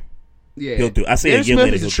later. Yeah, he'll do. I say Dennis a year Smith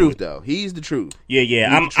later. Is the truth, though. He's the truth.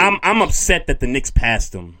 Yeah. I'm upset that the Knicks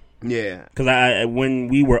passed him. Yeah, because when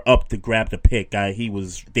we were up to grab the pick, he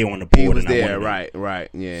was there on the board. He was and there, right.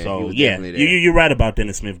 Yeah. So you're right about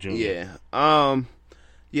Dennis Smith Jr. Yeah.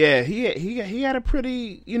 He had a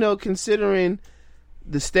pretty, considering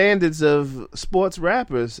the standards of sports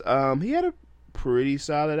rappers, he had a pretty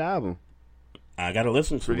solid album. I gotta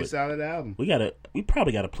listen to it. Pretty solid album. We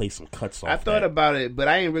probably gotta play some cuts off. I thought about it, but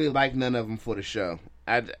I ain't really like none of them for the show.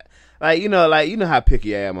 You know how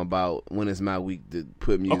picky I am about when it's my week to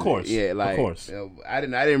put music. Of course, yeah, of course. I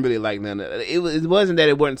didn't really like none of it. It wasn't that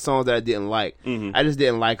it weren't songs that I didn't like. Mm-hmm. I just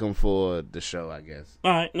didn't like them for the show, I guess.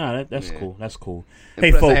 All right, no, that's cool. That's cool. And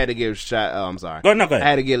hey, plus, folks, I had to give a shot. Oh, I'm sorry. Go ahead. I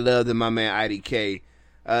had to get love to my man IDK.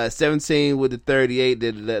 17 with the 38,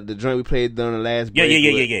 the joint we played during the last break.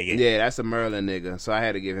 Yeah. Yeah, that's a Merlin nigga. So I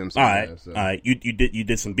had to give him some. All right. You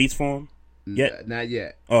did some beats for him? Not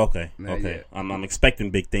yet. Oh, okay. Not yet. I'm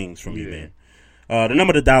expecting big things from you, man. The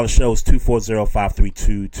number to dial the show is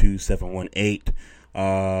 240-532-2718.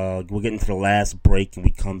 We're getting to the last break, and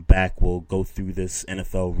we come back. We'll go through this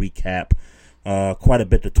NFL recap. Quite a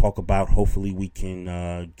bit to talk about. Hopefully, we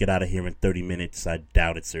can get out of here in 30 minutes. I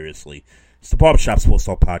doubt it, seriously. It's the Barbershop Sports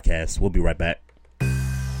Talk Podcast. We'll be right back.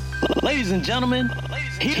 Ladies and gentlemen,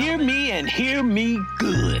 hear me and hear me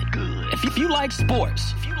good. If you like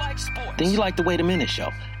sports, then you like the Wait a Minute Show.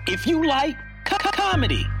 If you like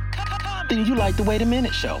comedy, then you like the Wait a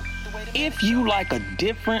Minute Show. If you like a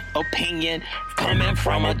different opinion coming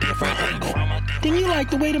from a different angle, then you like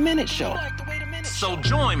the Wait a Minute Show. So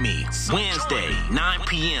join me Wednesday, 9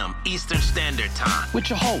 p.m. Eastern Standard Time. With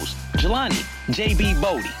your host, Jelani J.B.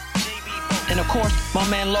 Bodie. And of course, my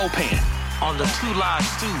man Lopan. On the Two Live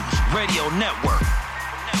Stews Radio Network.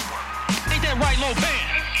 Ain't that right, Lopan?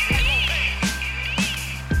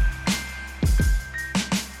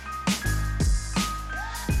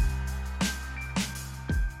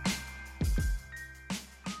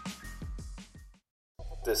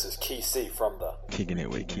 This is Key C from the Kicking It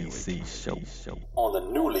With Key C show. On the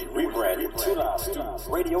newly rebranded Two Live Stews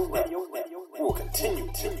Radio Network. We will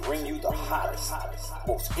continue to bring you the hottest,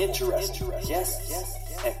 most interesting guests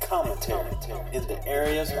and commentary in the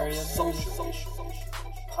areas of social issues,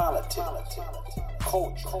 politics,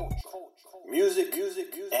 culture, music,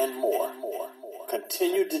 and more.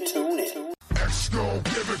 Continue to tune in. Let's go,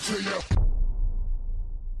 give it to you.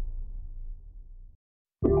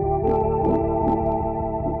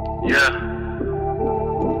 Yeah.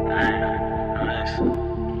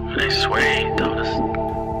 Nice sway, though.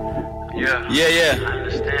 Yeah. I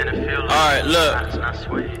understand and feel like Alright, look. It's not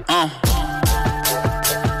sway.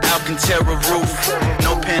 Alcantara roof,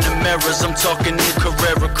 no Panameras, I'm talking new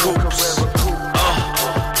Carrera coupes.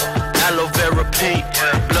 Aloe vera paint,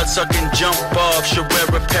 blood sucking jump off,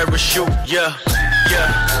 Sherrera parachute, yeah.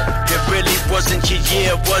 It really wasn't your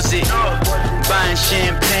year, was it? Buying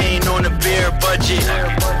champagne on a beer budget.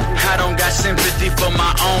 I don't got sympathy for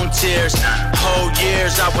my own tears. Whole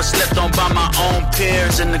years I was slept on by my own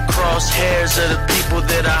peers, in the crosshairs of the people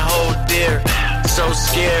that I hold dear. So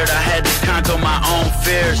scared I had to conquer my own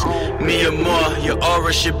fears. Me or more, your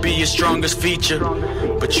aura should be your strongest feature,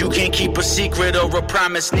 but you can't keep a secret or a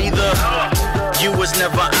promise neither. You was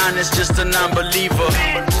never honest, just a non-believer.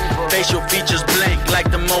 Facial features blank like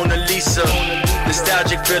the Mona Lisa.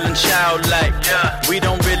 Nostalgic, feeling childlike. We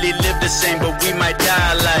don't really live the same, but we might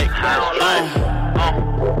die like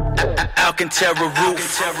Alcantara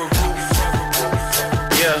roof.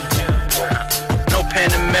 Yeah. No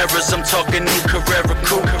Panameras, I'm talking new Carrera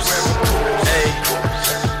coupes. Hey,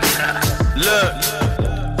 look.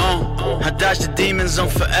 I dodged the demons, I'm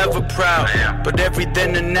forever proud. But every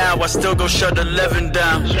then and now, I still go shut 11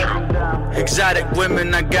 down. Exotic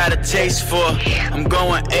women I got a taste for. I'm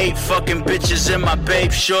going 8 fucking bitches in my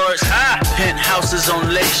babe shorts. Penthouses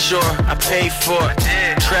on Lakeshore, I pay for it.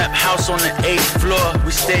 Trap house on the 8th floor,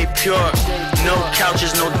 we stay pure. No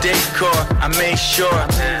couches, no decor, I made sure.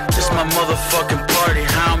 This my motherfucking party,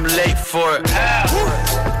 how I'm late for it.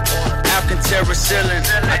 Alcantara ceiling,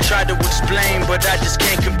 I tried to explain, but I just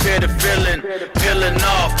can't compare the feeling. Peeling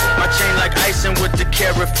off, my chain like icing with the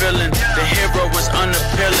carrot filling. The hero was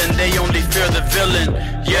unappealing, they only fear the villain.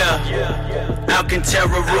 Yeah,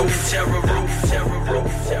 Alcantara roof.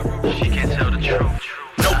 She can't tell the truth.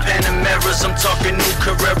 No Panameras, I'm talking new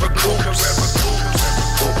Carrera coupes.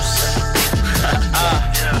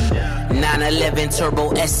 911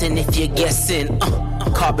 Turbo S-ing if you're guessing.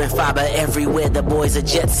 Carbon fiber everywhere, the boys are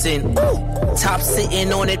Jetson. Top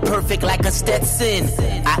sitting on it perfect like a Stetson.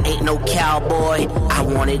 I ain't no cowboy, I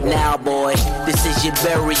want it now, boy. This is your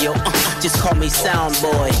burial, just call me sound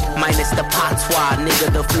boy. Minus the patois,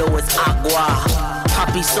 nigga, the flow is agua.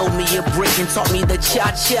 Poppy sold me a brick and taught me the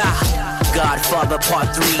cha-cha. Godfather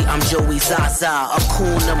Part 3, I'm Joey Zaza,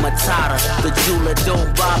 Akuna Matata. The jeweler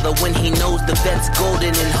don't bother when he knows the vet's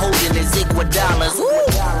golden and holding his Iguadalas.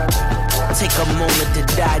 Take a moment to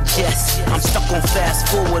digest. I'm stuck on fast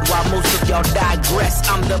forward while most of y'all digress.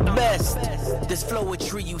 I'm the best. This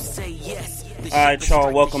flowetry, you say yes. All right,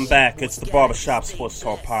 y'all, welcome back. It's the Barbershop Sports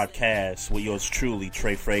Talk Podcast with yours truly,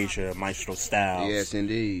 Trey Frazier, Maestro Styles. Yes,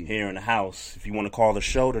 indeed. Here in the house. If you want to call the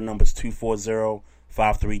show, the number's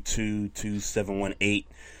 240-532-2718.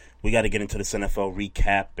 We got to get into this NFL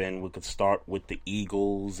recap, and we could start with the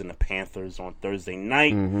Eagles and the Panthers on Thursday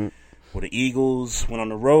night. Where the Eagles went on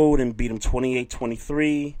the road and beat them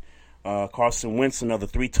 28-23. Carson Wentz, another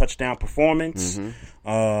 3-touchdown performance.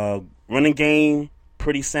 Running game,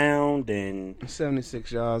 pretty sound, and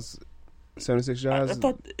 76 yards. 76 yards. I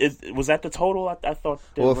thought was that the total? I thought.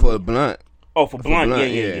 Or for Blunt. Oh, for Blunt,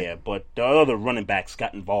 yeah. But the other running backs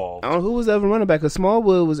got involved. I don't know who was ever running back. Because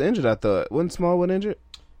Smallwood was injured. I thought wasn't Smallwood injured?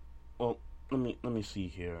 Well, let me see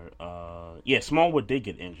here. Smallwood did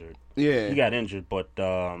get injured. Yeah, he got injured, but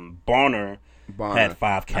Barner had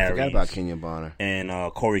 5 carries. I forgot about Kenyon Barner. And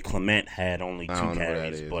Corey Clement had only 2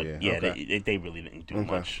 carries. But they really didn't do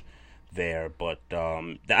much there. But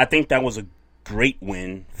I think that was a great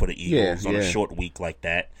win for the Eagles on a short week like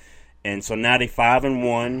that. And so now they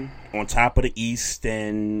 5-1 on top of the East,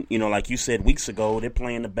 and like you said weeks ago, they're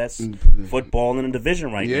playing the best football in the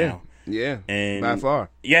division right now. Yeah, and by far.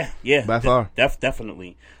 Yeah, by far.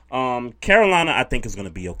 Definitely. Carolina, I think, is going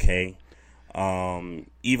to be okay.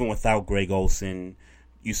 Even without Greg Olsen,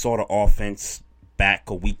 you saw the offense back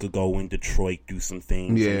a week ago in Detroit do some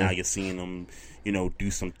things, and now you're seeing them, do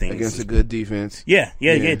some things against a good defense. Yeah,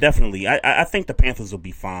 definitely. I think the Panthers will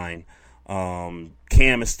be fine.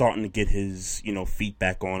 Cam is starting to get his, feet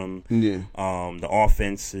back on him. Yeah. The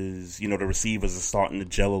offense is, the receivers are starting to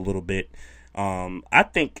gel a little bit. I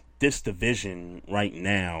think this division right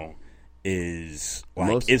now is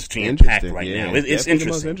it's jam packed right now. It's interesting. The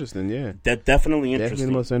most interesting, yeah. Definitely interesting. Definitely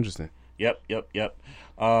the most interesting. Yep.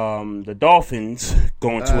 The Dolphins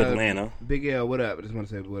going to Atlanta. Big L, what up? I just want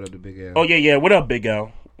to say what up to Big L. Oh yeah. What up, Big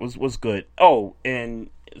L? Was good. Oh,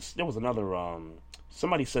 and there was another.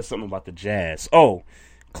 Somebody said something about the Jazz. Oh,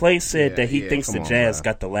 Clay said that he thinks the Jazz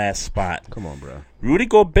got the last spot. Come on, bro. Rudy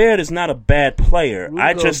Gobert is not a bad player.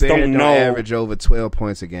 I just don't know. Average over 12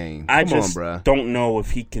 points a game. I just don't know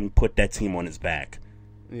if he can put that team on his back.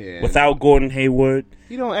 Yeah. Without Gordon Hayward,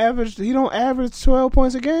 he don't average 12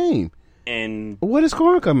 points a game. And where is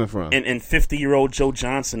scoring coming from? And 50-year-old Joe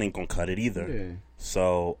Johnson ain't gonna cut it either. Yeah.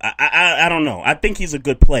 So I don't know. I think he's a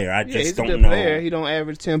good player. I just don't know. He's a good player. He don't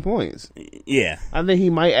average 10 points. Yeah. I think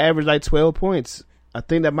he might average like 12 points. I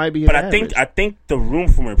think that might be his average. I think the room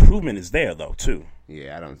for improvement is there though too.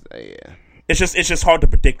 Yeah, It's just hard to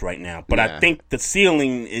predict right now. But I think the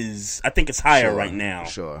ceiling is. I think it's higher right now.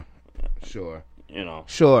 Sure. Sure,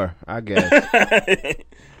 I guess.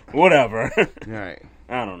 Whatever. All right.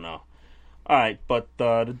 I don't know. All right, but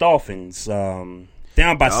the Dolphins down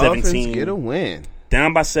by 17. Get a win.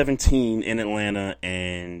 Down by 17 in Atlanta,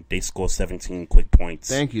 and they score 17 quick points.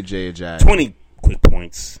 Thank you, Jay Ajayi. 20 quick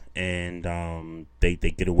points, and they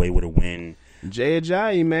get away with a win. Jay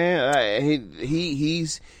Ajayi, man,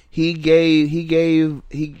 he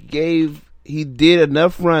did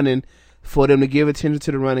enough running for them to give attention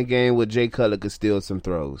to the running game where Jay Cutler could steal some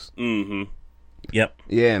throws. Mm-hmm. Yep.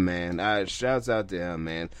 Yeah, man. Shouts out to him,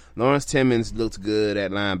 man. Lawrence Timmons looked good at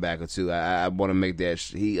linebacker too. I want to make that.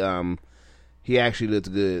 He actually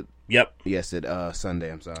looked good. Yep. Yesterday,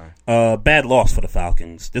 Sunday. I'm sorry. Bad loss for the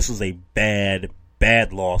Falcons. This was a bad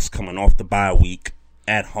loss coming off the bye week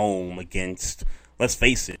at home against. Let's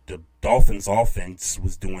face it, the Dolphins' offense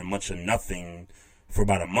was doing much of nothing for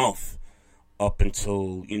about a month up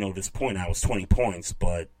until this point. I was 20 points,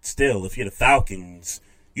 but still, if you're the Falcons,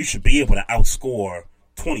 you should be able to outscore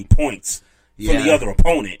 20 points from the other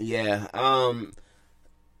opponent. Yeah.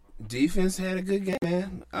 Defense had a good game,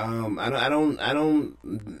 man. I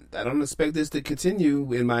don't expect this to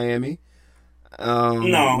continue in Miami.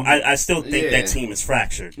 No, I still think that team is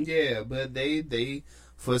fractured. Yeah, but they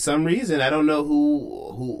for some reason, I don't know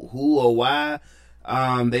who or why,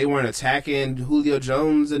 they weren't attacking Julio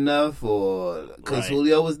Jones enough, or because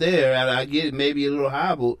Julio was there. I get it, maybe a little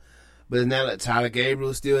hobbled, but now that Tyler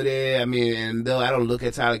Gabriel's still there, I mean, and though I don't look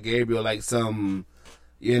at Tyler Gabriel like some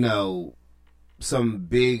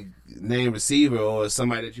big name receiver or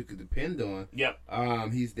somebody that you could depend on. Yep.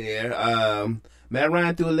 He's there. Matt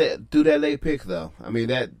Ryan threw that late pick though. I mean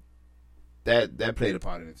that played a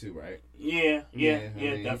part in it too, right? Yeah,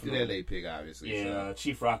 definitely. He threw that late pick, obviously. Yeah, so.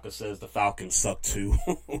 Chief Rocker says the Falcons suck too.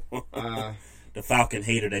 The Falcon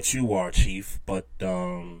hater that you are, Chief, but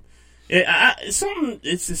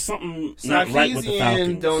it's just something not right with the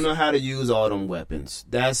Falcons. Don't know how to use all them weapons.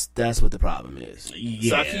 That's what the problem is.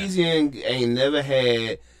 Yeah. Sarkisian ain't never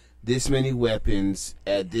had this many weapons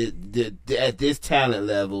at this talent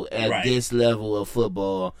level, at this level of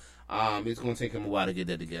football. It's going to take them a while to get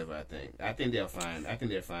that together, I think. I think they're fine. I think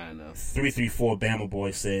they're fine, though. 334 Bama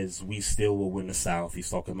Boy says, we still will win the South. He's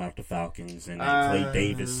talking about the Falcons. And then Clay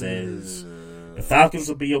Davis says, the Falcons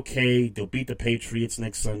will be okay. They'll beat the Patriots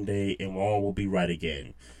next Sunday, and all will be right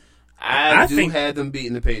again. I do have them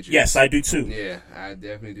beating the Patriots. Yes, I do, too. Yeah, I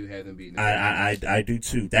definitely do have them beating the Patriots. I do,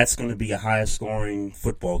 too. That's going to be a higher scoring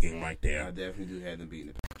football game right there. I definitely do have them beating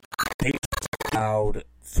the Patriots. Allowed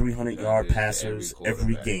 300-yard passers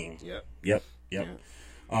every game. Yep.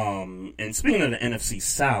 And speaking of the NFC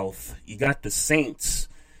South, you got the Saints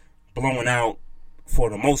blowing out, for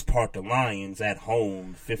the most part, the Lions at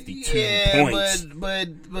home, 52 points. but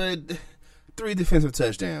 3 defensive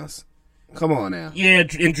touchdowns. Come on now. Yeah,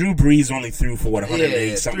 and Drew Brees only threw for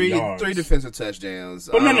 180-something yards. 3 defensive touchdowns.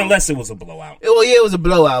 But nonetheless, it was a blowout. It was a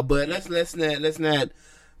blowout. But let's not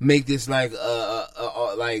make this like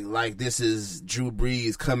this is Drew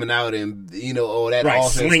Brees coming out and that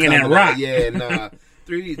offense slinging that rock. Yeah, nah.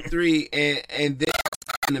 3 and then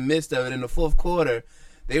in the midst of it, in the fourth quarter,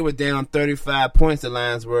 they were down 35 points. The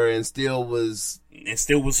Lions were, and still was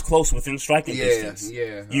close within striking distance.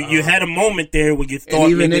 Yeah. You had a moment there where you thought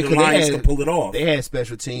maybe the Lions could pull it off. They had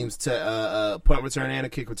special teams to punt return and a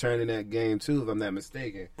kick return in that game too, if I'm not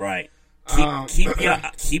mistaken. Right.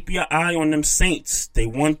 Keep your eye on them Saints. They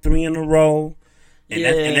won 3 in a row,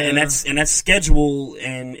 and that's schedule.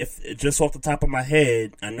 And if just off the top of my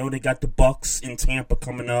head, I know they got the Bucks in Tampa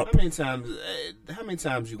coming up. How many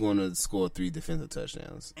times you going to score 3 defensive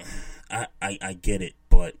touchdowns? I get it,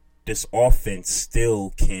 but this offense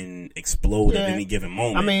still can explode at any given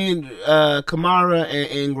moment. I mean, Kamara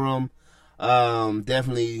and Ingram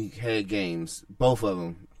definitely had games, both of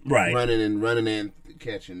them. Right, running and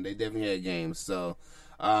catching. They definitely had games. So,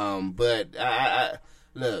 but I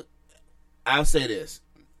look. I'll say this: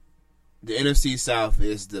 the NFC South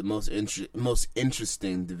is the most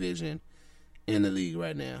interesting division in the league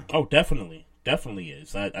right now. Oh, definitely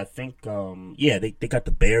is. I think they got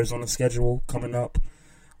the Bears on the schedule coming up.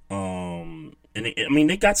 And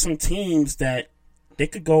they got some teams that they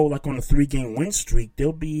could go like on a 3-game win streak.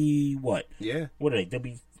 They'll be what? Yeah. What are they? They'll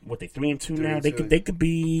be 3-2 now. They could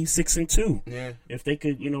be 6-2. Yeah. If they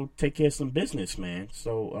could, take care of some business, man.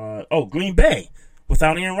 So Green Bay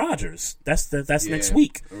without Aaron Rodgers. That's next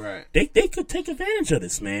week. Right. They could take advantage of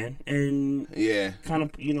this, man. And kind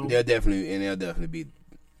of they'll definitely beat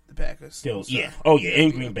the Packers. Still, so, in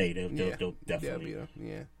Green Bay they'll definitely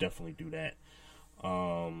do that.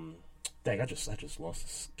 Dang, I just lost the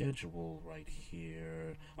schedule right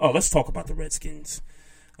here. Oh, let's talk about the Redskins.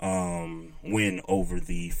 Win over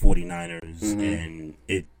the 49ers, and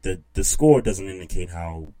the score doesn't indicate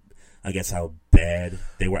how bad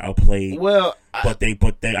they were outplayed. Well, but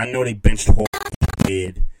I know they benched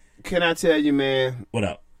Horford. Can I tell you, man? What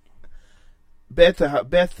up? Bethard,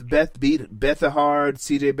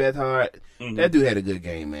 CJ Bethard. That dude had a good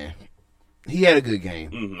game, man. He had a good game.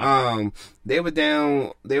 They were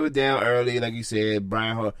down early, like you said.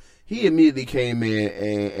 Brian Hart. He immediately came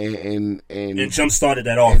in and jump started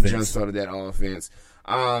that offense.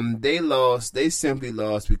 They simply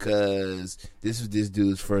lost because this was this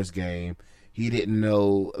dude's first game. He didn't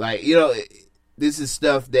know, this is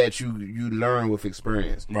stuff that you learn with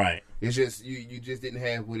experience. Right. It's just you just didn't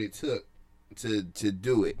have what it took to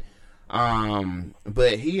do it.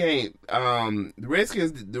 But he ain't. The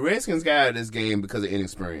Redskins got out of this game because of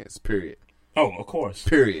inexperience. Period. Oh, of course.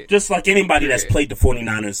 Period. Just like anybody that's played the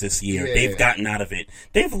 49ers this year, they've gotten out of it.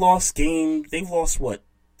 They've lost what?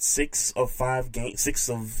 5 or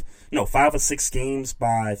 6 games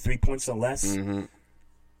by 3 points or less.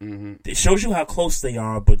 It shows you how close they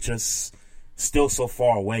are, but just still so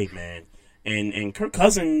far away, man. And Kirk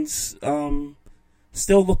Cousins,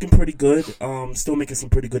 still looking pretty good. Still making some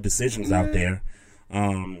pretty good decisions out there.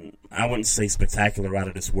 I wouldn't say spectacular out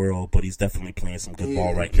of this world, but he's definitely playing some good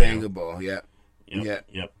ball right now. Playing good ball, Yep.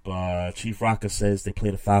 Chief Rocker says they play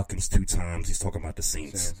the Falcons 2 times. He's talking about the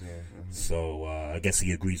Saints. So I guess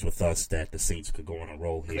he agrees with us that the Saints could go on a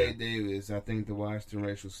roll here. Clay Davis, I think the Washington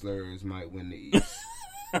racial slurs might win the East.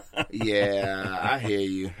 Yeah, I hear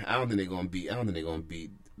you. I don't think they're gonna beat out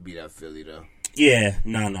Philly though. Yeah,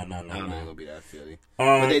 no. I don't think they're gonna beat out Philly.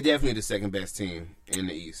 But they're definitely the second best team in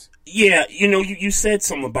the East. Yeah, you said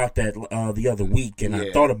something about that the other week, and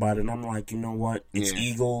I thought about it, and I'm like, you know what? It's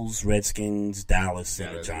Eagles, Redskins, Dallas,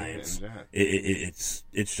 and the Giants.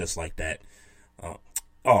 It's just like that.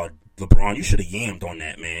 LeBron, you should have yammed on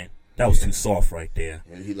that, man. That was too soft right there.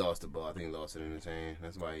 And he lost the ball. I think he lost it in his hand.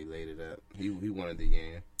 That's why he laid it up. He wanted the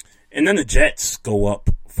yam. And then the Jets go up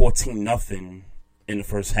 14-0 in the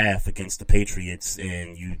first half against the Patriots,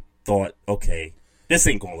 and you thought, okay, this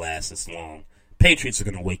ain't gonna last this long. Patriots are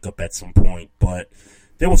going to wake up at some point, but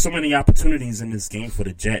there were so many opportunities in this game for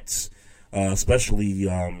the Jets, especially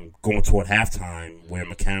going toward halftime where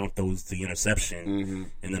McCown throws the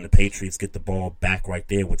interception, and then the Patriots get the ball back right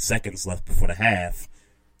there with seconds left before the half.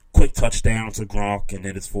 Quick touchdown to Gronk, and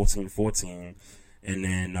then it's 14-14. And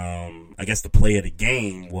then I guess the play of the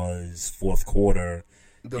game was fourth quarter.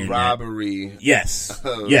 The robbery. Yes.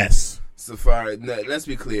 Yes. Safari. No, let's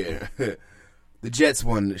be clear. The Jets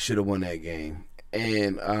should have won that game.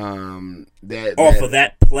 And off of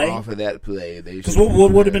that play, because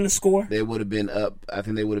what would have been the score? They would have been up. I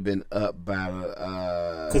think they would have been up by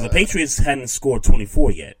because the Patriots hadn't scored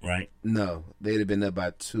 24 yet, right? No, they'd have been up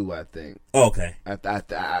by 2. I think. Oh, okay. I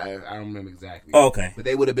don't remember exactly. Oh, okay, but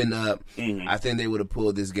they would have been up. I think they would have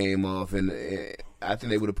pulled this game off, and I think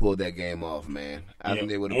they would have pulled that game off, man. I think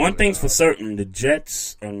they would. One thing's for certain: the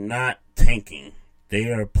Jets are not tanking. They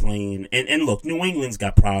are playing, and look, New England's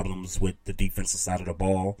got problems with the defensive side of the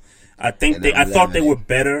ball. I thought they were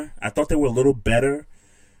better. I thought they were a little better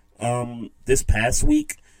this past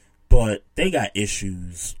week, but they got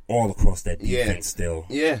issues all across that defense still.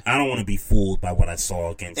 Yeah. I don't want to be fooled by what I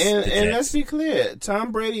saw against the Jets. And let's be clear,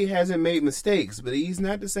 Tom Brady hasn't made mistakes, but he's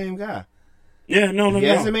not the same guy. Yeah, no. He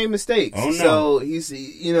hasn't made mistakes. Oh, no. So he's,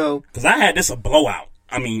 because I had this a blowout.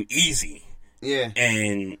 I mean, easy. Yeah.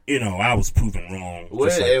 And, I was proven wrong.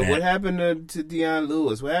 What happened to Deion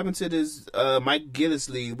Lewis? What happened to this Mike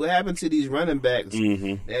Gillislee? What happened to these running backs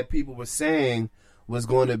that people were saying was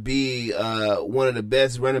going to be one of the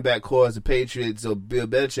best running back cores the Patriots or Bill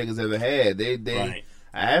Belichick has ever had? Right.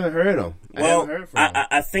 I haven't heard them.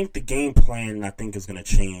 I think the game plan, is going to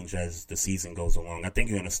change as the season goes along. I think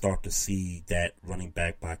you're going to start to see that running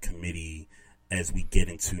back by committee as we get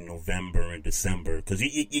into November and December. Because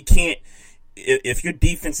you can't... If your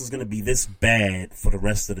defense is going to be this bad for the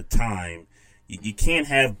rest of the time, you can't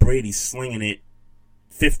have Brady slinging it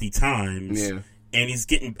 50 times. Yeah. And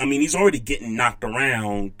he's already getting knocked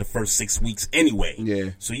around the first 6 weeks anyway. Yeah.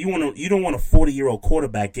 So you don't want a 40-year-old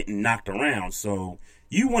quarterback getting knocked around. So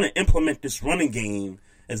you want to implement this running game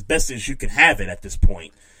as best as you can have it at this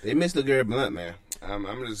point. They missed LeGarrette Blount, man. I'm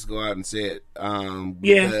going to just go out and say it.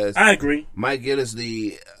 Yeah, I agree. Mike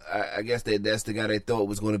Gillislee, I guess that's the guy they thought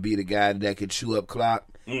was going to be the guy that could chew up clock.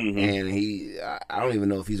 And I don't even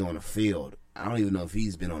know if he's on the field. I don't even know if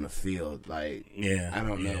he's been on the field. I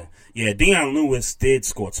don't know. Yeah, Deion Lewis did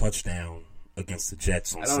score a touchdown against the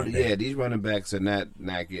Jets on Sunday. Yeah, these running backs are not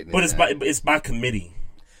getting it. But it's by committee.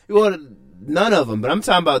 Well, none of them, but I'm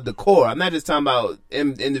talking about the core. I'm not just talking about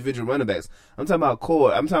individual running backs. I'm talking about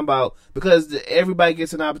core. I'm talking about because everybody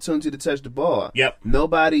gets an opportunity to touch the ball. Yep.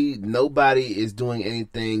 Nobody is doing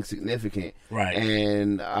anything significant. Right.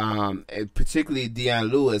 And particularly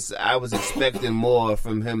Deion Lewis, I was expecting more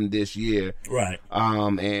from him this year. Right.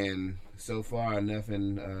 And so far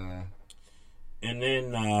nothing. And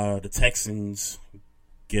then the Texans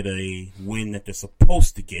get a win that they're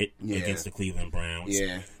supposed to get against the Cleveland Browns.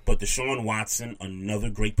 Yeah. But Deshaun Watson, another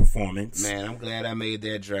great performance. Man, I'm glad I made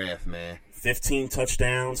that draft, man. 15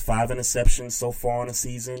 touchdowns, 5 interceptions so far in the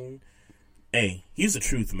season. Hey, he's the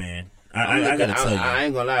truth, man. I gotta tell you. I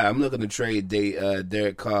ain't gonna lie. I'm looking to trade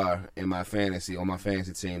Derek Carr on my fantasy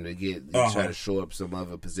team to try to shore up some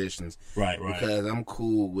other positions. Right. Because I'm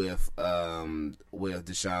cool with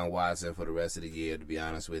Deshaun Watson for the rest of the year, to be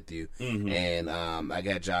honest with you. And I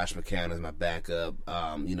got Josh McCown as my backup,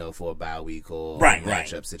 for a bye week or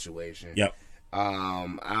matchup situation. Yep.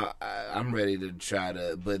 I'm ready to try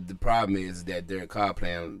to, but the problem is that Derek Carr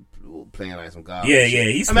playing like some garbage.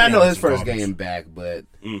 Yeah. I know his first game back, but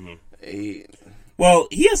he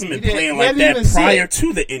hasn't been playing like that prior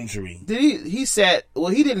to the injury. Did he? He sat. Well,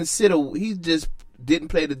 he didn't sit. He just didn't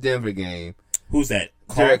play the Denver game. Who's that?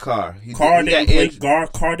 Derek Carr. Carr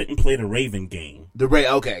didn't play the Raven game.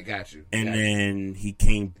 Okay, got you. And then he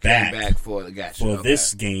came back for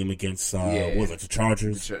this game against the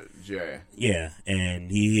Chargers. Yeah,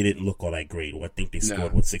 and he didn't look all that great. I think they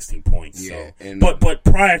scored 16 points. Yeah, so. But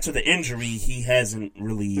prior to the injury, he hasn't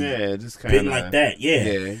really just kinda, been like that. Yeah,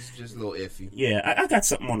 it's just a little iffy. Yeah, I got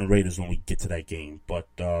something on the Raiders when we get to that game. But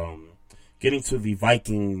getting to the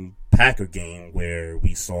Viking-Packer game where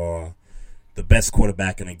we saw the best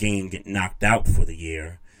quarterback in the game get knocked out for the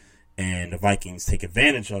year. And the Vikings take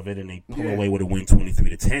advantage of it, and they pull away with a win,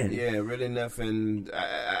 23-10. Yeah, really nothing.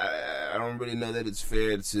 I don't really know that it's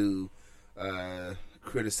fair to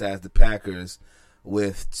criticize the Packers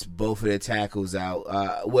with both of their tackles out.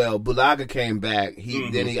 Bulaga came back.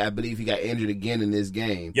 I believe he got injured again in this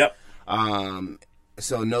game. Yep.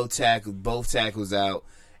 So no tackle, both tackles out,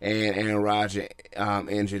 and Aaron Rodgers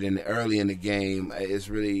injured early in the game. It's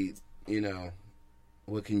really,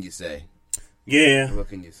 what can you say? Yeah. What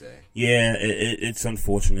can you say? Yeah, it's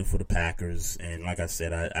unfortunate for the Packers, and like I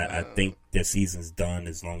said, I think their season's done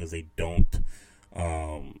as long as they don't.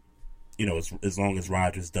 As long as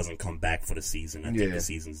Rodgers doesn't come back for the season, I think the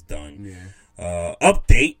season's done. Yeah.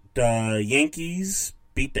 Update: Yankees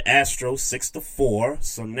beat the Astros 6-4,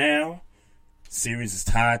 so now series is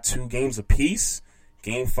tied 2 games apiece.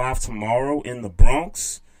 Game 5 tomorrow in the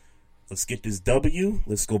Bronx. Let's get this W.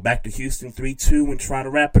 Let's go back to Houston 3-2 and try to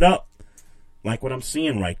wrap it up. Like what I'm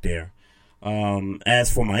seeing right there.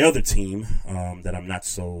 As for my other team that I'm not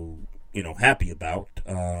so happy about,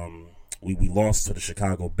 we lost to the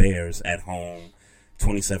Chicago Bears at home,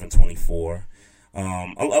 27-24.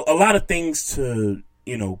 A lot of things to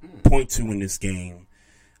point to in this game.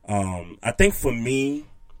 I think for me,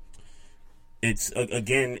 it's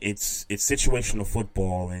situational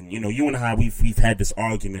football, and you and I we've had this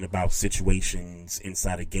argument about situations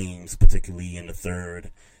inside of games, particularly in the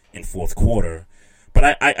third and fourth quarter.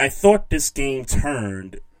 But I thought this game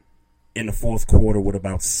turned in the fourth quarter with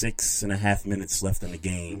about 6.5 minutes left in the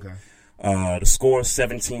game. Okay. The score is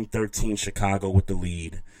 17-13, Chicago with the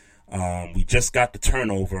lead. We just got the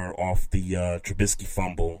turnover off the Trubisky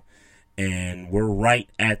fumble, and we're right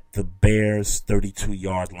at the Bears'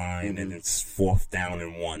 32-yard line, and it's 4th down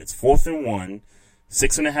and 1. It's 4th and 1,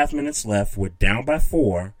 6.5 minutes left. We're down by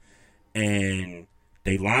 4, and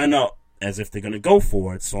they line up as if they're going to go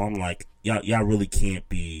for it. So I'm like, y'all really can't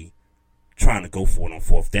be trying to go for it on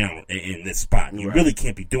 4th down in this spot. You really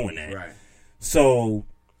can't be doing that. Right. So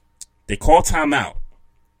they call timeout,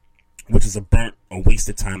 which is a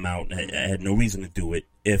wasted timeout. I had no reason to do it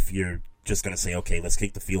if you're just going to say, okay, let's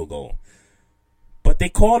kick the field goal. But they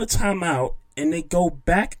call the timeout, and they go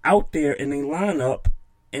back out there, and they line up,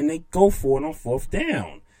 and they go for it on 4th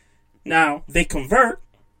down. Now, they convert.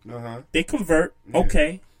 They convert. Yeah.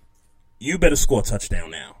 Okay. You better score a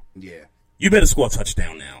touchdown now. Yeah. You better score a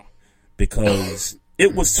touchdown now. Because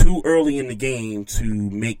it was too early in the game to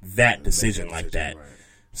make that decision like that. Right.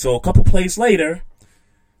 So a couple plays later,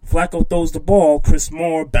 Flacco throws the ball. Chris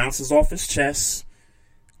Moore bounces off his chest,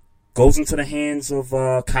 goes into the hands of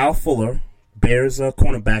Kyle Fuller, Bears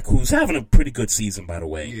cornerback, who's having a pretty good season, by the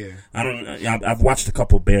way. Yeah. I've watched a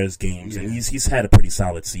couple Bears games, and he's had a pretty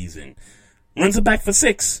solid season. Runs it back for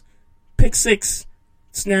 6, pick 6.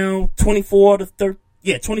 It's now 24-13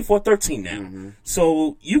 now. Mm-hmm.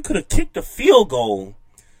 So you could have kicked a field goal,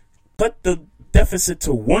 cut the deficit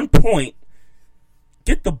to 1 point,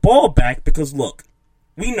 get the ball back, because look,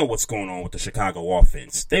 we know what's going on with the Chicago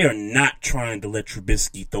offense. They are not trying to let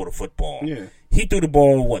Trubisky throw the football. Yeah. He threw the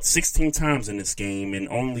ball, 16 times in this game and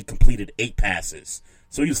only completed 8 passes.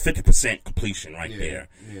 So he was 50% completion there.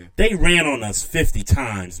 Yeah. They ran on us 50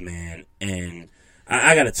 times, man, and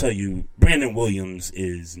I got to tell you, Brandon Williams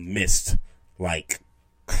is missed like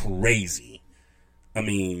crazy. I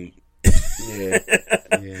mean, I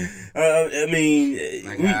mean,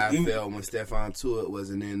 like how I felt when Stephon Tuitt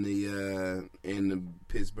wasn't in the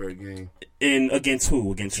Pittsburgh game. Against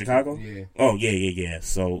who? Against Chicago? Yeah. Oh yeah.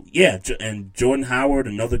 So and Jordan Howard,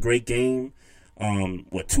 another great game.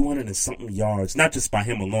 200 and something yards, not just by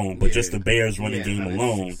him alone, but just the Bears running game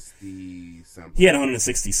alone. He had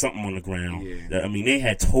 160 something on the ground. Yeah. I mean, they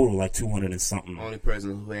had total like 200 and something. Only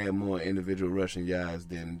person who had more individual rushing yards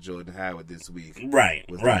than Jordan Howard this week. Right.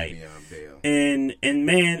 And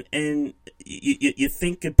man, and you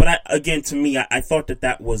think, but to me, I thought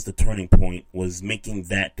that was the turning point, was making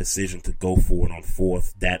that decision to go for it on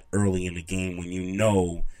 4th that early in the game when you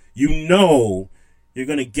know you're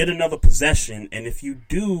going to get another possession, and if you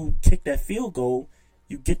do kick that field goal,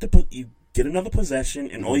 you get another possession,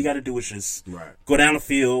 and all you got to do is just go down the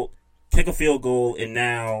field, kick a field goal, and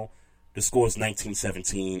now the score is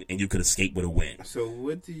 19-17, and you could escape with a win. So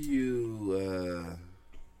what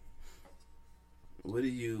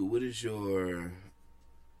is your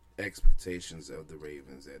expectations of the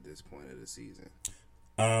Ravens at this point of the season?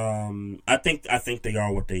 I think they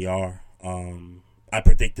are what they are. I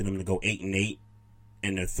predicted them to go 8-8.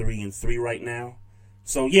 And they're 3-3 right now.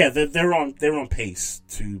 So yeah, they're on pace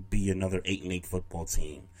to be another 8-8 football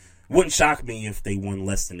team. Wouldn't shock me if they won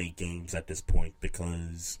less than 8 games at this point,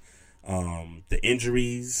 because the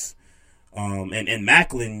injuries and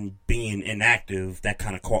Macklin being inactive, that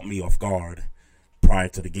kind of caught me off guard prior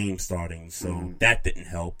to the game starting. So that didn't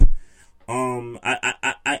help.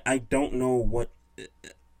 I don't know what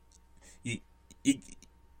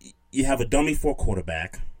you have a dummy for a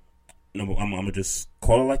quarterback. No, I'm gonna just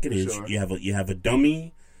call it like it is. Sure. You have a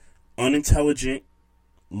dummy, unintelligent,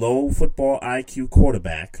 low football IQ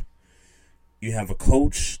quarterback. You have a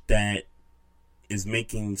coach that is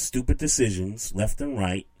making stupid decisions left and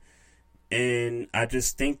right, And I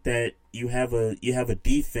just think that you have a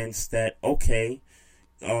defense that, okay,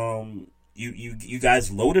 you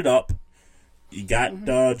guys loaded up. You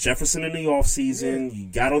got Jefferson in the offseason. You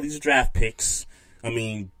got all these draft picks. I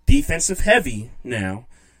mean, defensive heavy now.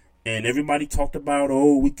 And everybody talked about,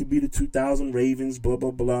 we could be the 2000 Ravens, blah,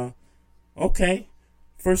 blah, blah. Okay.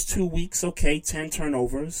 First 2 weeks, okay, 10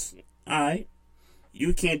 turnovers. All right.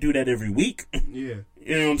 You can't do that every week. Yeah.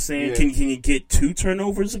 You know what I'm saying? Yeah. Can you get 2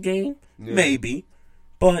 turnovers a game? Yeah. Maybe.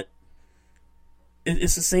 But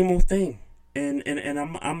it's the same old thing. And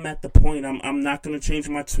I'm at the point, I'm not going to change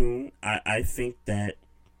my tune. I think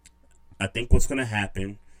what's going to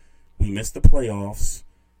happen, we miss the playoffs,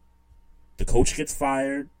 the coach gets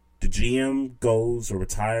fired, the GM goes or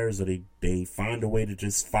retires, or they find a way to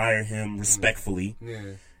just fire him respectfully.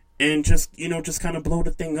 Yeah. And just kind of blow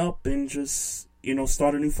the thing up and just,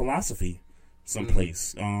 start a new philosophy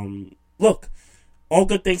someplace. Look, all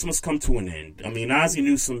good things must come to an end. I mean, Ozzie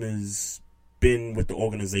Newsome has been with the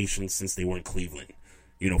organization since they were in Cleveland,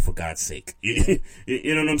 for God's sake. You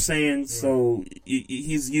know what I'm saying? Yeah. So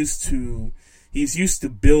he's used to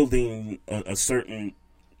building a certain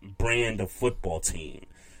brand of football team.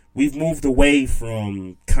 We've moved away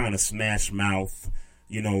from kind of smash mouth,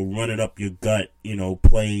 run it up your gut,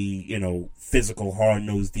 play, physical,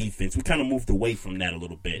 hard-nosed defense. We kind of moved away from that a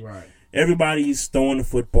little bit. Right. Everybody's throwing the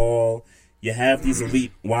football. You have these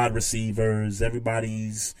elite wide receivers.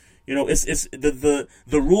 Everybody's, it's the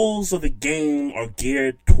rules of the game are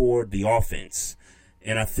geared toward the offense.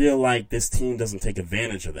 And I feel like this team doesn't take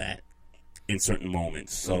advantage of that in certain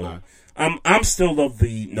moments. So I'm still of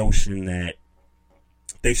the notion that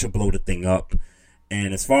they should blow the thing up.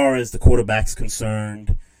 And as far as the quarterback's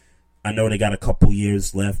concerned, I know they got a couple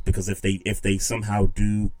years left, because if they somehow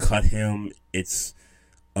do cut him, it's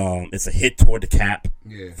a hit toward the cap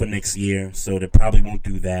for next year. So they probably won't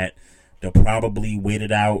do that. They'll probably wait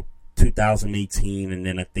it out 2018, and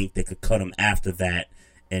then I think they could cut him after that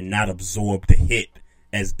and not absorb the hit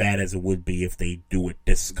as bad as it would be if they do it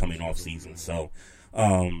this coming off season. So,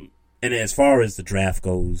 and as far as the draft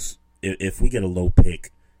goes, if we get a low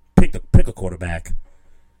pick a quarterback.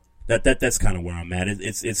 That's kind of where I'm at.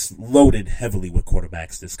 It's loaded heavily with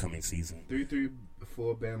quarterbacks this coming season.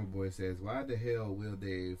 334 Bama Boy says, "Why the hell will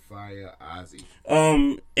they fire Ozzie?"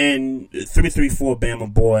 And 334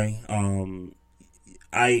 Bama Boy,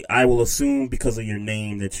 I will assume because of your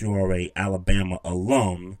name that you are a Alabama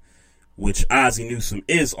alum, which Ozzie Newsome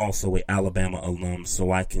is also a Alabama alum.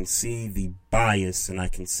 So I can see the bias, and I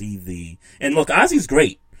can see and look, Ozzie's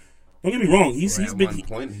great. Don't get me wrong. At one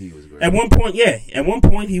point, he was great. At one point, yeah. At one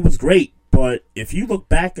point, he was great. But if you look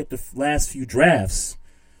back at the last few drafts,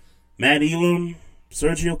 Matt Elam,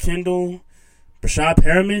 Sergio Kindle, Brashad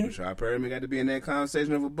Perriman got to be in that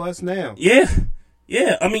conversation of a bust now. Yeah.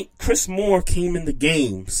 Yeah. I mean, Chris Moore came in the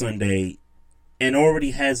game Sunday and already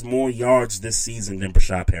has more yards this season than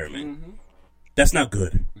Brashad Perriman. Mm-hmm. That's not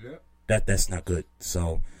good. Yeah. That's not good.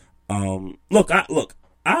 So, look,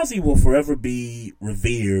 Ozzie will forever be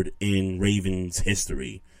revered in Ravens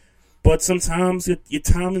history, but sometimes your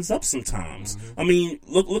time is up sometimes. Mm-hmm. I mean,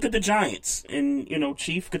 look at the Giants, and,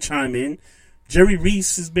 Chief could chime in. Jerry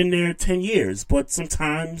Reese has been there 10 years, but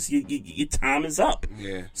sometimes your time is up.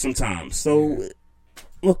 Yeah. Sometimes. So,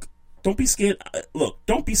 look, don't be scared.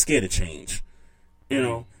 Don't be scared of change.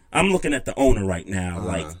 I'm looking at the owner right now,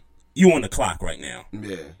 like, you on the clock right now.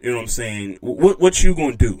 Yeah. You know what I'm saying? What you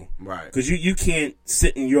gonna do? Right. Because you can't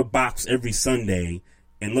sit in your box every Sunday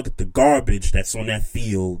and look at the garbage that's on that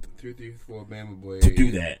field. 334 Bama Boy to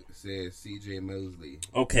do that. Says C.J. Mosley.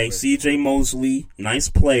 Okay, C.J. Mosley, nice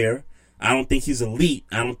player. I don't think he's elite.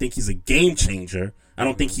 I don't think he's a game changer. I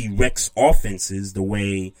don't think he wrecks offenses the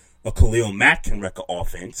way a Khalil Mack can wreck an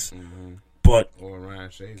offense. Mm-hmm. But or Ryan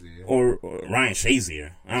Shazier. Or Ryan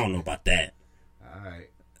Shazier. I don't know about that. All right.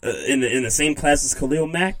 In the same class as Khalil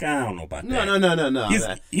Mack, I don't know about that. No.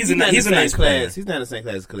 He's a nice player. He's not in the same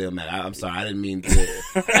class as Khalil Mack. I'm sorry, I didn't mean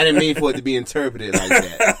for it to be interpreted like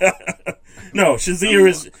that. No, Shazier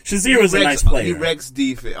is a nice player. He wrecks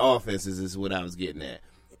offenses, is what I was getting at.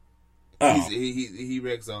 Oh. He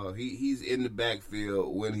wrecks off. He's in the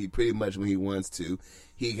backfield when he wants to.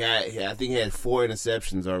 I think he had 4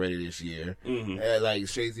 interceptions already this year. Mm-hmm. Like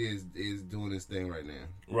Shazier is doing his thing right now.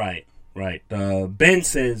 Right. Ben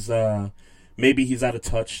says maybe he's out of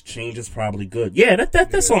touch. Change is probably good. Yeah,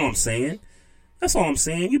 that's all I'm saying. That's all I'm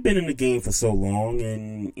saying. You've been in the game for so long,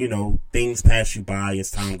 and things pass you by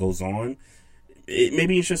as time goes on.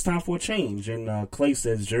 Maybe it's just time for a change. And Clay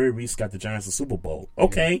says Jerry Reese got the Giants a Super Bowl.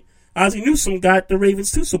 Okay, Ozzie Newsome got the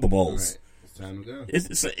Ravens 2 Super Bowls. Right. It's time to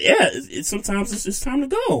go. Sometimes it's time to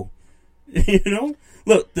go. You know?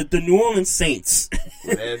 Look, the New Orleans Saints.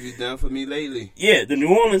 What have you done for me lately? Yeah, the New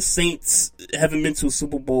Orleans Saints haven't been to a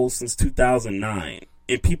Super Bowl since 2009.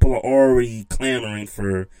 And people are already clamoring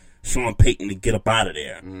for Sean Payton to get up out of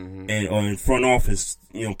there. And or in front office,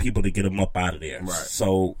 you know, people to get him up out of there. Right.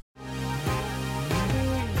 So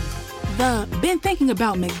been thinking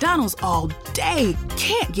about McDonald's all day.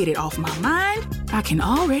 Can't get it off my mind. I can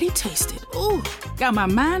already taste it. Ooh, got my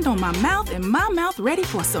mind on my mouth and my mouth ready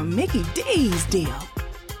for some Mickey D's deal.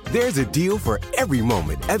 There's a deal for every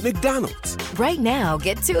moment at McDonald's. Right now,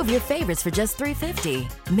 get 2 of your favorites for just $3.50.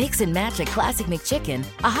 Mix and match a classic McChicken,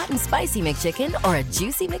 a hot and spicy McChicken, or a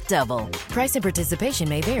juicy McDouble. Price and participation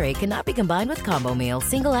may vary. Cannot be combined with combo meal.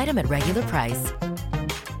 Single item at regular price.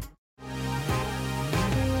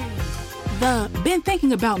 Been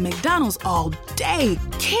thinking about McDonald's all day.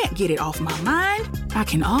 Can't get it off my mind. I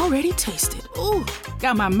can already taste it. Ooh,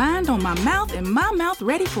 got my mind on my mouth and my mouth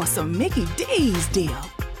ready for some Mickey D's deal.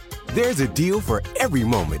 There's a deal for every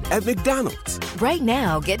moment at McDonald's. Right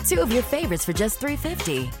now, get 2 of your favorites for just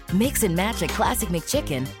 $3.50. Mix and match a classic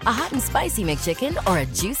McChicken, a hot and spicy McChicken, or a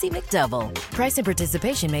juicy McDouble. Price and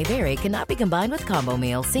participation may vary. Cannot be combined with combo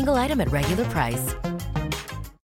meal. Single item at regular price.